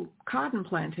still cotton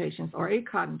plantations, or a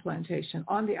cotton plantation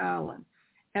on the island.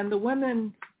 And the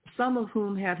women, some of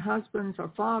whom had husbands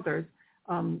or fathers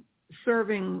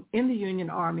serving in the Union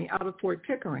Army out of Fort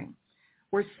Pickering,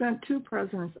 were sent to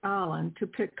President's Island to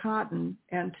pick cotton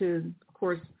and to, of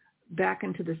course, back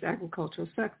into this agricultural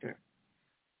sector.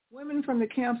 Women from the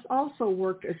camps also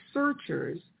worked as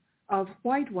searchers of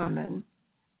white women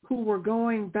who were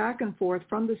going back and forth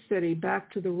from the city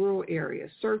back to the rural areas,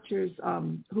 searchers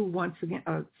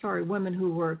women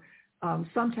who were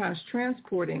sometimes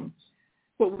transporting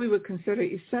what we would consider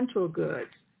essential goods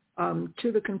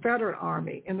to the Confederate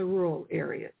Army in the rural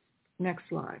areas. Next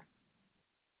slide.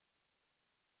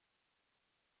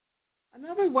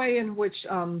 Another way in which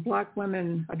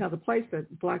another place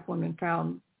that black women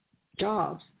found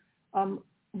jobs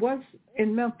was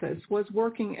in Memphis, was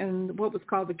working in what was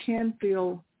called the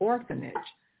Canfield Orphanage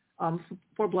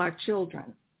for black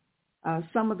children.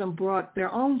 Some of them brought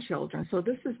their own children. So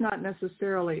this is not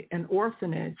necessarily an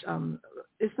orphanage.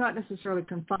 It's not necessarily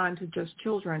confined to just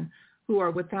children who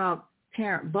are without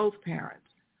both parents.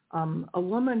 A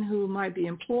woman who might be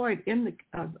employed in the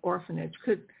orphanage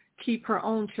could keep her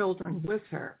own children with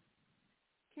her.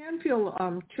 Canfield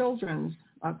Children's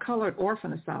Colored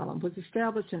Orphan Asylum was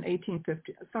established in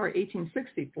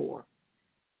 1864.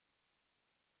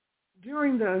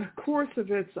 During the course of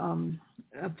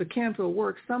the Canfield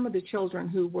work, some of the children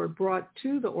who were brought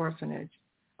to the orphanage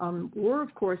were,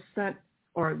 of course, sent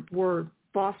or were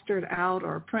fostered out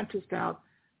or apprenticed out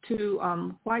to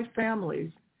white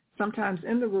families, sometimes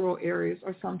in the rural areas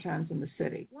or sometimes in the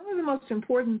city. One of the most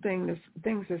important things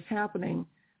that's happening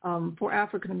for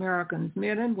African Americans,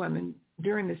 men and women,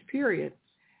 during this period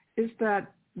is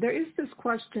that there is this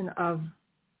question of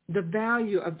the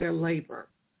value of their labor.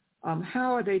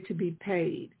 How are they to be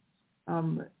paid?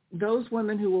 Those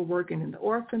women who were working in the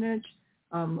orphanage,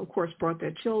 of course, brought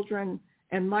their children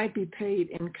and might be paid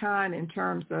in kind in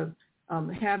terms of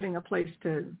having a place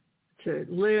to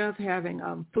live,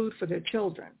 having food for their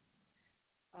children.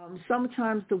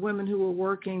 Sometimes the women who were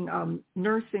working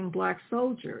nursing black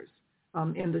soldiers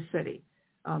in the city,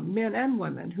 men and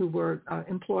women who were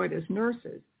employed as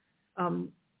nurses,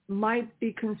 might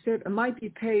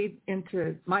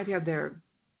have their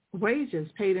wages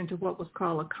paid into what was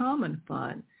called a common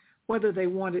fund, whether they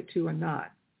wanted to or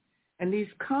not. And these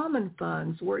common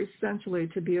funds were essentially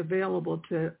to be available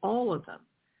to all of them.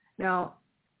 Now,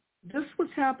 this was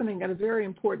happening at a very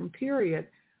important period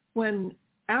when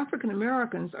African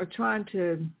Americans are trying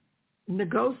to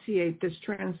negotiate this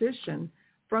transition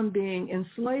from being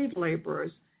enslaved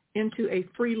laborers into a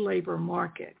free labor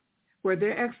market, where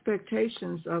their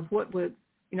expectations of what would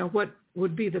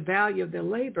be the value of their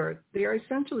labor, they are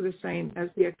essentially the same as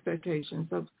the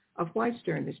expectations of whites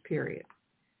during this period.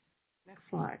 Next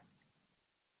slide.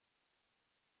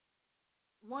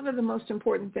 One of the most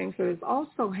important things that is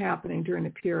also happening during the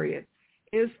period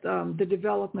is the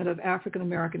development of African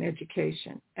American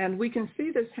education. And we can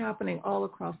see this happening all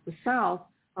across the South.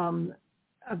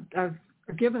 I've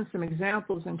given some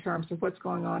examples in terms of what's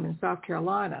going on in South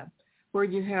Carolina, where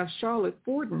you have Charlotte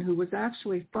Forden, who was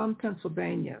actually from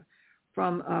Pennsylvania,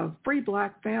 from a free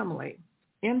black family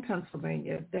in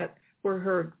Pennsylvania, that where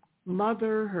her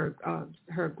mother,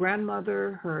 her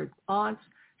grandmother, her aunts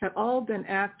had all been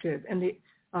active in the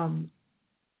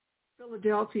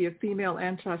Philadelphia Female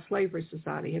Anti-Slavery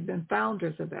Society, had been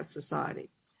founders of that society.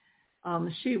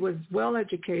 She was well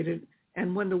educated,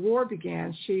 and when the war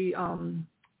began, she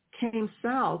came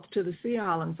south to the Sea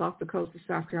Islands off the coast of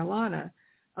South Carolina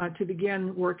to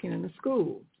begin working in the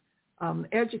school,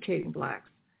 educating blacks.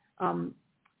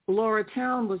 Laura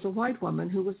Town was a white woman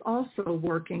who was also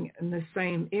working in the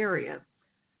same area,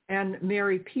 and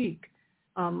Mary Peake,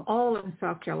 all in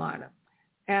South Carolina.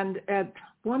 And at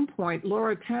one point,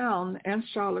 Laura Town and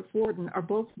Charlotte Forden are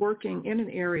both working in an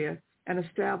area and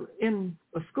established in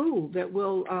a school that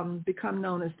will become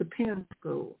known as the Penn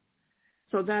School.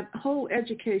 So that whole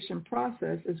education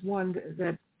process is one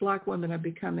that black women are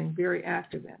becoming very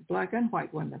active in. Black and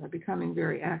white women are becoming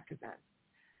very active in.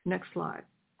 Next slide.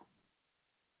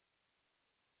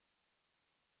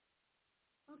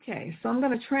 Okay, so I'm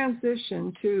going to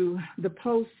transition to the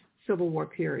post-Civil War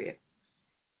period.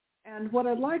 And what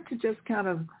I'd like to just kind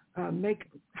of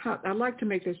I'd like to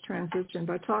make this transition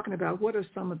by talking about what are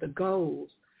some of the goals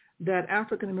that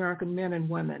African American men and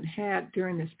women had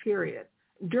during this period.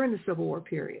 during the Civil War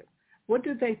period? What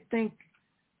do they think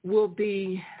will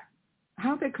be,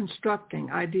 how are they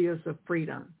constructing ideas of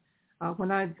freedom?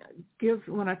 When I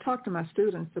talk to my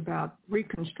students about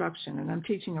Reconstruction, and I'm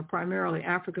teaching a primarily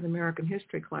African American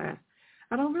history class,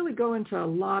 I don't really go into a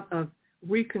lot of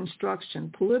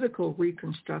Reconstruction, political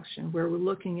Reconstruction, where we're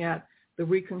looking at the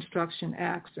Reconstruction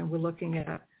Acts and we're looking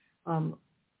at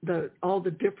all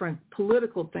the different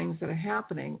political things that are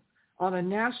happening on a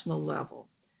national level.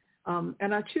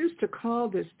 And I choose to call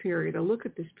this period, or look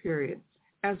at this period,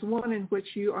 as one in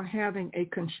which you are having a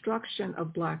construction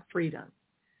of Black freedom.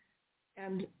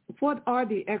 And what are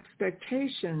the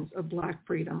expectations of Black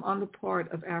freedom on the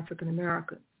part of African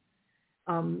Americans?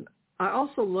 I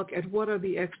also look at what are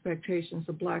the expectations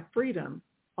of Black freedom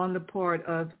on the part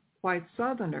of white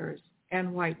Southerners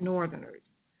and white Northerners,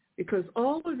 because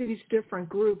all of these different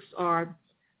groups are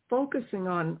focusing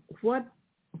on what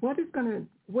is going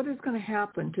to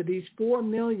happen to these 4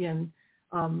 million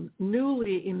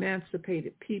newly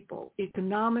emancipated people,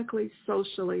 economically,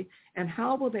 socially, and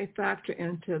how will they factor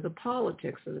into the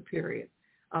politics of the period,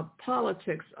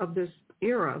 politics of this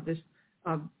era,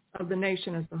 of the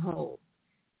nation as a whole.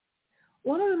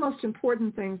 One of the most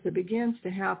important things that begins to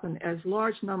happen as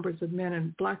large numbers of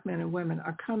Black men and women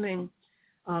are coming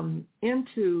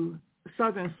into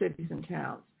southern cities and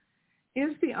towns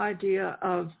is the idea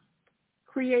of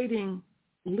creating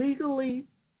legally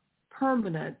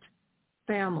permanent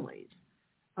families.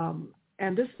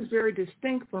 And this is very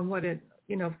distinct from what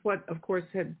of course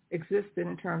had existed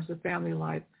in terms of family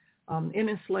life in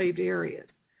enslaved areas.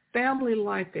 Family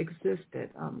life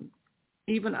existed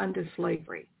even under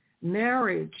slavery.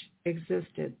 Marriage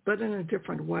existed, but in a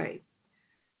different way.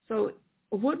 So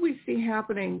what we see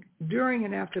happening during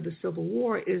and after the Civil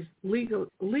War is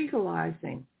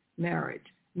legalizing marriage,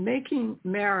 making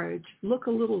marriage look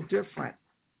a little different,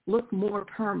 look more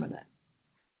permanent.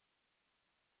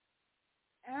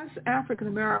 As African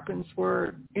Americans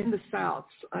were in the South,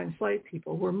 enslaved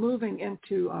people were moving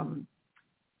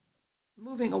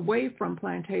away from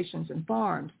plantations and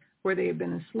farms where they had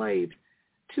been enslaved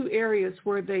to areas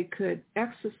where they could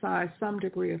exercise some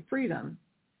degree of freedom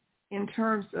in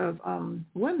terms of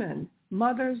women,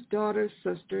 mothers, daughters,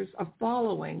 sisters are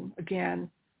following, again,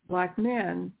 Black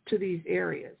men to these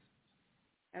areas.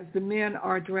 As the men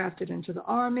are drafted into the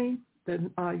Army, the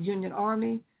Union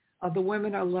Army, the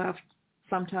women are left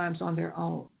sometimes on their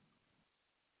own.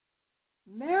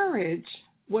 Marriage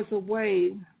was a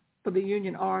way for the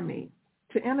Union Army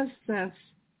to, in a sense,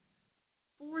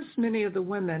 force many of the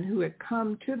women who had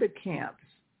come to the camps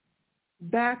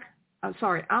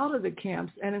out of the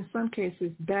camps, and in some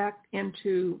cases back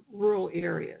into rural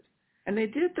areas. And they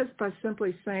did this by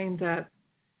simply saying that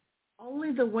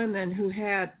only the women who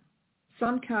had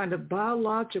some kind of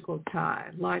biological tie,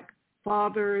 like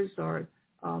fathers or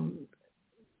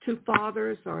two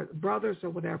fathers or brothers or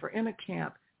whatever in a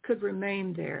camp, could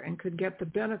remain there and could get the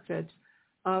benefits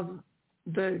of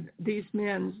these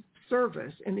men's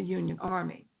service in the Union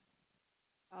Army.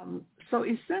 So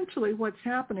essentially what's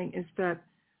happening is that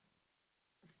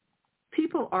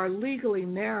people are legally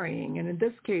marrying, and in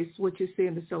this case, what you see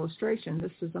in this illustration,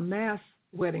 this is a mass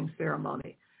wedding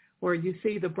ceremony where you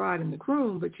see the bride and the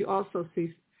groom, but you also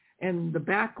see in the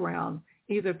background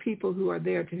either people who are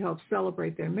there to help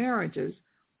celebrate their marriages,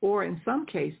 or in some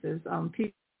cases,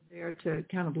 people are there to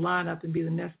kind of line up and be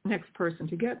the next person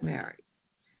to get married.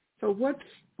 So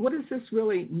what is this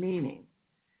really meaning?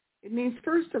 It means,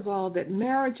 first of all, that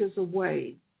marriage is a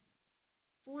way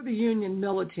for the Union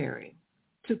military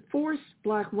to force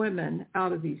Black women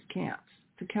out of these camps,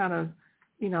 to kind of,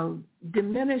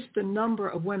 diminish the number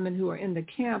of women who are in the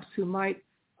camps who might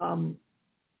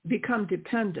become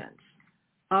dependents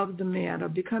of the men or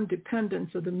become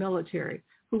dependents of the military,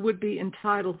 who would be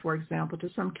entitled, for example, to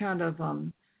some kind of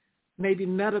maybe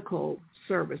medical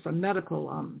service or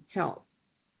medical help.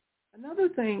 Another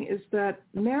thing is that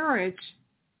marriage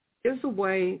is a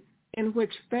way in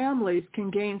which families can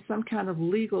gain some kind of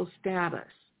legal status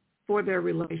for their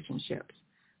relationships.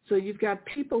 So you've got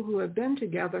people who have been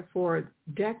together for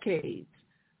decades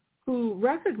who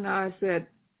recognize that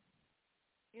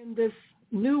in this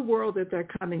new world that they're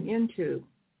coming into,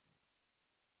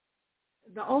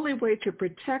 the only way to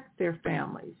protect their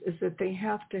families is that they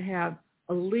have to have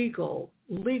a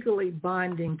legally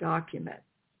binding document.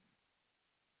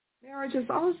 Marriage is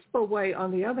also a way,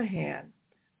 on the other hand,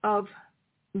 of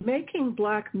making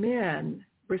Black men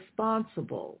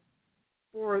responsible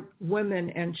for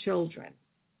women and children.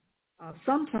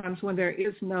 Sometimes when there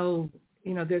is no,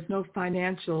 there's no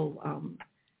financial,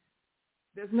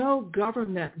 there's no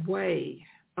government way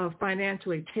of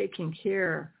financially taking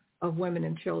care of women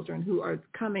and children who are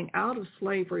coming out of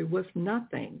slavery with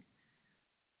nothing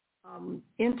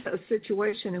into a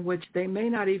situation in which they may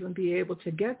not even be able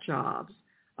to get jobs.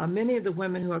 Many of the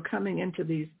women who are coming into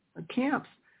these camps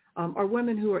are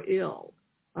women who are ill,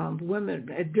 women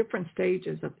at different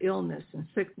stages of illness and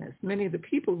sickness. Many of the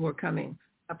people who are coming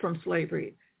from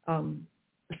slavery,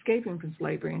 escaping from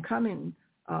slavery and coming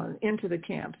into the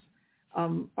camps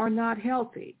are not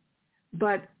healthy.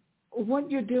 But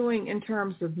what you're doing in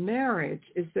terms of marriage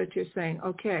is that you're saying,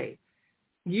 okay,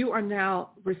 you are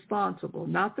now responsible,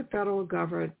 not the federal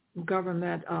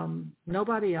government,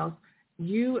 nobody else.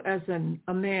 You as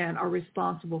a man are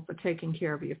responsible for taking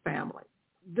care of your family.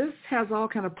 This has all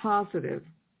kind of positive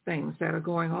things that are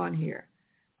going on here.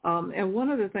 And one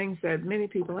of the things that many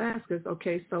people ask is,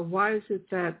 okay, so why is it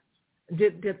that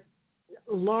did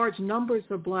large numbers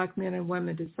of black men and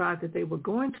women decide that they were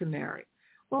going to marry?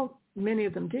 Well, many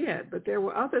of them did, but there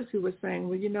were others who were saying,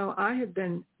 well, you know, I have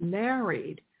been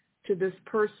married to this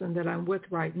person that I'm with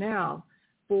right now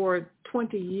for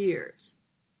 20 years.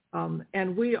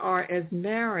 And we are as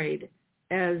married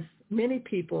as many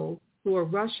people who are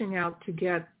rushing out to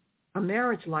get a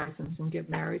marriage license and get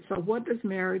married. So what does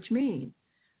marriage mean?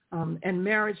 And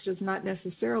marriage does not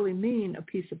necessarily mean a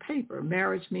piece of paper.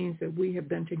 Marriage means that we have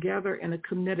been together in a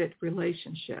committed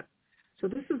relationship. So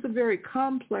this is a very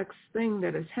complex thing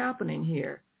that is happening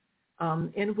here,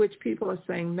 in which people are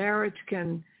saying marriage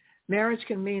can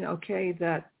mean, okay,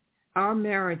 that our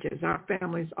marriages, our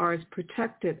families are as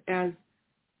protected as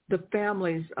the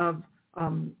families of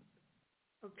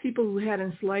people who had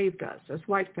enslaved us, as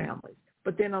white families.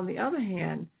 But then on the other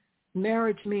hand,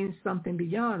 marriage means something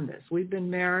beyond this. We've been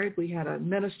married. We had a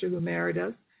minister who married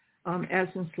us as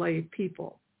enslaved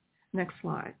people. Next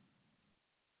slide.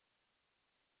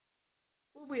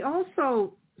 Well, we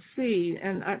also see,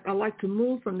 and I like to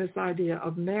move from this idea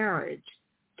of marriage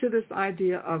to this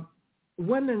idea of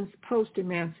women's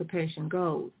post-emancipation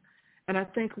goals. And I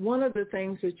think one of the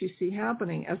things that you see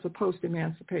happening as a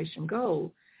post-emancipation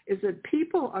goal is that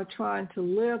people are trying to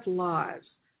live lives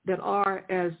that are,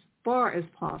 as far as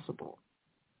possible,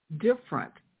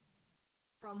 different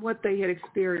from what they had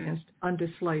experienced under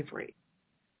slavery.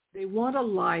 They want a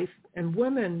life, and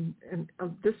women, and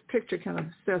this picture kind of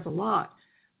says a lot,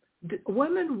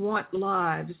 women want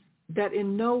lives that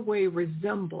in no way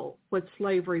resemble what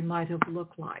slavery might have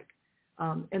looked like.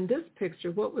 In this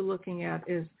picture, what we're looking at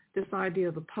is this idea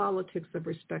of the politics of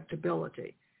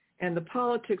respectability. And the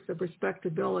politics of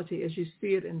respectability, as you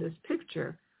see it in this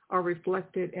picture, are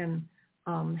reflected in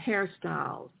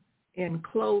hairstyles, in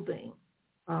clothing,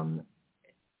 in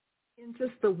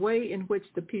just the way in which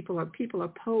the people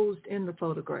are posed in the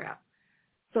photograph.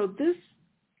 So this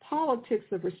politics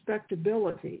of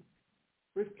respectability,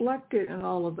 reflected in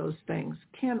all of those things,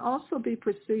 can also be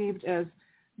perceived as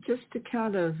just to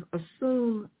kind of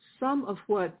assume some of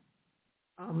what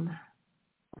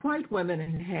white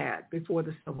women had before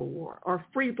the Civil War, or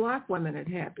free black women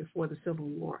had before the Civil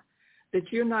War,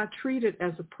 that you're not treated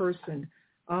as a person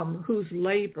whose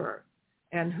labor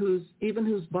and whose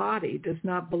body does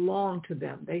not belong to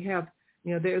them. They have,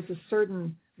 there's a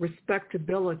certain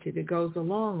respectability that goes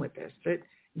along with this, that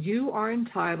you are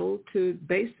entitled to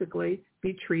basically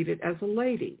be treated as a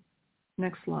lady.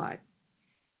 Next slide.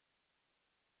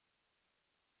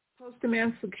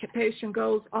 Post-emancipation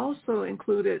goals also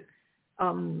included,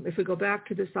 if we go back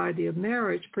to this idea of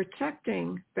marriage,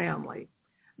 protecting family,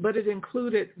 but it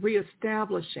included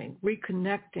reestablishing,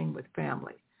 reconnecting with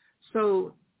family.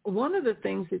 So one of the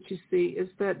things that you see is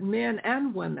that men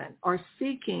and women are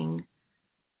seeking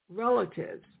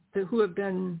relatives who have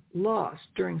been lost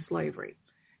during slavery.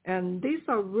 And these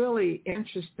are really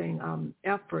interesting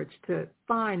efforts to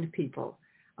find people.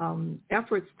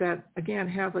 Efforts that, again,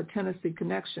 have a Tennessee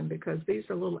connection, because these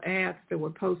are little ads that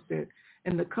were posted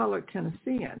in the Colored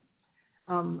Tennessean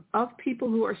of people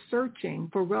who are searching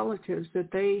for relatives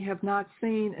that they have not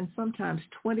seen in sometimes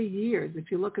 20 years.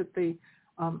 If you look at the,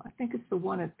 I think it's the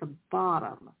one at the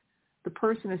bottom, the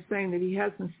person is saying that he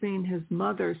hasn't seen his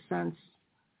mother since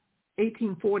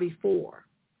 1844,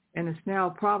 and it's now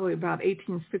probably about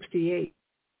 1868.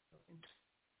 In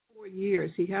 4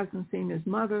 years, he hasn't seen his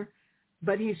mother,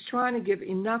 but he's trying to give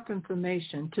enough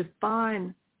information to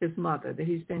find his mother that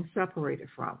he's been separated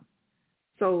from.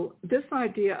 So this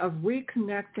idea of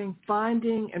reconnecting,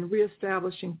 finding, and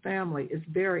reestablishing family is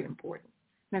very important.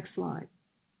 Next slide.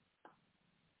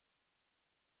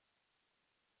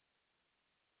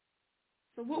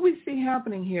 So what we see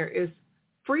happening here is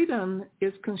freedom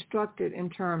is constructed in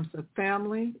terms of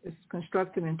family, it's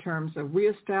constructed in terms of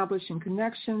reestablishing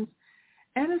connections,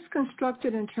 and it's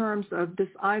constructed in terms of this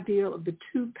ideal of the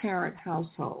two-parent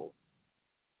household.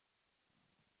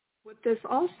 What this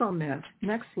also meant,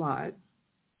 next slide,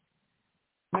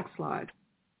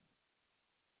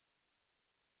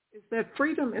 is that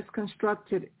freedom is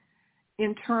constructed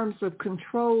in terms of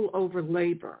control over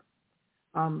labor,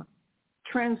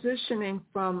 transitioning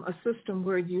from a system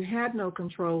where you had no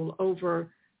control over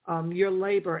your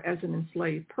labor as an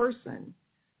enslaved person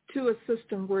to a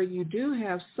system where you do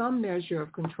have some measure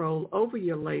of control over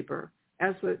your labor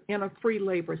in a free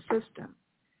labor system.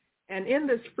 And in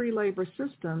this free labor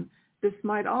system, this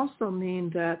might also mean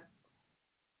that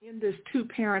in this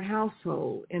two-parent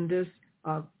household, in this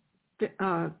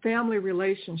family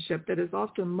relationship that is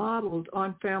often modeled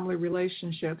on family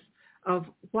relationships of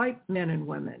white men and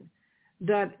women,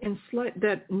 that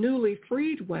newly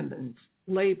freed women's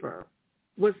labor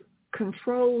was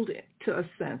controlled to a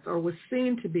sense, or was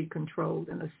seen to be controlled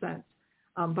in a sense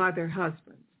by their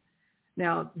husbands.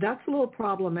 Now, that's a little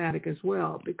problematic as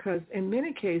well, because in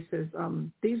many cases,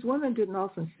 these women didn't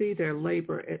often see their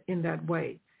labor in that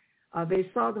way. They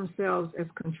saw themselves as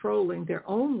controlling their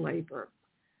own labor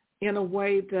in a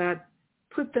way that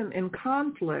put them in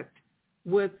conflict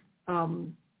with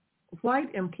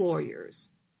white employers,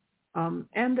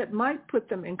 and that might put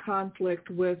them in conflict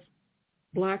with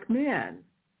black men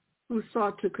who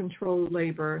sought to control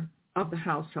labor of the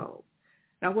household.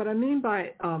 Now, what I mean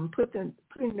by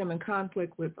putting them in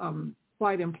conflict with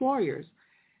white employers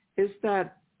is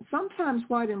that sometimes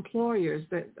white employers,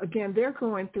 that again, they're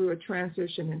going through a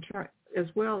transition as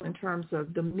well in terms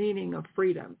of the meaning of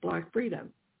freedom, black freedom.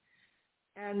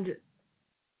 And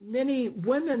many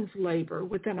women's labor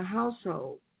within a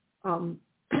household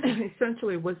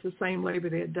essentially was the same labor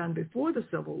they had done before the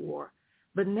Civil War,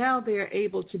 but now they are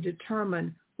able to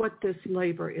determine what this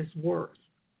labor is worth.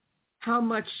 How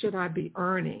much should I be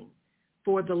earning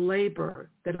for the labor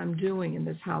that I'm doing in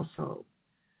this household?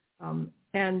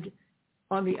 And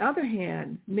on the other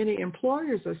hand, many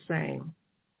employers are saying,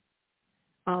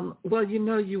 well, you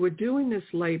know, you were doing this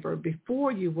labor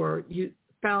before you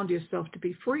found yourself to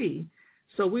be free,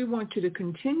 so we want you to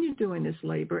continue doing this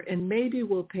labor, and maybe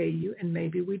we'll pay you, and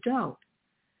maybe we don't.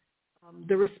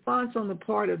 The response on the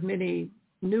part of many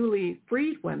newly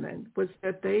freed women was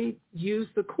that they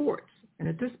used the courts. And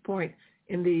at this point,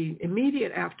 in the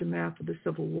immediate aftermath of the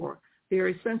Civil War, they're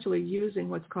essentially using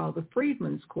what's called the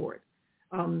Freedmen's Court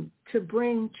to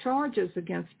bring charges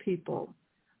against people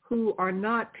who are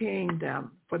not paying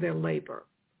them for their labor.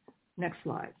 Next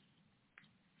slide.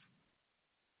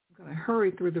 I'm going to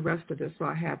hurry through the rest of this so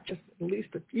I have just at least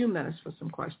a few minutes for some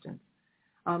questions.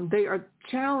 They are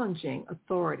challenging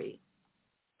authority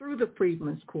through the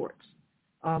Freedmen's Courts,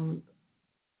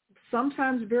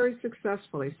 sometimes very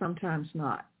successfully, sometimes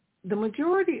not. The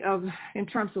majority of, in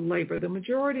terms of labor, the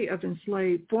majority of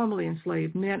formerly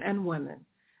enslaved men and women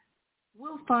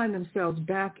will find themselves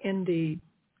back in the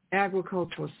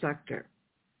agricultural sector.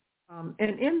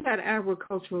 And in that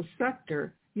agricultural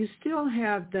sector, you still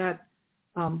have that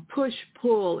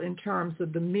push-pull in terms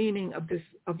of the meaning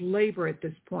of labor at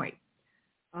this point,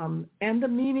 and the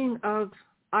meaning of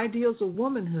ideals of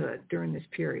womanhood during this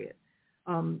period.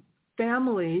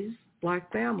 Families,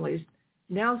 black families,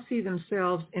 now see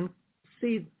themselves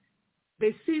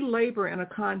they see labor in a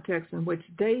context in which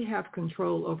they have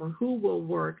control over who will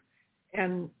work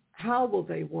and how will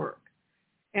they work,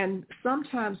 and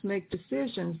sometimes make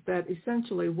decisions that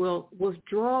essentially will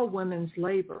withdraw women's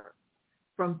labor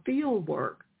from field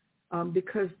work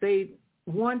because they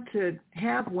want to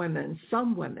have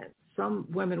some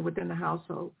women within the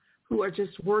household who are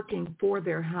just working for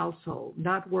their household,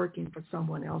 not working for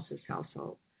someone else's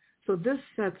household. So this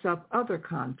sets up other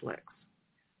conflicts.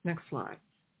 Next slide.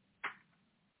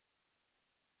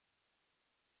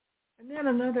 And then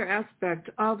another aspect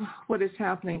of what is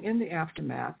happening in the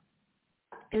aftermath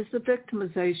is the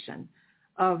victimization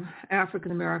of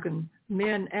African American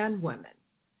men and women.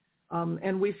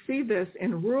 And we see this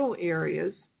in rural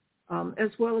areas as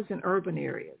well as in urban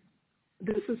areas.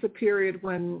 This is a period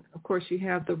when, of course, you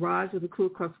have the rise of the Ku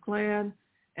Klux Klan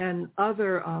and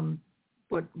other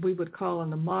what we would call in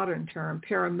the modern term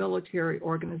paramilitary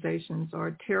organizations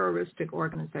or terroristic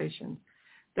organizations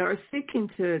that are seeking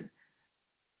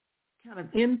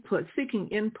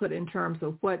input in terms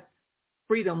of what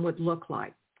freedom would look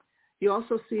like. You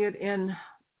also see it in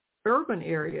urban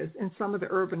areas, in some of the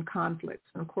urban conflicts.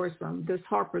 And of course, this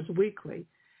Harper's Weekly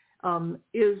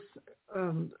is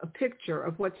a picture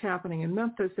of what's happening in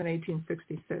Memphis in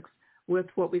 1866 with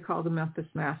what we call the Memphis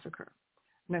Massacre.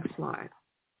 Next slide.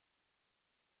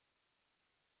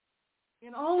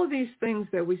 In all of these things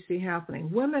that we see happening,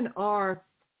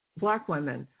 black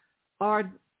women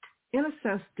are, in a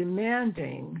sense,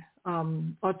 demanding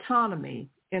autonomy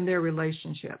in their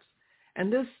relationships.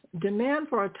 And this demand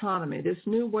for autonomy, this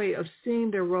new way of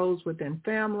seeing their roles within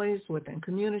families, within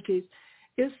communities,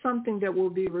 is something that will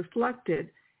be reflected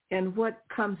in what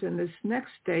comes in this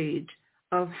next stage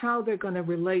of how they're going to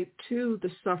relate to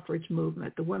the suffrage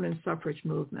movement, the women's suffrage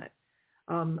movement.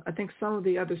 I think some of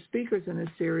the other speakers in this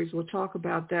series will talk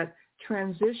about that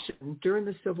transition during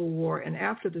the Civil War and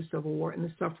after the Civil War in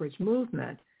the suffrage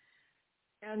movement.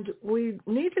 And we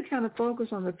need to kind of focus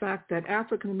on the fact that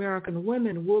African-American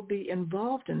women will be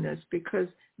involved in this because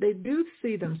they do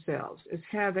see themselves as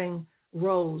having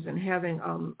roles and having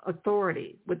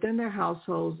authority within their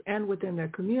households and within their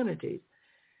communities.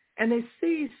 And they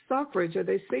see suffrage, or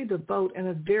they see the vote, in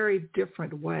a very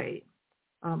different way.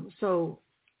 So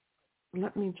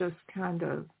let me just kind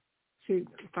of see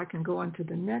if I can go on to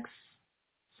the next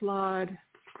slide.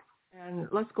 And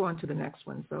let's go on to the next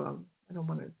one. So I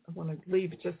want to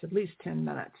leave just at least 10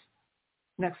 minutes.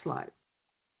 Next slide.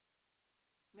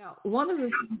 Now, one of the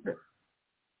things that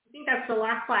I think that's the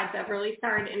last slide, Beverly.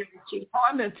 Sorry to interrupt you. Oh,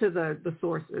 I'm into the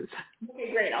sources. Okay,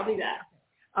 great. I'll do that.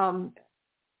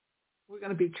 We're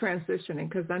going to be transitioning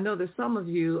because I know that some of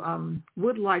you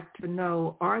would like to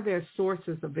know, are there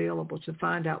sources available to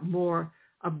find out more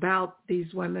about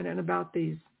these women and about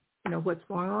these, what's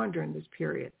going on during this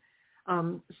period.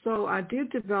 So I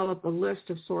did develop a list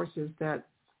of sources that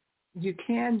you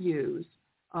can use.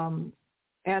 And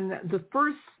the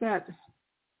first set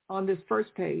on this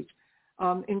first page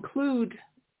include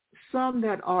some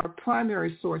that are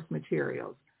primary source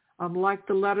materials, like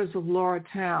the letters of Laura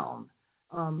Town.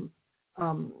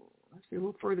 Let's see, a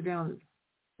little further down.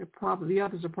 The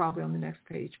others are probably on the next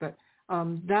page, but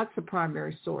that's a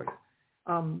primary source.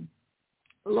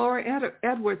 Laura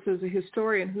Edwards is a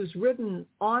historian who's written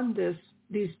on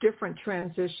these different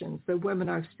transitions that women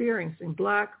are experiencing,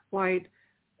 black, white,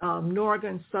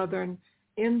 northern, southern,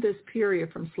 in this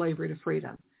period from slavery to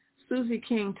freedom. Susie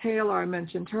King Taylor, I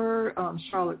mentioned her,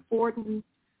 Charlotte Forden,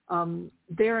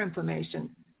 their information.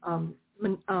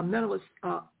 Menelas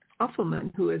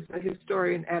Uffelman, who is a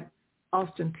historian at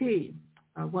Austin Peay,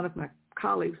 one of my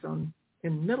colleagues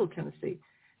in Middle Tennessee,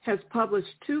 has published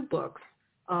two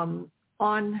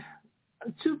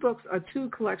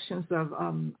collections of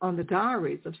on the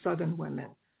diaries of Southern women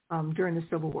during the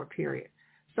Civil War period.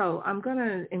 So I'm going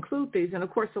to include these, and of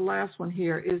course the last one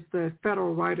here is the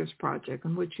Federal Writers Project,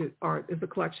 in which is a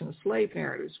collection of slave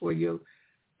narratives where you'll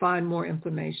find more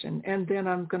information. And then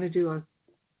I'm going to do a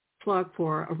plug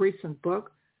for a recent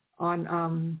book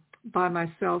on by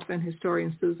myself and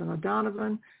historian Susan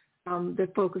O'Donovan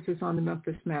that focuses on the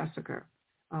Memphis Massacre.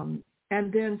 And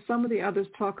then some of the others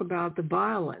talk about the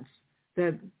violence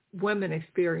that black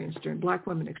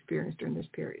women experienced during this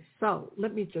period. So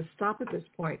let me just stop at this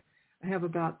point. I have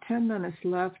about 10 minutes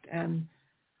left, and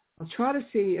I'll try to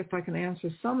see if I can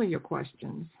answer some of your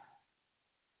questions.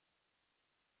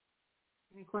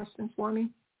 Any questions for me?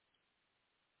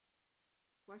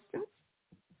 Questions?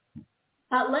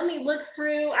 Let me look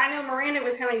through. I know Miranda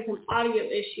was having some audio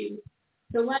issues,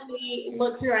 so let me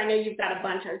look through. I know you've got a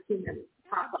bunch. I've seen them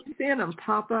pop up. I'm seeing them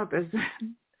pop up as.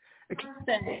 Let's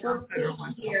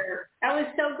see here. That was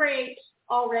so great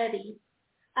already.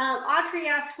 Audrey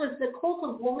asked, was the cult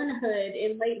of womanhood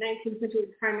in late 19th century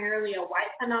primarily a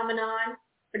white phenomenon,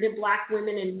 or did black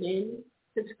women and men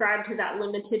subscribe to that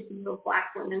limited view of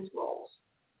black women's roles?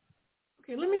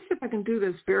 Okay, let me see if I can do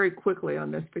this very quickly on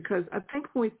this, because I think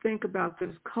when we think about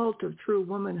this cult of true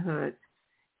womanhood,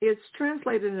 it's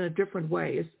translated in a different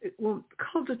way.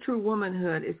 Cult of true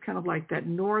womanhood is kind of like that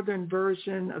northern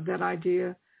version of that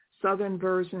idea. Southern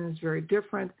version is very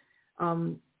different.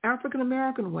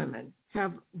 African-American women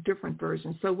have different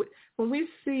versions. So when we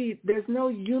see there's no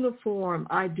uniform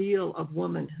ideal of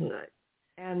womanhood,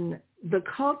 and the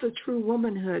cult of true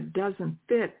womanhood doesn't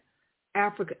fit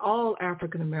all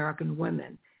African-American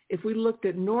women. If we looked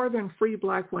at northern free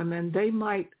black women, they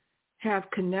might have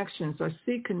connections or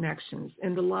see connections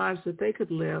in the lives that they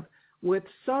could live with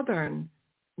southern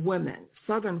women,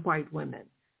 southern white women,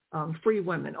 free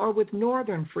women, or with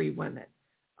northern free women.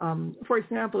 For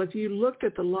example, if you looked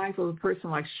at the life of a person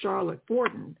like Charlotte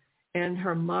Forden and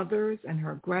her mothers and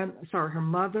her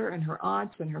mother and her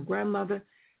aunts and her grandmother,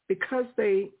 because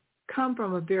they come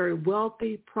from a very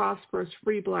wealthy, prosperous,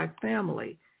 free black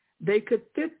family, they could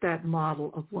fit that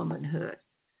model of womanhood.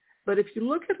 But if you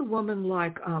look at a woman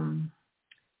like,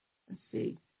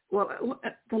 the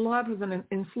life of an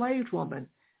enslaved woman,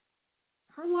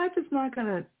 her life is not going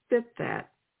to fit that.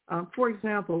 For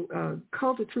example,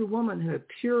 cult of true womanhood,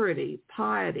 purity,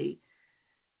 piety,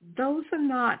 those are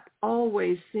not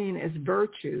always seen as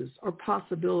virtues or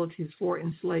possibilities for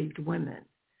enslaved women.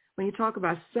 When you talk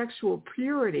about sexual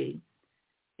purity,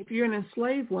 if you're an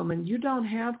enslaved woman, you don't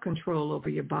have control over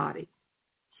your body.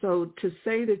 So to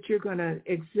say that you're going to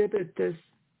exhibit this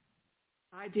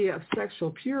idea of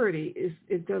sexual purity,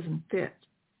 it doesn't fit.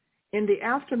 In the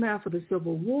aftermath of the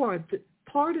Civil War,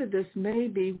 part of this may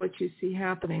be what you see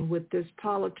happening with this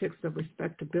politics of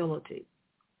respectability,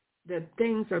 that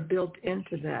things are built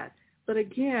into that. But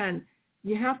again,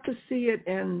 you have to see it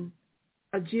in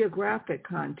a geographic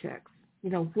context.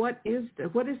 What is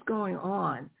going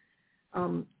on?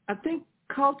 I think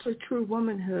culture true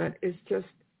womanhood is just,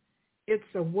 it's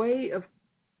a way of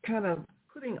kind of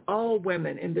putting all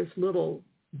women in this little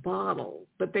bottle,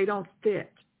 but they don't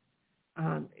fit.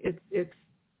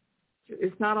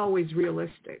 It's not always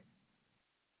realistic.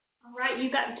 All right,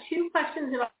 you got two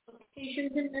questions about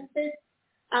locations in Memphis.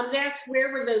 They asked,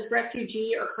 where were those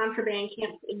refugee or contraband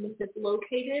camps in Memphis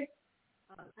located?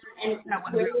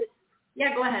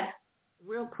 Yeah, go ahead.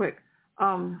 Real quick.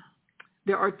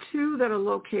 There are two that are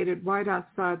located right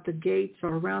outside the gates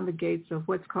or around the gates of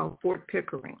what's called Fort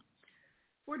Pickering.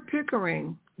 Fort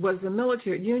Pickering was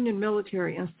a Union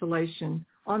military installation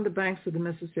on the banks of the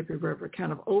Mississippi River,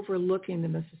 kind of overlooking the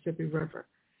Mississippi River.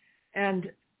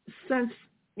 And since,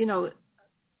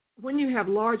 when you have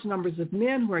large numbers of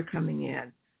men who are coming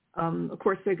in, of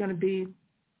course they're going to be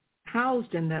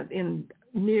housed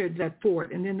near that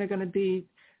fort, and then they're going to be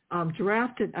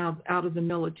drafted out of the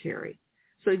military.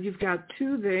 So you've got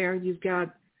two there. You've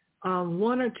got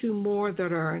one or two more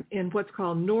that are in what's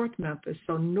called North Memphis,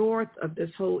 so north of this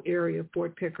whole area of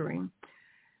Fort Pickering.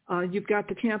 You've got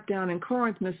the camp down in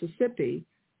Corinth, Mississippi,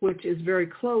 which is very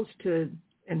close to,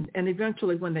 and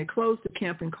eventually when they close the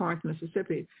camp in Corinth,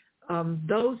 Mississippi,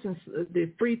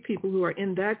 the free people who are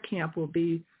in that camp will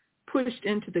be pushed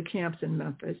into the camps in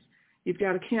Memphis. You've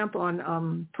got a camp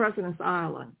on President's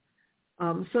Island.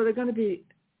 So they're going to be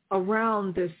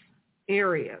around this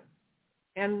area.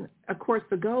 And, of course,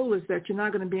 the goal is that you're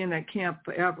not going to be in that camp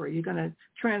forever. You're going to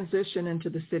transition into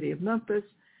the city of Memphis.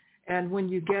 And when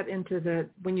you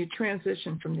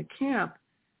transition from the camp,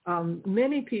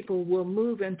 many people will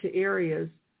move into areas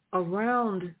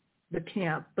around the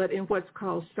camp, but in what's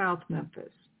called South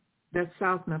Memphis, that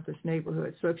South Memphis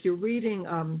neighborhood. So if you're reading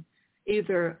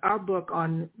either our book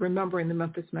on Remembering the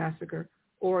Memphis Massacre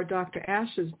or Dr.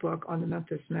 Ash's book on the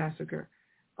Memphis Massacre,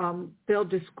 they'll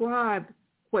describe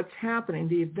what's happening,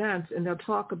 the events, and they'll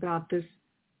talk about this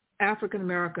African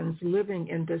Americans living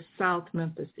in this South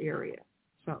Memphis area.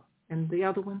 So, and the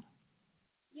other one?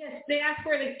 Yes, they asked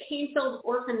where the Canefield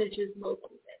Orphanage is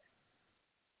located.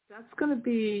 That's going to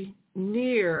be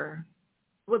near,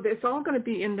 well, it's all going to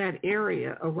be in that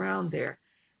area around there.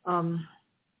 I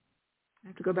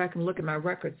have to go back and look at my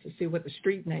records to see what the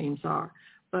street names are,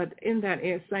 but in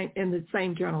the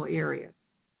same general area.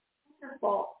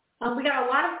 Wonderful. We got a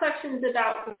lot of questions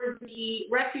about were the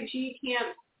refugee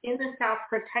camps in the South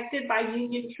protected by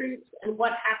Union troops, and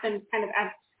what happened kind of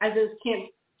as those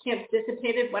camps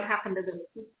dissipated, what happened to those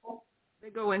people?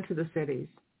 They go into the cities.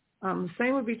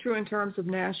 Same would be true in terms of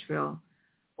Nashville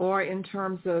or in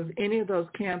terms of any of those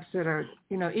camps that are,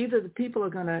 either the people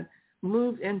are going to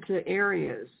move into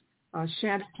areas,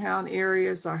 shantytown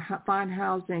areas, or find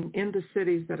housing in the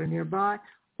cities that are nearby,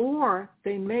 or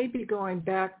they may be going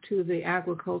back to the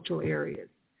agricultural areas,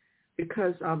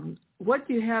 because what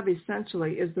you have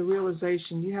essentially is the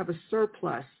realization you have a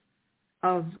surplus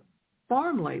of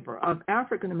farm labor, of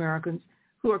African Americans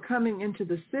who are coming into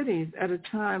the cities at a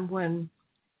time when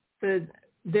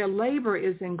their labor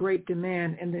is in great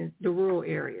demand in the rural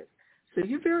areas. So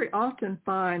you very often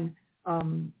find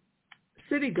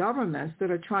city governments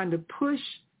that are trying to push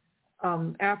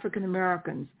African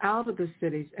Americans out of the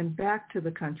cities and back to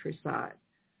the countryside.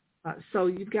 So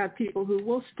you've got people who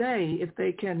will stay if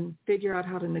they can figure out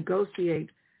how to negotiate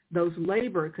those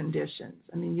labor conditions.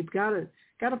 I mean, you've got to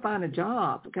find a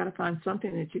job. You've got to find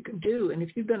something that you can do. And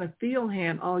if you've been a field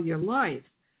hand all your life,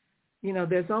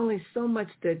 there's only so much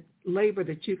labor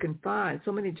that you can find,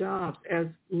 so many jobs as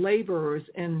laborers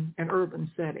in an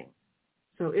urban setting.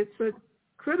 So it's a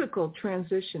critical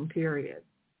transition period.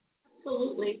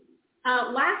 Absolutely.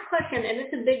 Last question, and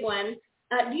it's a big one.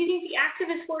 Do you think the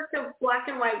activist work of Black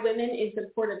and white women in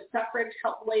support of suffrage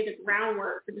helped lay the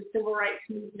groundwork for the civil rights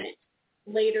movement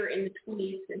later in the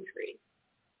 20th century?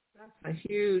 That's a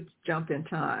huge jump in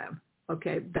time.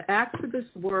 Okay, the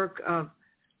activist work of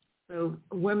the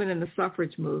women in the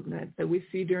suffrage movement that we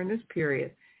see during this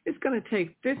period, it's going to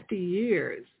take 50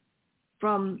 years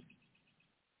from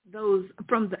the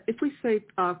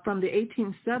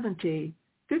 1870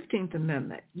 15th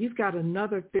Amendment. You've got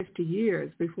another 50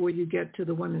 years before you get to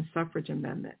the Women's Suffrage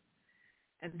Amendment.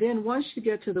 And then once you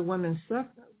get to the let's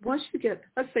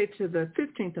say to the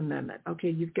 15th Amendment, okay,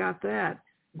 you've got that.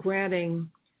 granting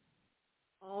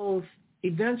all,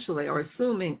 eventually, or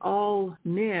assuming all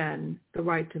men the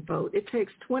right to vote. It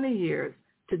takes 20 years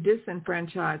to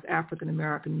disenfranchise African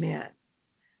American men.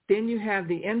 Then you have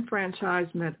the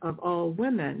enfranchisement of all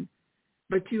women,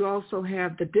 but you also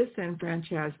have the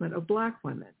disenfranchisement of black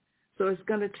women. So it's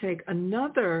going to take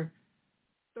another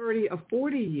 30 or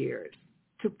 40 years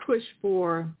to push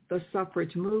for the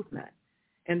suffrage movement.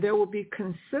 And there will be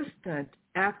consistent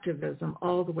activism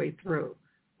all the way through.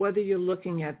 Whether you're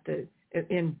looking at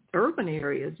in urban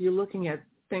areas, you're looking at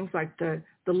things like the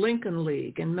Lincoln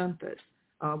League in Memphis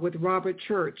with Robert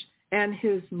Church and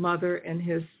his mother and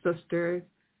his sister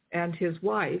and his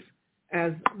wife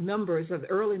as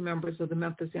early members of the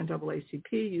Memphis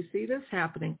NAACP. You see this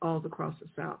happening all across the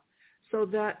South. So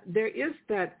that there is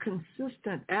that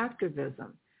consistent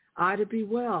activism. Ida B.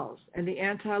 Wells and the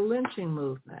anti-lynching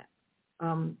movement.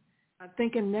 I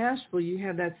think in Nashville you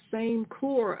have that same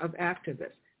core of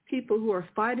activists, people who are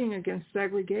fighting against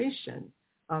segregation,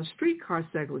 streetcar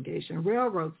segregation,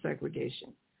 railroad segregation,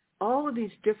 all of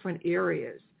these different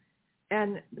areas.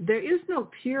 And there is no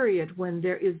period when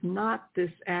there is not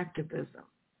this activism.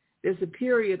 There's a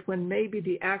period when maybe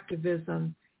the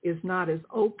activism is not as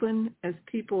open as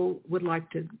people would like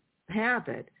to have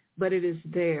it, but it is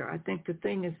there. I think the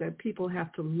thing is that people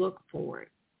have to look for it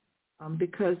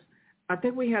because I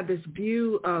think we have this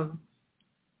view of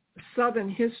Southern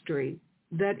history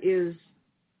that is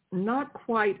not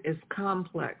quite as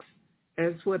complex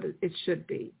as what it should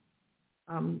be.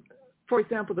 For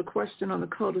example, the question on the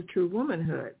code of true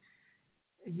womanhood,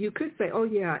 you could say, oh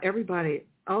yeah, everybody,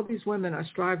 all these women are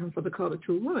striving for the code of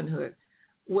true womanhood.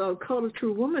 Well, code of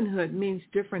true womanhood means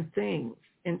different things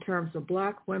in terms of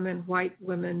black women, white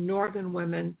women, northern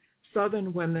women,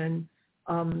 southern women,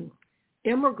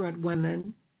 immigrant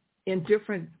women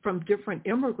from different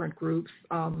immigrant groups,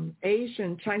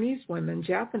 Asian, Chinese women,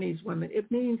 Japanese women. It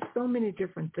means so many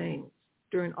different things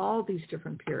during all these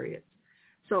different periods.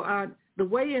 So the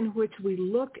way in which we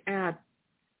look at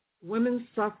women's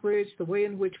suffrage, the way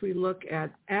in which we look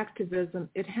at activism,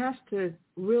 it has to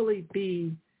really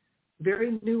be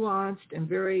very nuanced and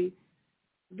very,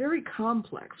 very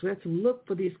complex. We have to look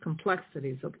for these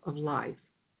complexities of life.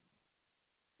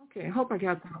 Okay, I hope I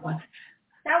got that one.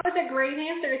 That was a great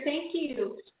answer. Thank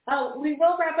you. We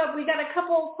will wrap up. We got a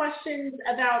couple of questions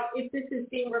about if this is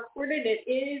being recorded. It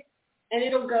is, and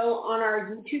it'll go on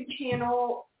our YouTube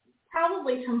channel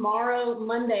probably tomorrow,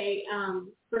 Monday,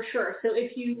 for sure. So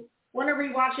if you want to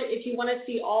rewatch it, if you want to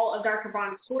see all of Dr.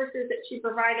 Bond's sources that she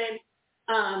provided,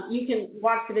 you can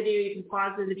watch the video. You can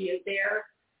pause the video there.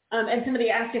 And somebody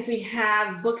asked if we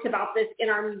have books about this in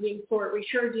our museum store. We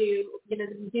sure do. The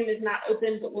museum is not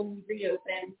open, but when we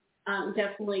reopen,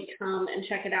 definitely come and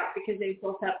check it out because they've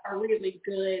built up a really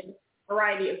good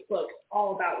variety of books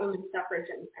all about women's suffrage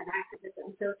and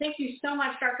activism. So thank you so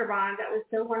much, Dr. Bond. That was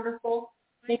so wonderful.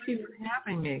 Thank you for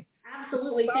having me.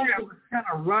 Absolutely. Sorry, I was kind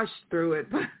of rushed through it.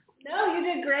 No, you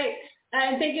did great.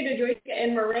 And thank you to Joyce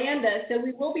and Miranda. So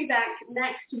we will be back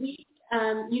next week.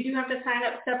 You do have to sign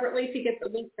up separately to get the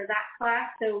link for that class.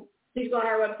 So please go on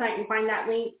our website and find that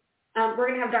link. We're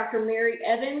going to have Dr. Mary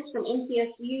Evans from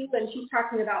MCSU, and she's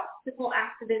talking about civil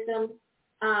activism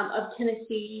of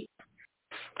Tennessee.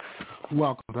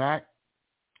 Welcome back.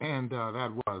 And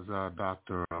that was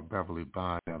Dr. Beverly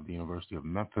Bond of the University of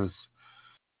Memphis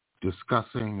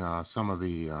discussing some of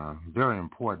the very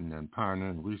important and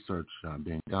pioneering research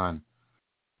being done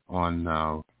on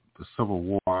the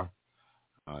Civil War,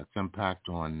 its impact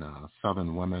on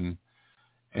Southern women,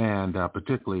 and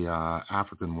particularly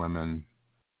African women,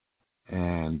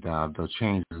 and the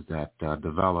changes that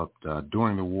developed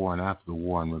during the war and after the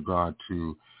war in regard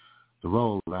to the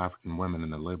role of African women in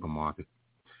the labor market.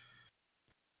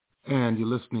 And you're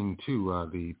listening to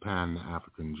the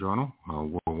Pan-African Journal, a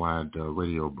worldwide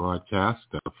radio broadcast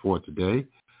for today,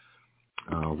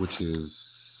 which is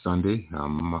Sunday,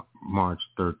 March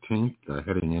 13th,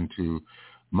 heading into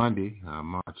Monday,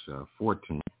 March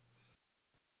 14th.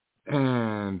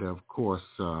 And, of course,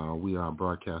 we are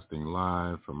broadcasting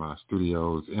live from our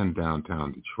studios in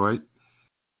downtown Detroit.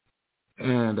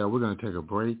 And we're going to take a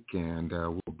break, and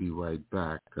we'll be right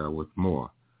back with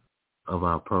more of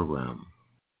our program.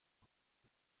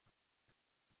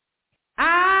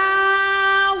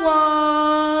 I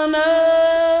want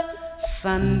a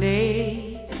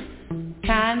Sunday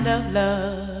kind of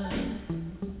love,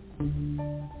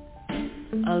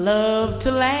 a love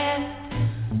to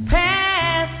last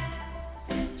past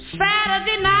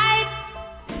Saturday night,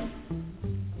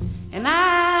 and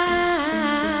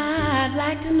I'd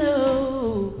like to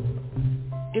know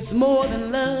it's more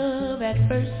than love at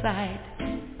first sight,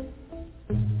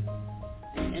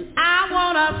 and I I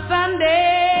want a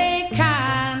Sunday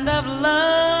kind of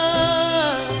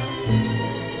love.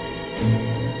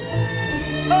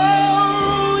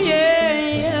 Oh yeah,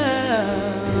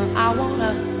 yeah. I want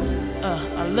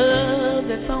a love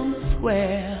that's on the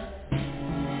square.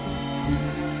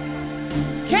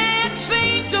 Can't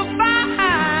seem to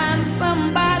find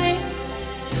somebody,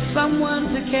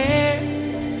 someone to care,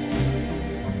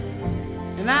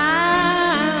 and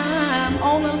I'm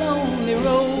on a lonely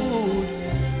road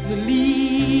that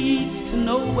leads to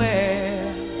nowhere.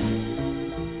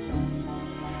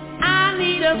 I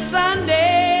need a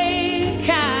Sunday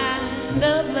kind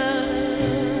of love.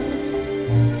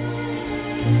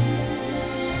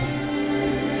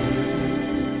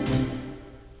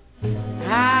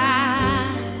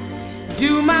 I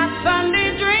do my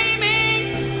Sunday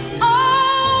dreaming,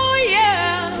 oh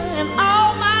yeah, and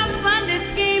all my Sunday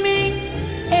scheming,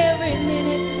 every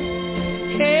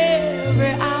minute,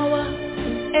 every hour,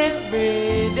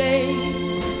 every day.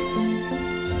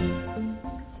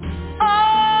 Oh,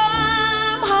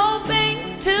 I'm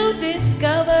hoping to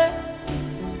discover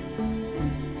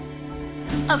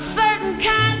a certain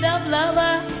kind of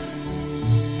lover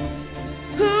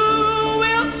who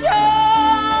will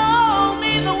show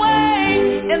me the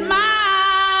way in my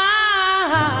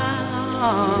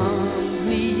arms.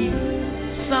 Need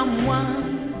someone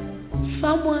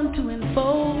to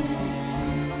enfold,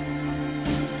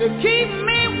 to keep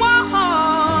me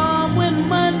warm when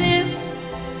Mondays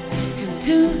and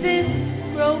Tuesdays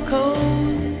grow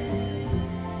cold.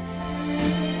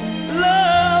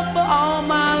 Love for all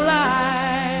my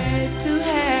life to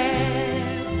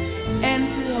have and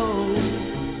to hold.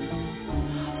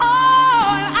 Oh,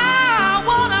 I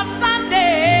want a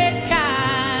Sunday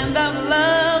kind of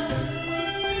love.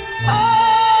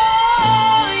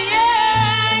 Oh,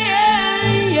 yeah,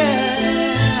 yeah,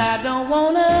 yeah. I don't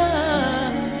want a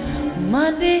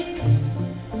Monday,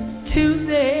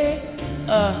 Tuesday,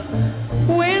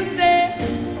 Wednesday,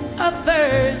 a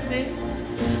Thursday,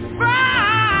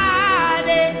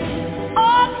 Friday,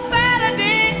 or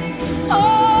Saturday,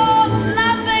 oh,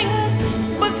 nothing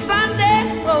but Sunday.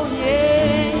 Oh,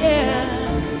 yeah,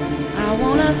 yeah. I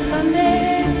want a Sunday.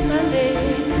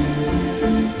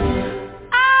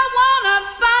 I want a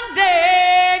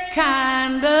Sunday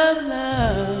kind of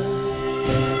love.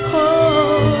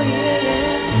 Oh, yeah.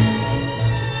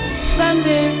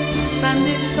 Sunday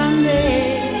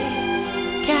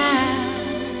kind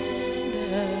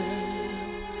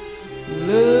of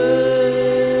love.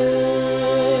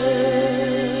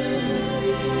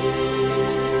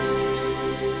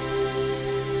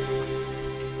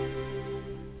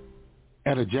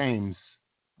 Etta James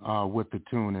with the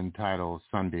tune entitled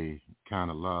Sunday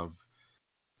Kind of Love.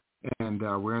 And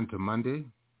we're into Monday,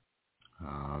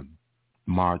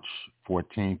 March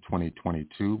 14,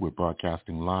 2022. We're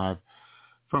broadcasting live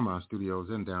from our studios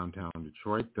in downtown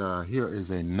Detroit. Here is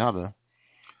another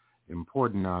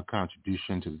important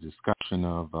contribution to the discussion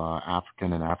of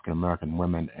African and African-American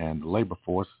women and the labor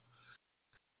force.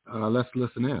 Let's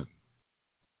listen in.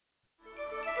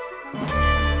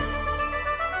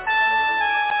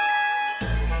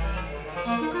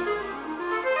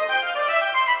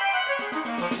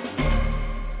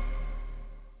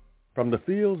 From the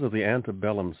fields of the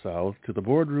antebellum South to the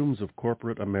boardrooms of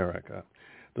corporate America,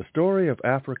 the story of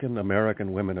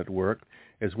African-American women at work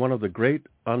is one of the great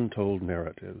untold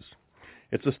narratives.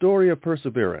 It's a story of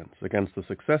perseverance against the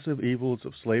successive evils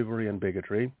of slavery and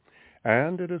bigotry,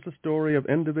 and it is a story of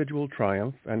individual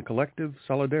triumph and collective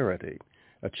solidarity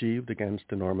achieved against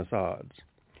enormous odds.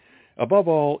 Above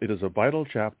all, it is a vital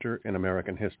chapter in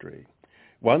American history,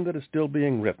 one that is still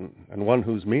being written, and one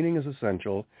whose meaning is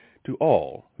essential to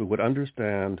all who would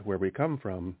understand where we come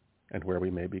from and where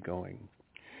we may be going.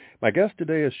 My guest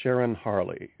today is Sharon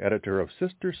Harley, editor of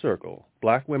Sister Circle,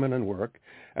 Black Women and Work,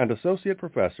 and associate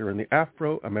professor in the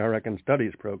Afro-American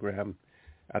Studies program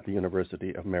at the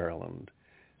University of Maryland.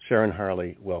 Sharon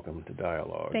Harley, welcome to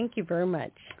Dialogue. Thank you very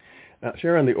much. Now,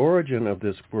 Sharon, the origin of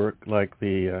this work, like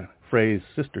the phrase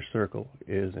Sister Circle,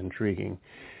 is intriguing.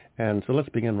 And so let's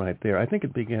begin right there. I think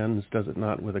it begins, does it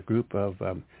not, with a group of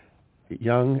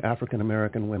young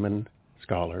African-American women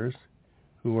scholars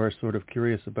who are sort of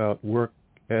curious about work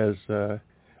as a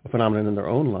phenomenon in their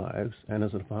own lives and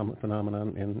as a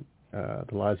phenomenon in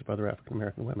the lives of other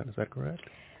African-American women. Is that correct?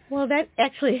 Well, that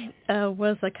actually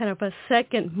was a kind of a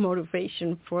second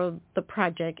motivation for the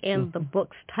project and the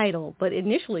book's title, but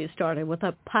initially it started with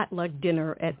a potluck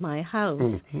dinner at my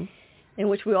house in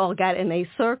which we all got in a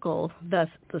circle, thus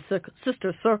the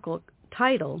Sister Circle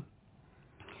title.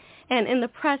 And in the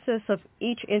process of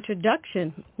each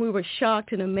introduction, we were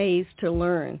shocked and amazed to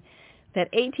learn that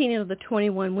 18 of the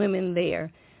 21 women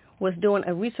there was doing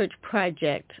a research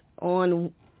project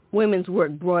on women's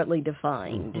work broadly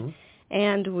defined. Mm-hmm.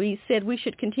 And we said we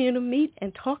should continue to meet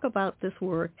and talk about this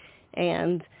work.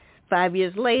 And 6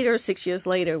 years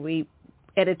later, we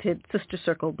edited Sister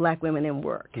Circle, Black Women in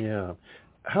Work. Yeah.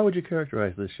 How would you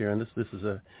characterize this, Sharon? This is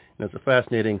it's a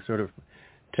fascinating sort of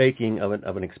taking of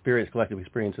an experience, collective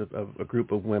experience of a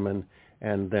group of women,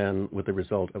 and then with the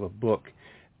result of a book.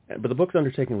 But the book's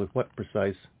undertaken with what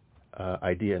precise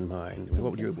idea in mind? I mean,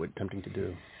 what were you attempting to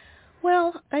do?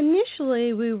 Well,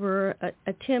 initially we were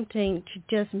attempting to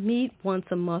just meet once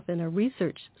a month in a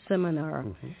research seminar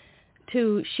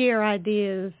to share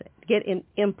ideas, get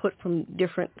input from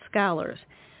different scholars.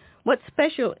 What's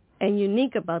special and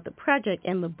unique about the project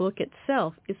and the book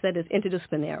itself is that it's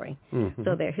interdisciplinary.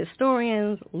 So there are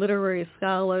historians, literary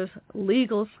scholars,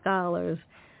 legal scholars,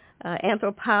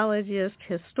 anthropologists,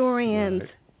 historians.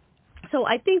 Right. So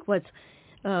I think what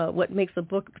makes the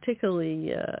book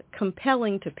particularly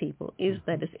compelling to people is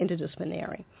that it's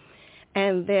interdisciplinary,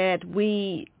 and that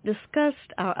we discussed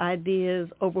our ideas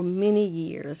over many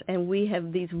years, and we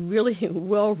have these really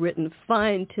well-written,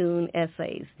 fine-tuned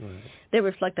essays that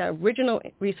reflect our original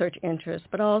research interests,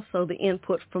 but also the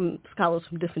input from scholars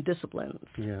from different disciplines.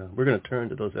 Yeah, we're going to turn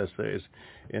to those essays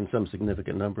in some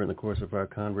significant number in the course of our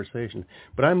conversation.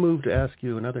 But I moved to ask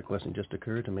you another question just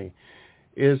occurred to me,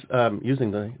 is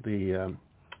using the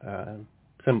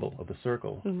symbol of the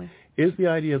circle, is the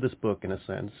idea of this book, in a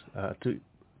sense,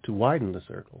 to widen the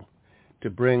circle, to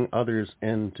bring others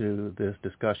into this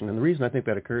discussion. And the reason I think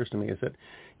that occurs to me is that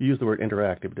you use the word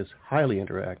interactive. It is highly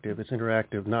interactive. It's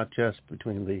interactive not just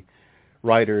between the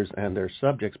writers and their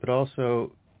subjects, but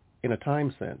also in a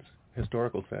time sense,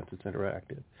 historical sense, it's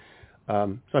interactive.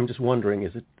 So I'm just wondering,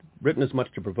 is it written as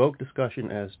much to provoke discussion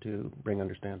as to bring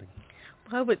understanding?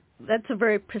 That's a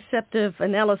very perceptive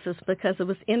analysis because it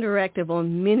was interactive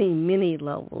on many, many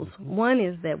levels. One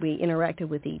is that we interacted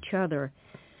with each other,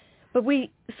 but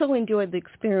we so enjoyed the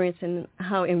experience and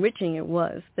how enriching it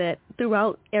was that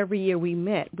throughout every year we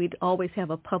met, we'd always have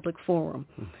a public forum.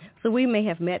 So we may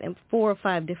have met in 4 or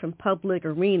 5 different public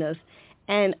arenas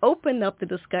and opened up the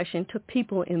discussion to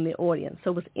people in the audience.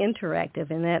 So it was interactive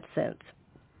in that sense.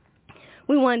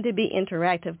 We wanted to be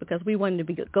interactive because we wanted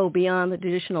to go beyond the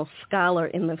traditional scholar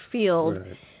in the field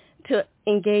to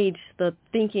engage the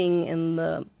thinking and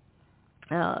the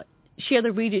share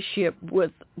the readership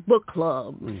with book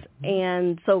clubs.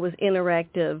 And so it was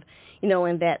interactive,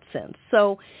 in that sense.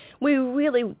 So we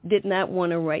really did not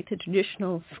want to write the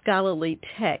traditional scholarly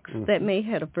text that may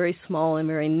have a very small and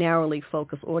very narrowly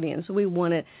focused audience. We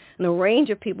wanted a range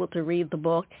of people to read the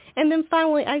book. And then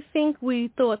finally, I think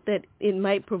we thought that it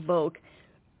might provoke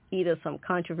either some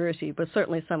controversy, but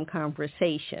certainly some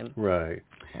conversation. Right.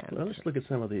 Well, let's look at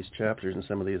some of these chapters and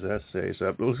some of these essays.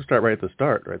 Let's start right at the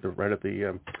start, right at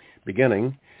the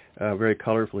beginning. Very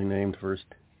colorfully named first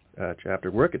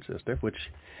chapter, Work It, Sister, which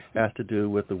has to do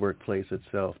with the workplace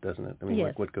itself, doesn't it? I mean,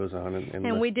 yes. what goes on.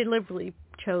 And we deliberately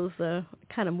chose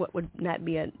kind of what would not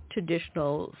be a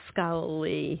traditional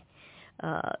scholarly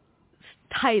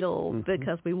title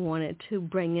because we wanted to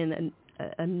bring in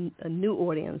a new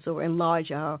audience or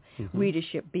enlarge our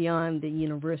readership beyond the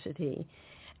university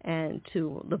and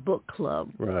to the book club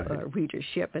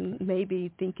readership, and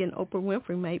maybe thinking Oprah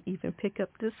Winfrey might even pick up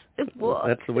this book.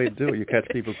 That's the way to do it. You catch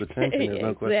people's attention. There's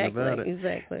no question about it.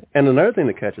 Exactly. And another thing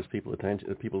that catches people's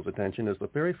attention is the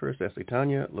very first essay,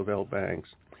 Tanya Lavelle Banks.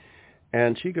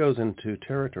 And she goes into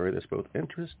territory that's both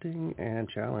interesting and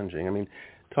challenging. I mean,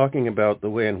 talking about the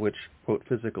way in which, quote,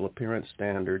 physical appearance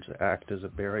standards act as a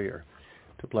barrier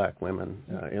to black women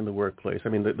in the workplace. I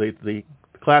mean, the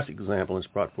classic example is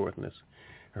brought forth in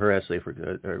her essay for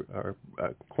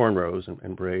cornrows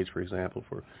and braids, for example,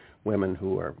 for women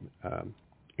who are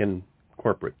in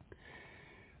corporate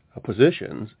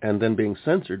positions and then being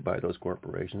censored by those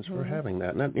corporations for having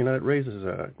that. And that, it raises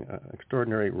an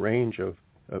extraordinary range of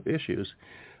issues.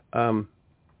 One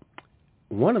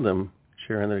of them,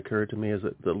 Sharon, that occurred to me is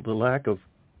that the lack of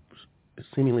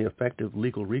seemingly effective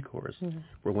legal recourse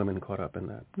for women caught up in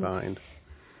that bind.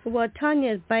 Well,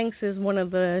 Tanya Banks is one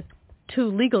of the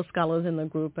 2 legal scholars in the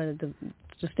group, a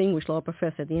distinguished law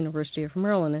professor at the University of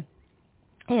Maryland.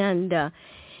 And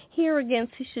here again,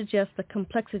 she suggests the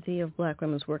complexity of black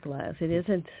women's work lives. It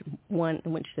isn't one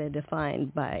in which they're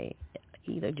defined by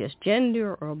either just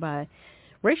gender or by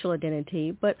racial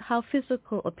identity, but how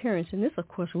physical appearance, and this, of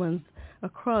course, runs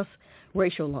across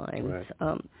racial lines.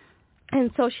 And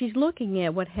so she's looking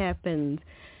at what happens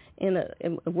in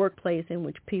a workplace in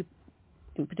which people,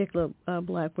 in particular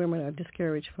black women, are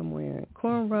discouraged from wearing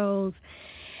cornrows.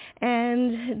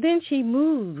 And then she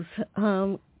moves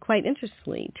quite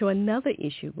interestingly, to another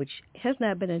issue which has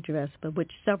not been addressed, but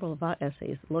which several of our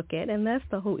essays look at, and that's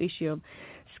the whole issue of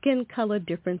skin color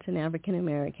difference in African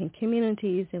American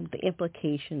communities and the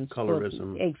implications.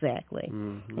 Colorism. Exactly.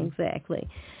 Mm-hmm. Exactly.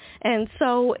 And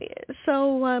so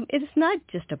it's not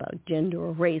just about gender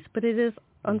or race, but it is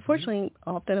unfortunately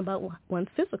often about one's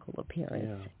physical appearance.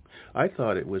 Yeah. I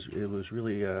thought it was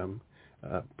really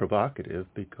provocative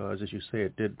because, as you say,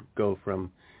 it did go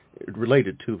from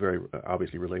related to very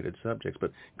obviously related subjects,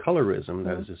 but colorism,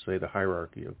 that is to say, the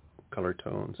hierarchy of color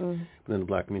tones within the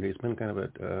black community, has been kind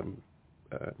of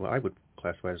well, I would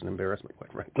classify as an embarrassment,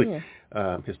 quite frankly,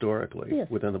 historically,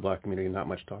 within the black community, not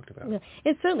much talked about. Yeah.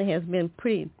 It certainly has been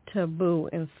pretty taboo,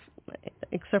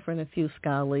 except for in a few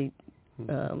scholarly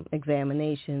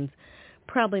examinations,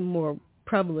 probably more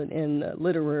prevalent in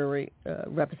literary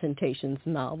representations,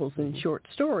 novels, and short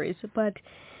stories. But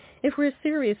if we're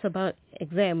serious about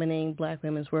examining black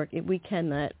women's work, we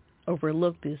cannot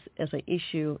overlook this as an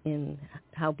issue in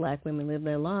how black women live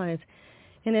their lives.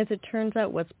 And as it turns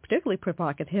out, what's particularly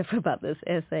provocative about this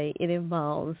essay, it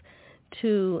involves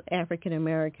two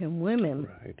African-American women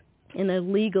in a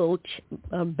legal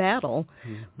battle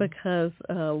because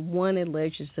one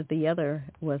alleges that the other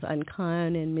was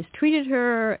unkind and mistreated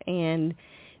her and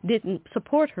didn't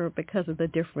support her because of the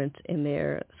difference in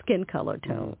their skin color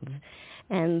tones.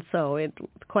 And so it's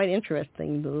quite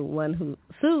interesting. The one who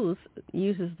sues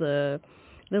uses the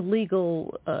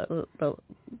legal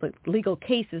the legal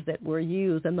cases that were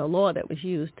used and the law that was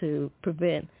used to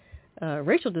prevent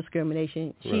racial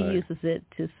discrimination. She uses it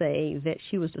to say that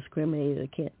she was discriminated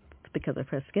against because of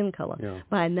her skin color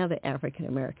by another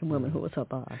African-American woman who was her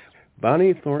boss.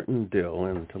 Bonnie Thornton Dill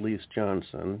and Talise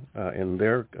Johnson, in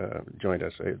their joint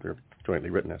essay, their jointly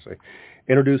written essay,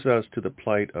 introduce us to the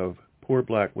plight of poor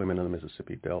black women in the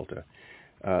Mississippi Delta.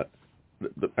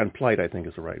 And plight, I think,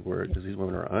 is the right word, because these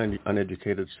women are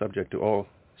uneducated, subject to all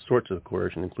sorts of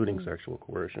coercion, including sexual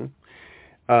coercion.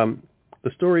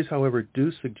 The stories, however,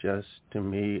 do suggest to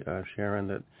me, Sharon,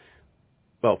 that,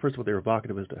 well, first of all, they're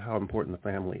evocative as to how important the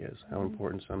family is, how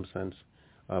important some sense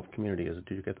of community is.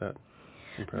 Do you get that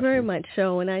impression? Very much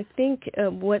so, and I think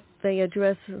what they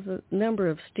address is a number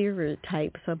of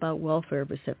stereotypes about welfare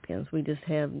recipients. We just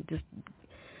have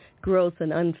gross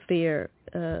and unfair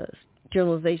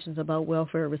generalizations about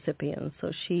welfare recipients.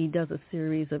 So she does a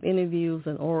series of interviews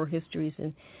and oral histories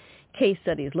and case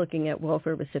studies looking at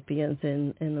welfare recipients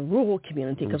in the rural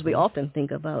community, because we often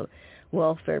think about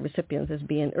welfare recipients as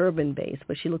being urban-based,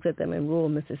 but she looks at them in rural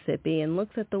Mississippi and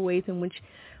looks at the ways in which,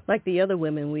 like the other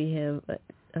women we have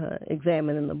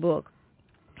examined in the book,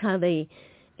 how they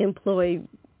employ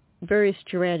various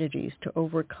strategies to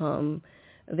overcome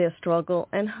their struggle,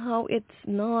 and how it's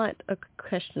not a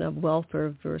question of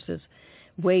welfare versus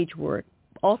wage work.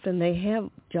 Often they have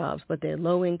jobs, but they're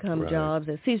low-income jobs,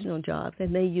 they're seasonal jobs,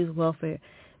 and they use welfare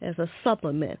as a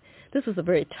supplement. This was a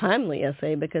very timely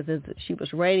essay because as she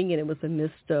was writing it, it was in the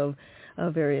midst of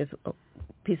various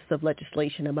pieces of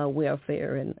legislation about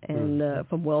welfare and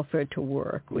from welfare to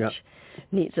work, which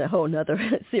needs a whole other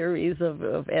series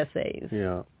of essays.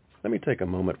 Yeah. Let me take a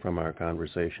moment from our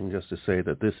conversation just to say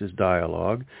that this is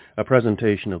Dialogue, a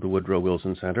presentation of the Woodrow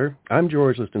Wilson Center. I'm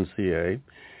George Liston, CA,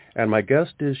 and my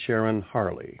guest is Sharon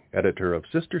Harley, editor of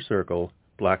Sister Circle,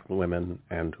 Black Women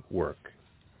and Work.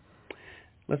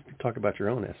 Let's talk about your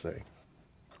own essay.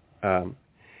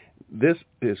 This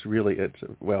is really, it's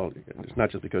not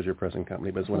just because you're a present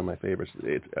company, but it's one of my favorites.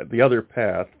 It's The Other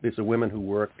Path. It's a women who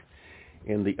worked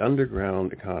in the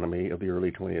underground economy of the early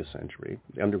 20th century,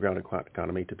 the underground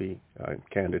economy, to be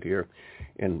candid here,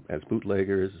 as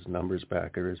bootleggers, numbers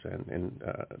backers, and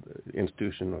the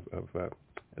institution of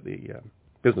the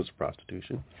business of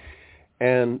prostitution.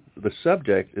 And the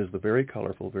subject is the very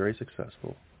colorful, very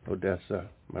successful Odessa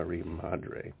Marie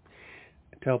Madre.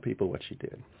 Tell people what she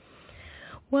did.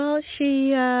 Well,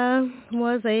 she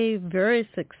was a very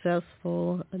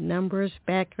successful numbers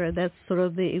backer. That's sort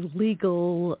of the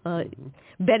illegal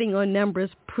betting on numbers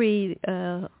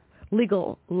pre-legal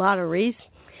lotteries.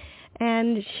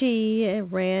 And she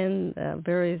ran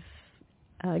various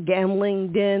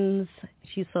gambling dens.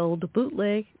 She sold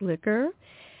bootleg liquor.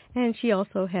 And she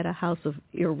also had a house of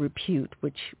ill repute,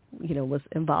 which, was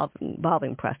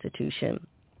involving prostitution.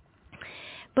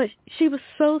 But she was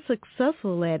so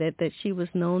successful at it that she was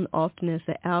known often as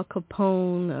the Al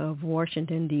Capone of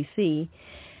Washington, D.C.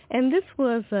 And this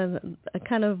was a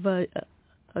kind of a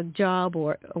job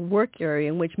or a work area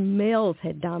in which males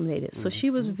had dominated. So she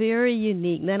was very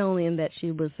unique, not only in that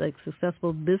she was a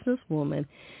successful businesswoman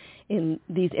in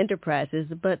these enterprises,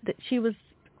 but that she was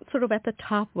sort of at the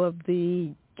top of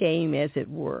the game, as it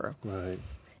were. Right.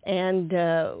 And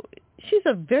she's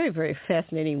a very, very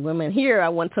fascinating woman. Here, I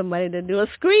want somebody to do a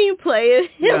screenplay,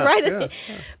 right?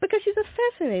 Because she's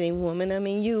a fascinating woman. I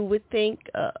mean, you would think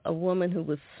a woman who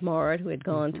was smart, who had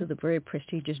gone to the very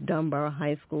prestigious Dunbar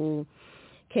High School,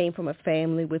 came from a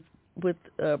family with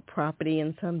property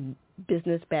and some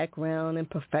business background and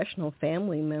professional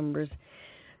family members,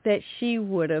 that she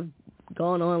would have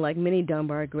gone on like many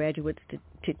Dunbar graduates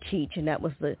to teach, and that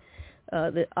was the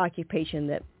occupation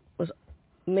that was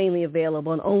mainly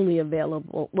available and only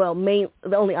available. Well, the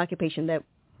only occupation that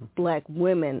black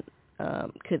women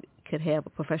could have a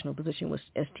professional position was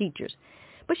as teachers,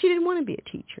 but she didn't want to be a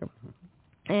teacher,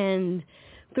 and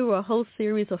through a whole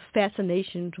series of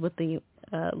fascinations with the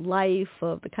life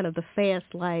of the kind of the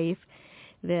fast life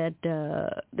that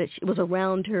was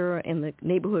around her in the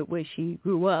neighborhood where she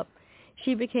grew up,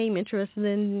 she became interested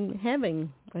in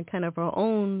having a kind of her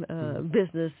own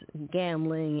business,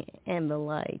 gambling, and the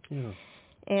like. Yeah.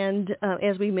 And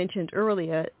as we mentioned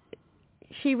earlier,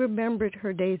 she remembered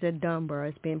her days at Dunbar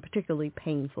as being particularly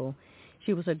painful.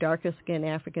 She was a darker-skinned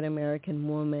African-American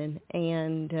woman,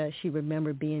 and she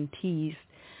remembered being teased,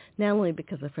 not only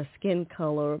because of her skin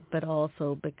color, but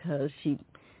also because she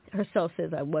herself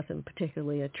says I wasn't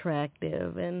particularly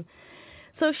attractive. And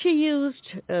so she used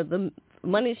the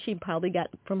money she probably got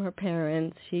from her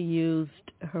parents. She used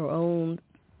her own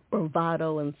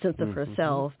bravado and sense of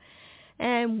herself,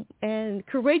 and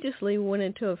courageously went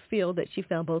into a field that she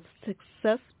found both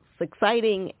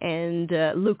exciting and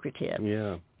lucrative.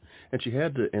 Yeah. And she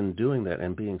had to, in doing that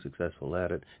and being successful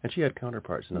at it, and she had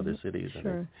counterparts in other cities.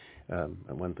 Sure. And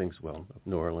one thinks, well,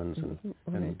 New Orleans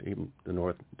and even the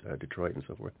North, Detroit and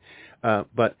so forth.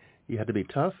 But you had to be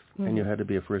tough, and you had to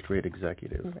be a first-rate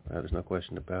executive. There's no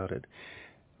question about it.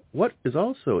 What is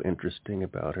also interesting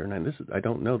about her, and I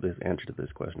don't know the answer to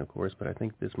this question, of course, but I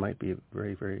think this might be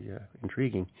very, very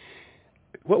intriguing.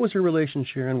 What was her relation,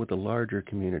 Sharon, with the larger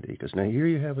community? Because now here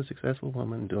you have a successful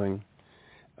woman doing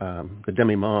the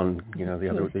demi-monde,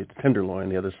 the tenderloin,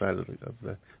 the other side of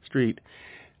the street,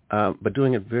 but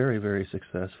doing it very, very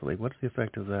successfully. What's the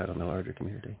effect of that on the larger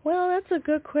community? Well, that's a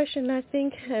good question. I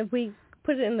think if we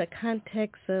put it in the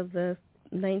context of the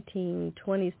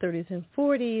 1920s, 30s, and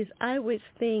 40s, I would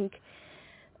think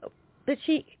that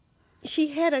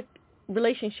she had a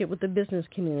relationship with the business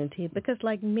community because,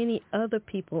 like many other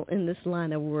people in this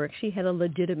line of work, she had a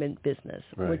legitimate business,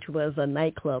 which was a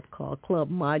nightclub called Club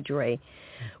Madre,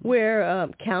 where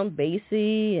Count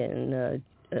Basie and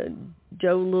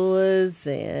Joe Louis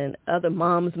and other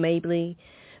moms maybe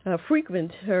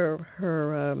frequent her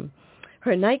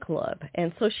nightclub.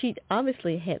 And so she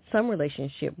obviously had some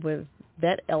relationship with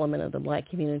that element of the black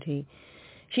community.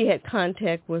 She had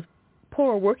contact with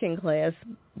poor working class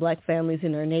black families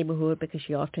in her neighborhood because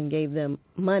she often gave them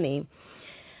money.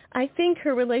 I think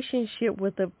her relationship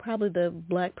with probably the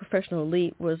black professional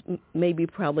elite was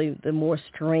probably the more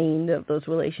strained of those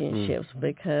relationships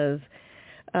because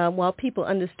while people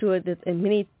understood that in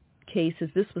many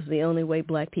cases this was the only way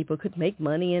black people could make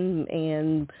money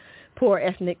and poor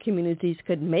ethnic communities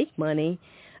could make money,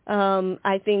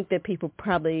 I think that people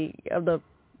probably the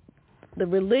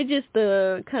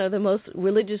kind of the most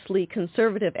religiously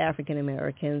conservative African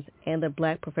Americans and the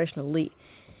black professional elite,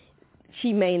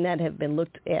 she may not have been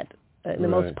looked at in the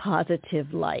most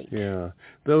positive light. Yeah,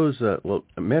 those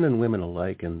men and women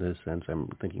alike in this sense. I'm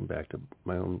thinking back to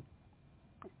my own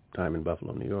time in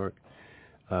Buffalo, New York,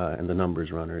 and the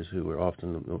numbers runners who were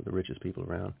often the richest people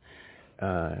around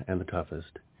and the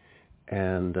toughest,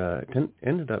 and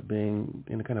ended up being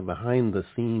in a kind of behind the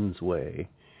scenes way.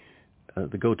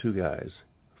 The go-to guys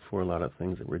for a lot of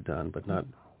things that were done, but not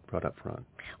brought up front.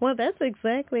 Well, that's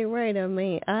exactly right. I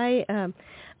mean, I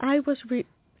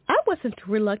wasn't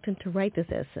reluctant to write this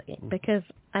essay because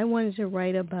I wanted to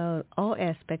write about all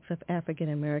aspects of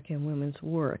African American women's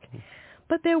work.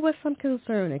 But there was some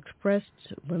concern expressed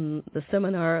when the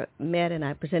seminar met and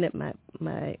I presented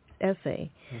my essay,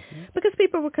 because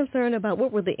people were concerned about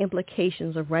what were the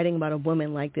implications of writing about a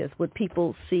woman like this. Would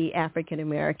people see African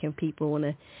American people in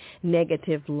a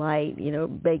negative light,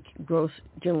 make gross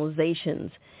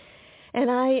generalizations?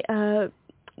 And I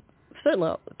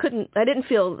certainly I didn't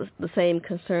feel the same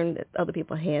concern that other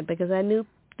people had because I knew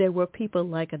there were people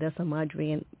like Adessa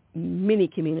Madri in many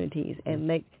communities, and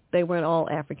they weren't all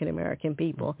African American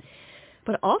people.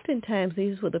 But oftentimes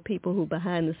these were the people who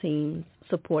behind the scenes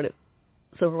supported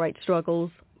civil rights struggles,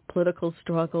 political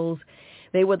struggles.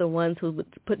 They were the ones who would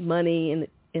put money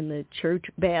in the church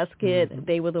basket.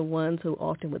 They were the ones who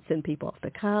often would send people off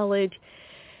to college.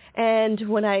 And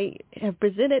when I have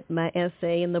presented my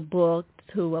essay in the book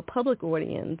to a public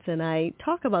audience and I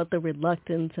talk about the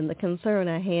reluctance and the concern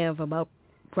I have about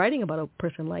writing about a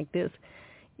person like this,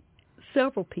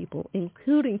 several people,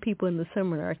 including people in the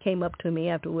seminar, came up to me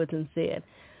afterwards and said,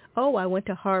 oh, I went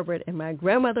to Harvard and my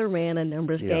grandmother ran a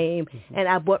numbers game and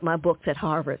I bought my books at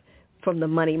Harvard from the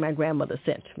money my grandmother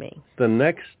sent me. The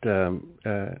next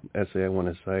essay I want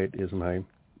to cite is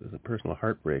a personal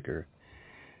heartbreaker.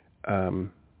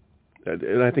 And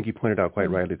I think you pointed out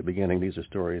quite rightly at the beginning, these are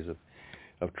stories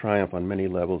of triumph on many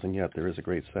levels, and yet there is a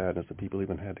great sadness that people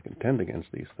even had to contend against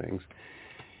these things.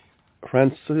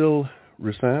 Francile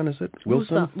Roussan, is it?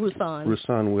 Wilson?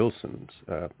 Roussan Wilson's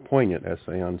poignant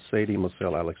essay on Sadie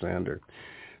Moselle Alexander.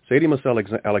 Sadie Moselle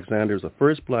Alexander is the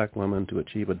first black woman to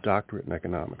achieve a doctorate in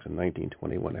economics in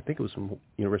 1921. I think it was from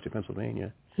University of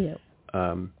Pennsylvania. Yeah.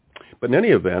 But in any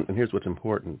event, and here's what's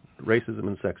important, racism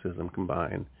and sexism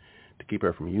combine to keep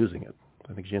her from using it.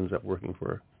 I think she ends up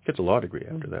gets a law degree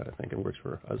after that, I think, and works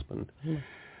for her husband.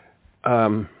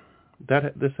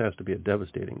 This has to be a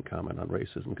devastating comment on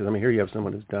racism, because, I mean, here you have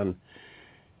someone who's done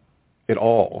it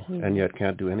all and yet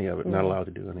can't do any of it, not allowed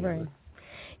to do any of it.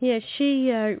 Yeah,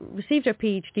 she received her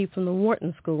PhD from the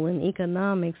Wharton School in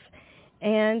economics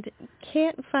and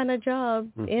can't find a job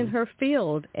in her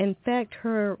field. In fact,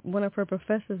 one of her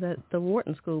professors at the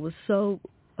Wharton School was so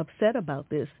upset about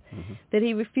this that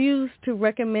he refused to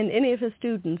recommend any of his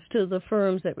students to the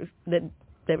firms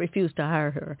that refused to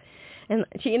hire her. And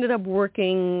she ended up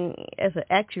working as an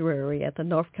actuary at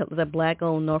the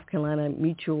black-owned North Carolina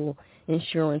Mutual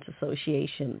Insurance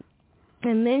Association.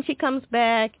 And then she comes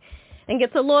back and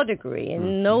gets a law degree,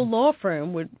 and no law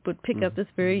firm would pick up this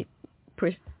very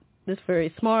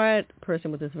smart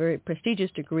person with this very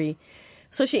prestigious degree.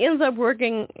 So she ends up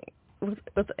working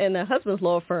in her husband's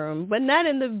law firm, but not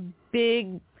in the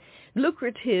big,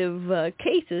 lucrative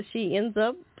cases. She ends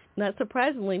up, not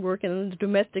surprisingly, working in the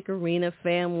domestic arena,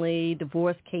 family,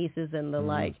 divorce cases, and the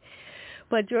like.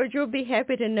 But George, you'll be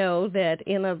happy to know that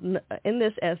in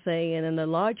this essay and in the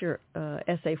larger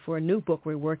essay for a new book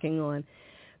we're working on,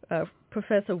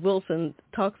 Professor Wilson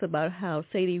talks about how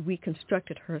Sadie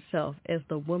reconstructed herself as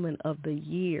the woman of the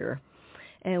year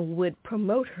and would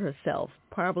promote herself,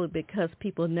 probably because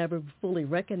people never fully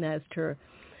recognized her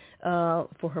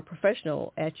for her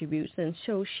professional attributes. And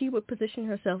so she would position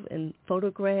herself in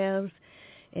photographs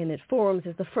and at forums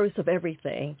as the first of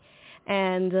everything.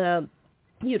 And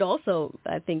you'd also,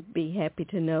 I think, be happy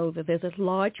to know that there's a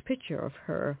large picture of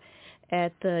her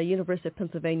at the University of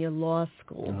Pennsylvania Law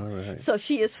School. All right. So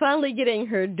she is finally getting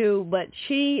her due, but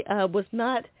she was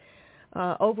not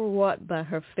overwrought by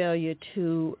her failure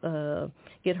to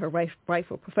get her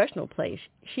rightful professional place.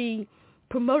 She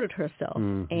promoted herself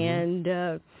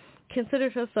and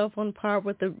considered herself on par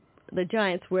with the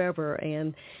giants wherever.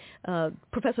 And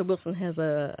Professor Wilson has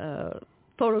a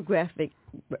photographic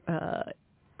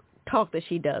talk that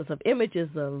she does of images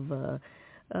of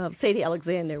Sadie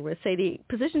Alexander, where Sadie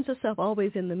positions herself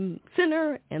always in the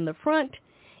center and the front,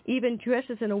 even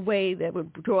dresses in a way that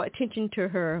would draw attention to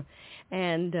her.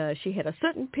 And she had a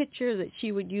certain picture that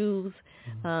she would use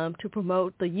to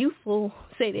promote the youthful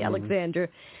Sadie Alexander.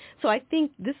 So I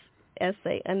think this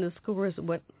essay underscores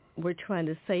what we're trying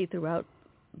to say throughout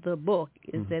the book,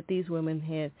 is that these women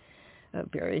had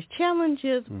various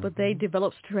challenges, but they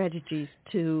developed strategies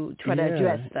to try to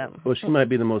address them. Well, she might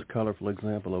be the most colorful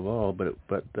example of all, but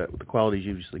the qualities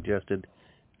you suggested,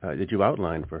 that you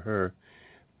outlined for her,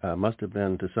 must have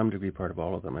been to some degree part of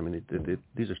all of them. I mean,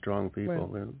 these are strong people.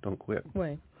 Right. They don't quit.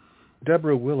 Right.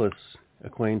 Deborah Willis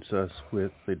acquaints us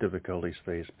with the difficulties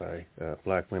faced by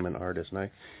black women artists.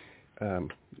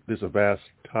 And this is a vast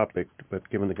topic, but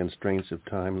given the constraints of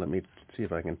time, let me see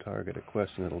if I can target a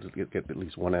question that'll just get at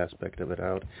least one aspect of it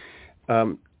out.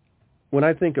 When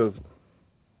I think of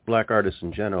black artists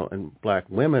in general, and black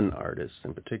women artists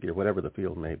in particular, whatever the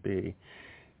field may be,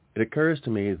 it occurs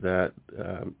to me that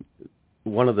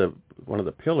one of the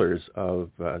pillars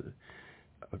of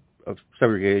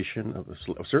segregation,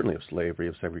 certainly of slavery,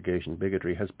 of segregation,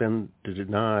 bigotry, has been to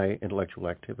deny intellectual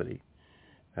activity,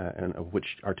 and of which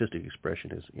artistic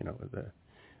expression is,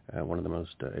 one of the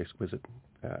most exquisite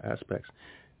aspects.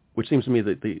 Which seems to me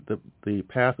that the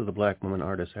path of the black woman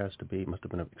artist must have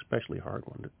been an especially hard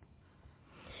one.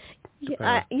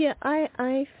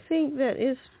 I think that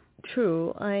is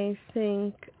true. I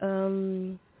think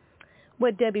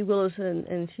what Debbie Willis,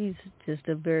 and she's just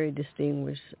a very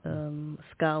distinguished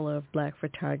scholar of black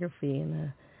photography and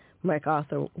a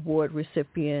MacArthur Award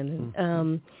recipient.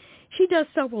 She does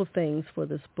several things for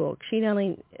this book. She not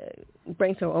only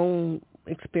brings her own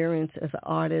experience as an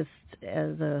artist,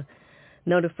 as a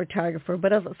noted photographer,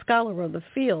 but as a scholar of the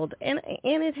field. And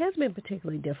it has been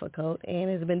particularly difficult, and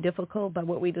it has been difficult by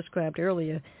what we described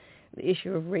earlier, the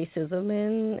issue of racism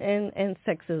and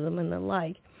sexism and the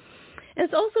like. And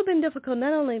it's also been difficult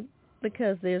not only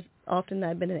because there's often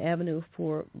not been an avenue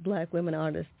for black women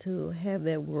artists to have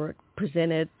their work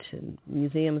presented in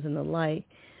museums and the like.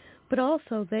 But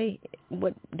also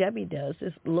what Debbie does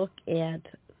is look at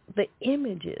the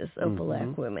images of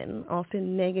black women,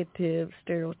 often negative,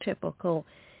 stereotypical,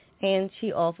 and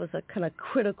she offers a kind of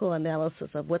critical analysis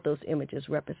of what those images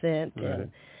represent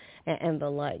and the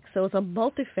like. So it's a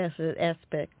multifaceted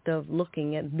aspect of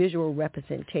looking at visual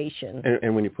representation.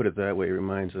 And when you put it that way, it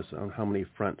reminds us on how many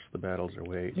fronts the battles are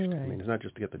waged. Right. I mean, it's not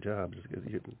just to get the jobs,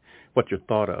 it's what you're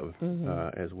thought of,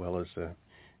 as well as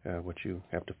what you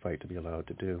have to fight to be allowed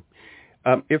to do.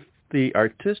 If the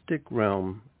artistic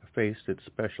realm faced its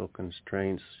special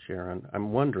constraints, Sharon,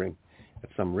 I'm wondering, at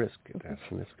some risk of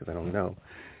asking this because I don't know,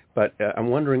 but I'm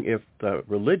wondering if the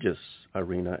religious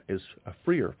arena is a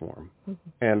freer form.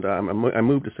 And I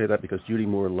moved to say that because Judy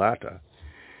Moore Latta,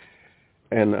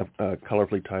 and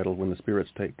colorfully titled When the Spirits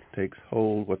Takes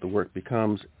Hold, What the Work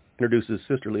Becomes, introduces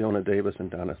Sister Leona Davis and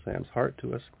Donna Sam's Hart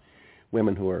to us,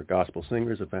 women who are gospel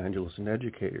singers, evangelists, and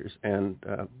educators. And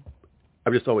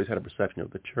I've just always had a perception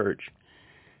of the church.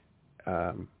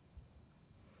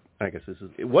 I guess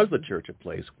it was the church a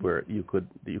place where you could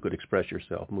express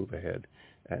yourself, move ahead,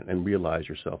 and realize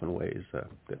yourself in ways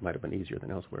that might have been easier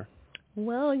than elsewhere.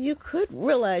 Well, you could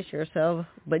realize yourself,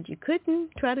 but you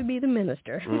couldn't try to be the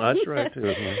minister. Well, that's right,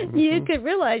 too. You could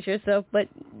realize yourself, but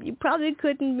you probably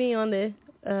couldn't be on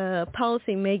the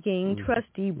policy-making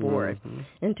trustee board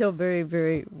until very,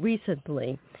 very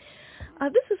recently.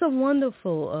 This is a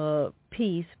wonderful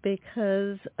piece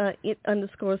because it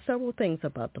underscores several things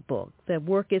about the book, that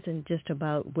work isn't just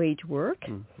about wage work.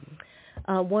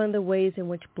 One of the ways in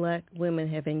which black women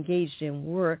have engaged in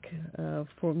work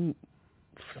for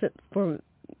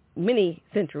many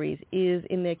centuries is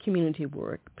in their community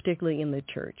work, particularly in the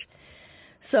church.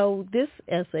 So this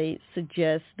essay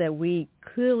suggests that we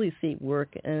clearly see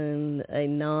work in a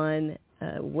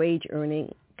non-wage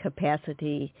earning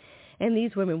capacity. And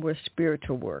these women were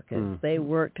spiritual workers. They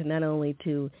worked not only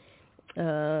to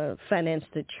finance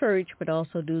the church, but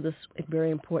also do this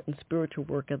very important spiritual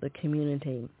work of the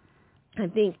community. I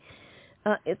think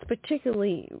it's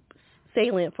particularly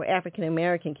salient for African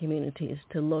American communities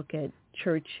to look at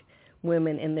church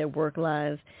women in their work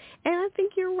lives. And I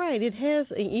think you're right. It has,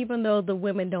 even though the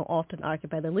women don't often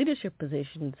occupy the leadership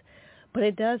positions, but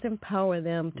it does empower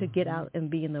them to get out and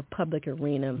be in the public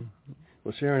arena.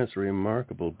 Well, Sharon, it's a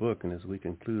remarkable book, and as we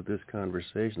conclude this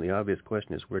conversation, the obvious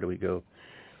question is, where do we go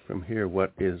from here?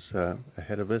 What is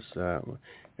ahead of us?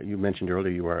 You mentioned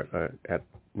earlier you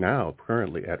are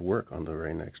currently at work on the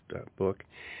very next book.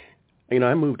 You know,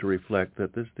 I moved to reflect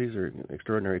that these are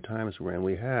extraordinary times when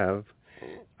we have,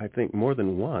 I think, more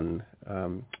than one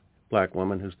black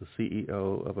woman who's the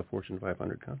CEO of a Fortune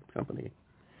 500 company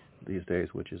these days,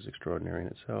 which is extraordinary in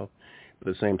itself. But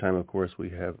at the same time, of course, we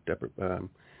have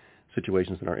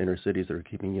situations in our inner cities that are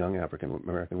keeping young African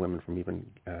American women from even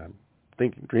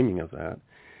dreaming of that.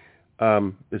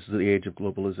 This is the age of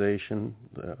globalization,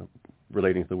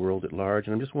 relating to the world at large,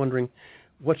 and I'm just wondering,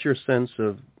 what's your sense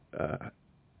of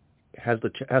has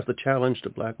the challenge to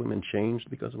black women changed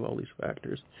because of all these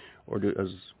factors, or does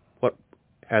what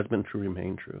has been true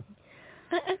remain true?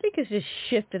 I think it's just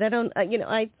shifted.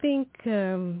 I think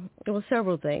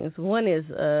several things. One is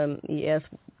yes,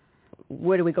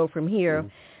 where do we go from here?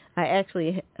 I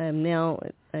actually am now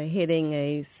hitting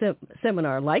a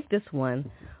seminar like this one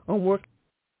on work.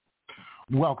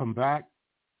 Welcome back,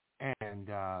 and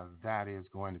that is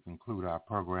going to conclude our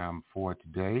program for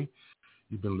today.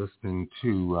 You've been listening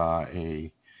to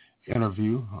a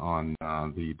interview on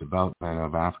the development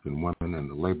of African women in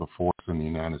the labor force in the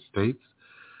United States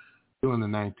during the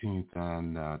 19th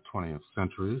and 20th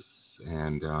centuries,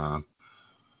 and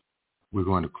we're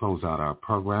going to close out our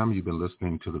program. You've been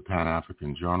listening to the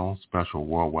Pan-African Journal special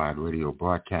worldwide radio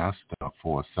broadcast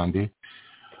for Sunday,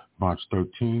 March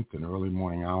 13th, an early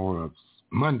morning hour of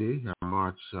Monday,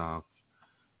 March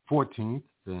 14th,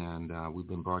 and we've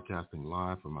been broadcasting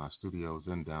live from our studios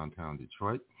in downtown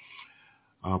Detroit.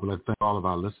 We'd like to thank all of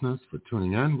our listeners for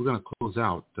tuning in. We're going to close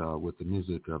out with the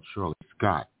music of Shirley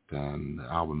Scott and the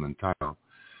album entitled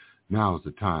Now's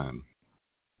the Time.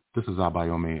 This is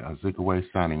Abayomi Azikiwe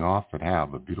signing off, and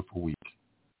have a beautiful week.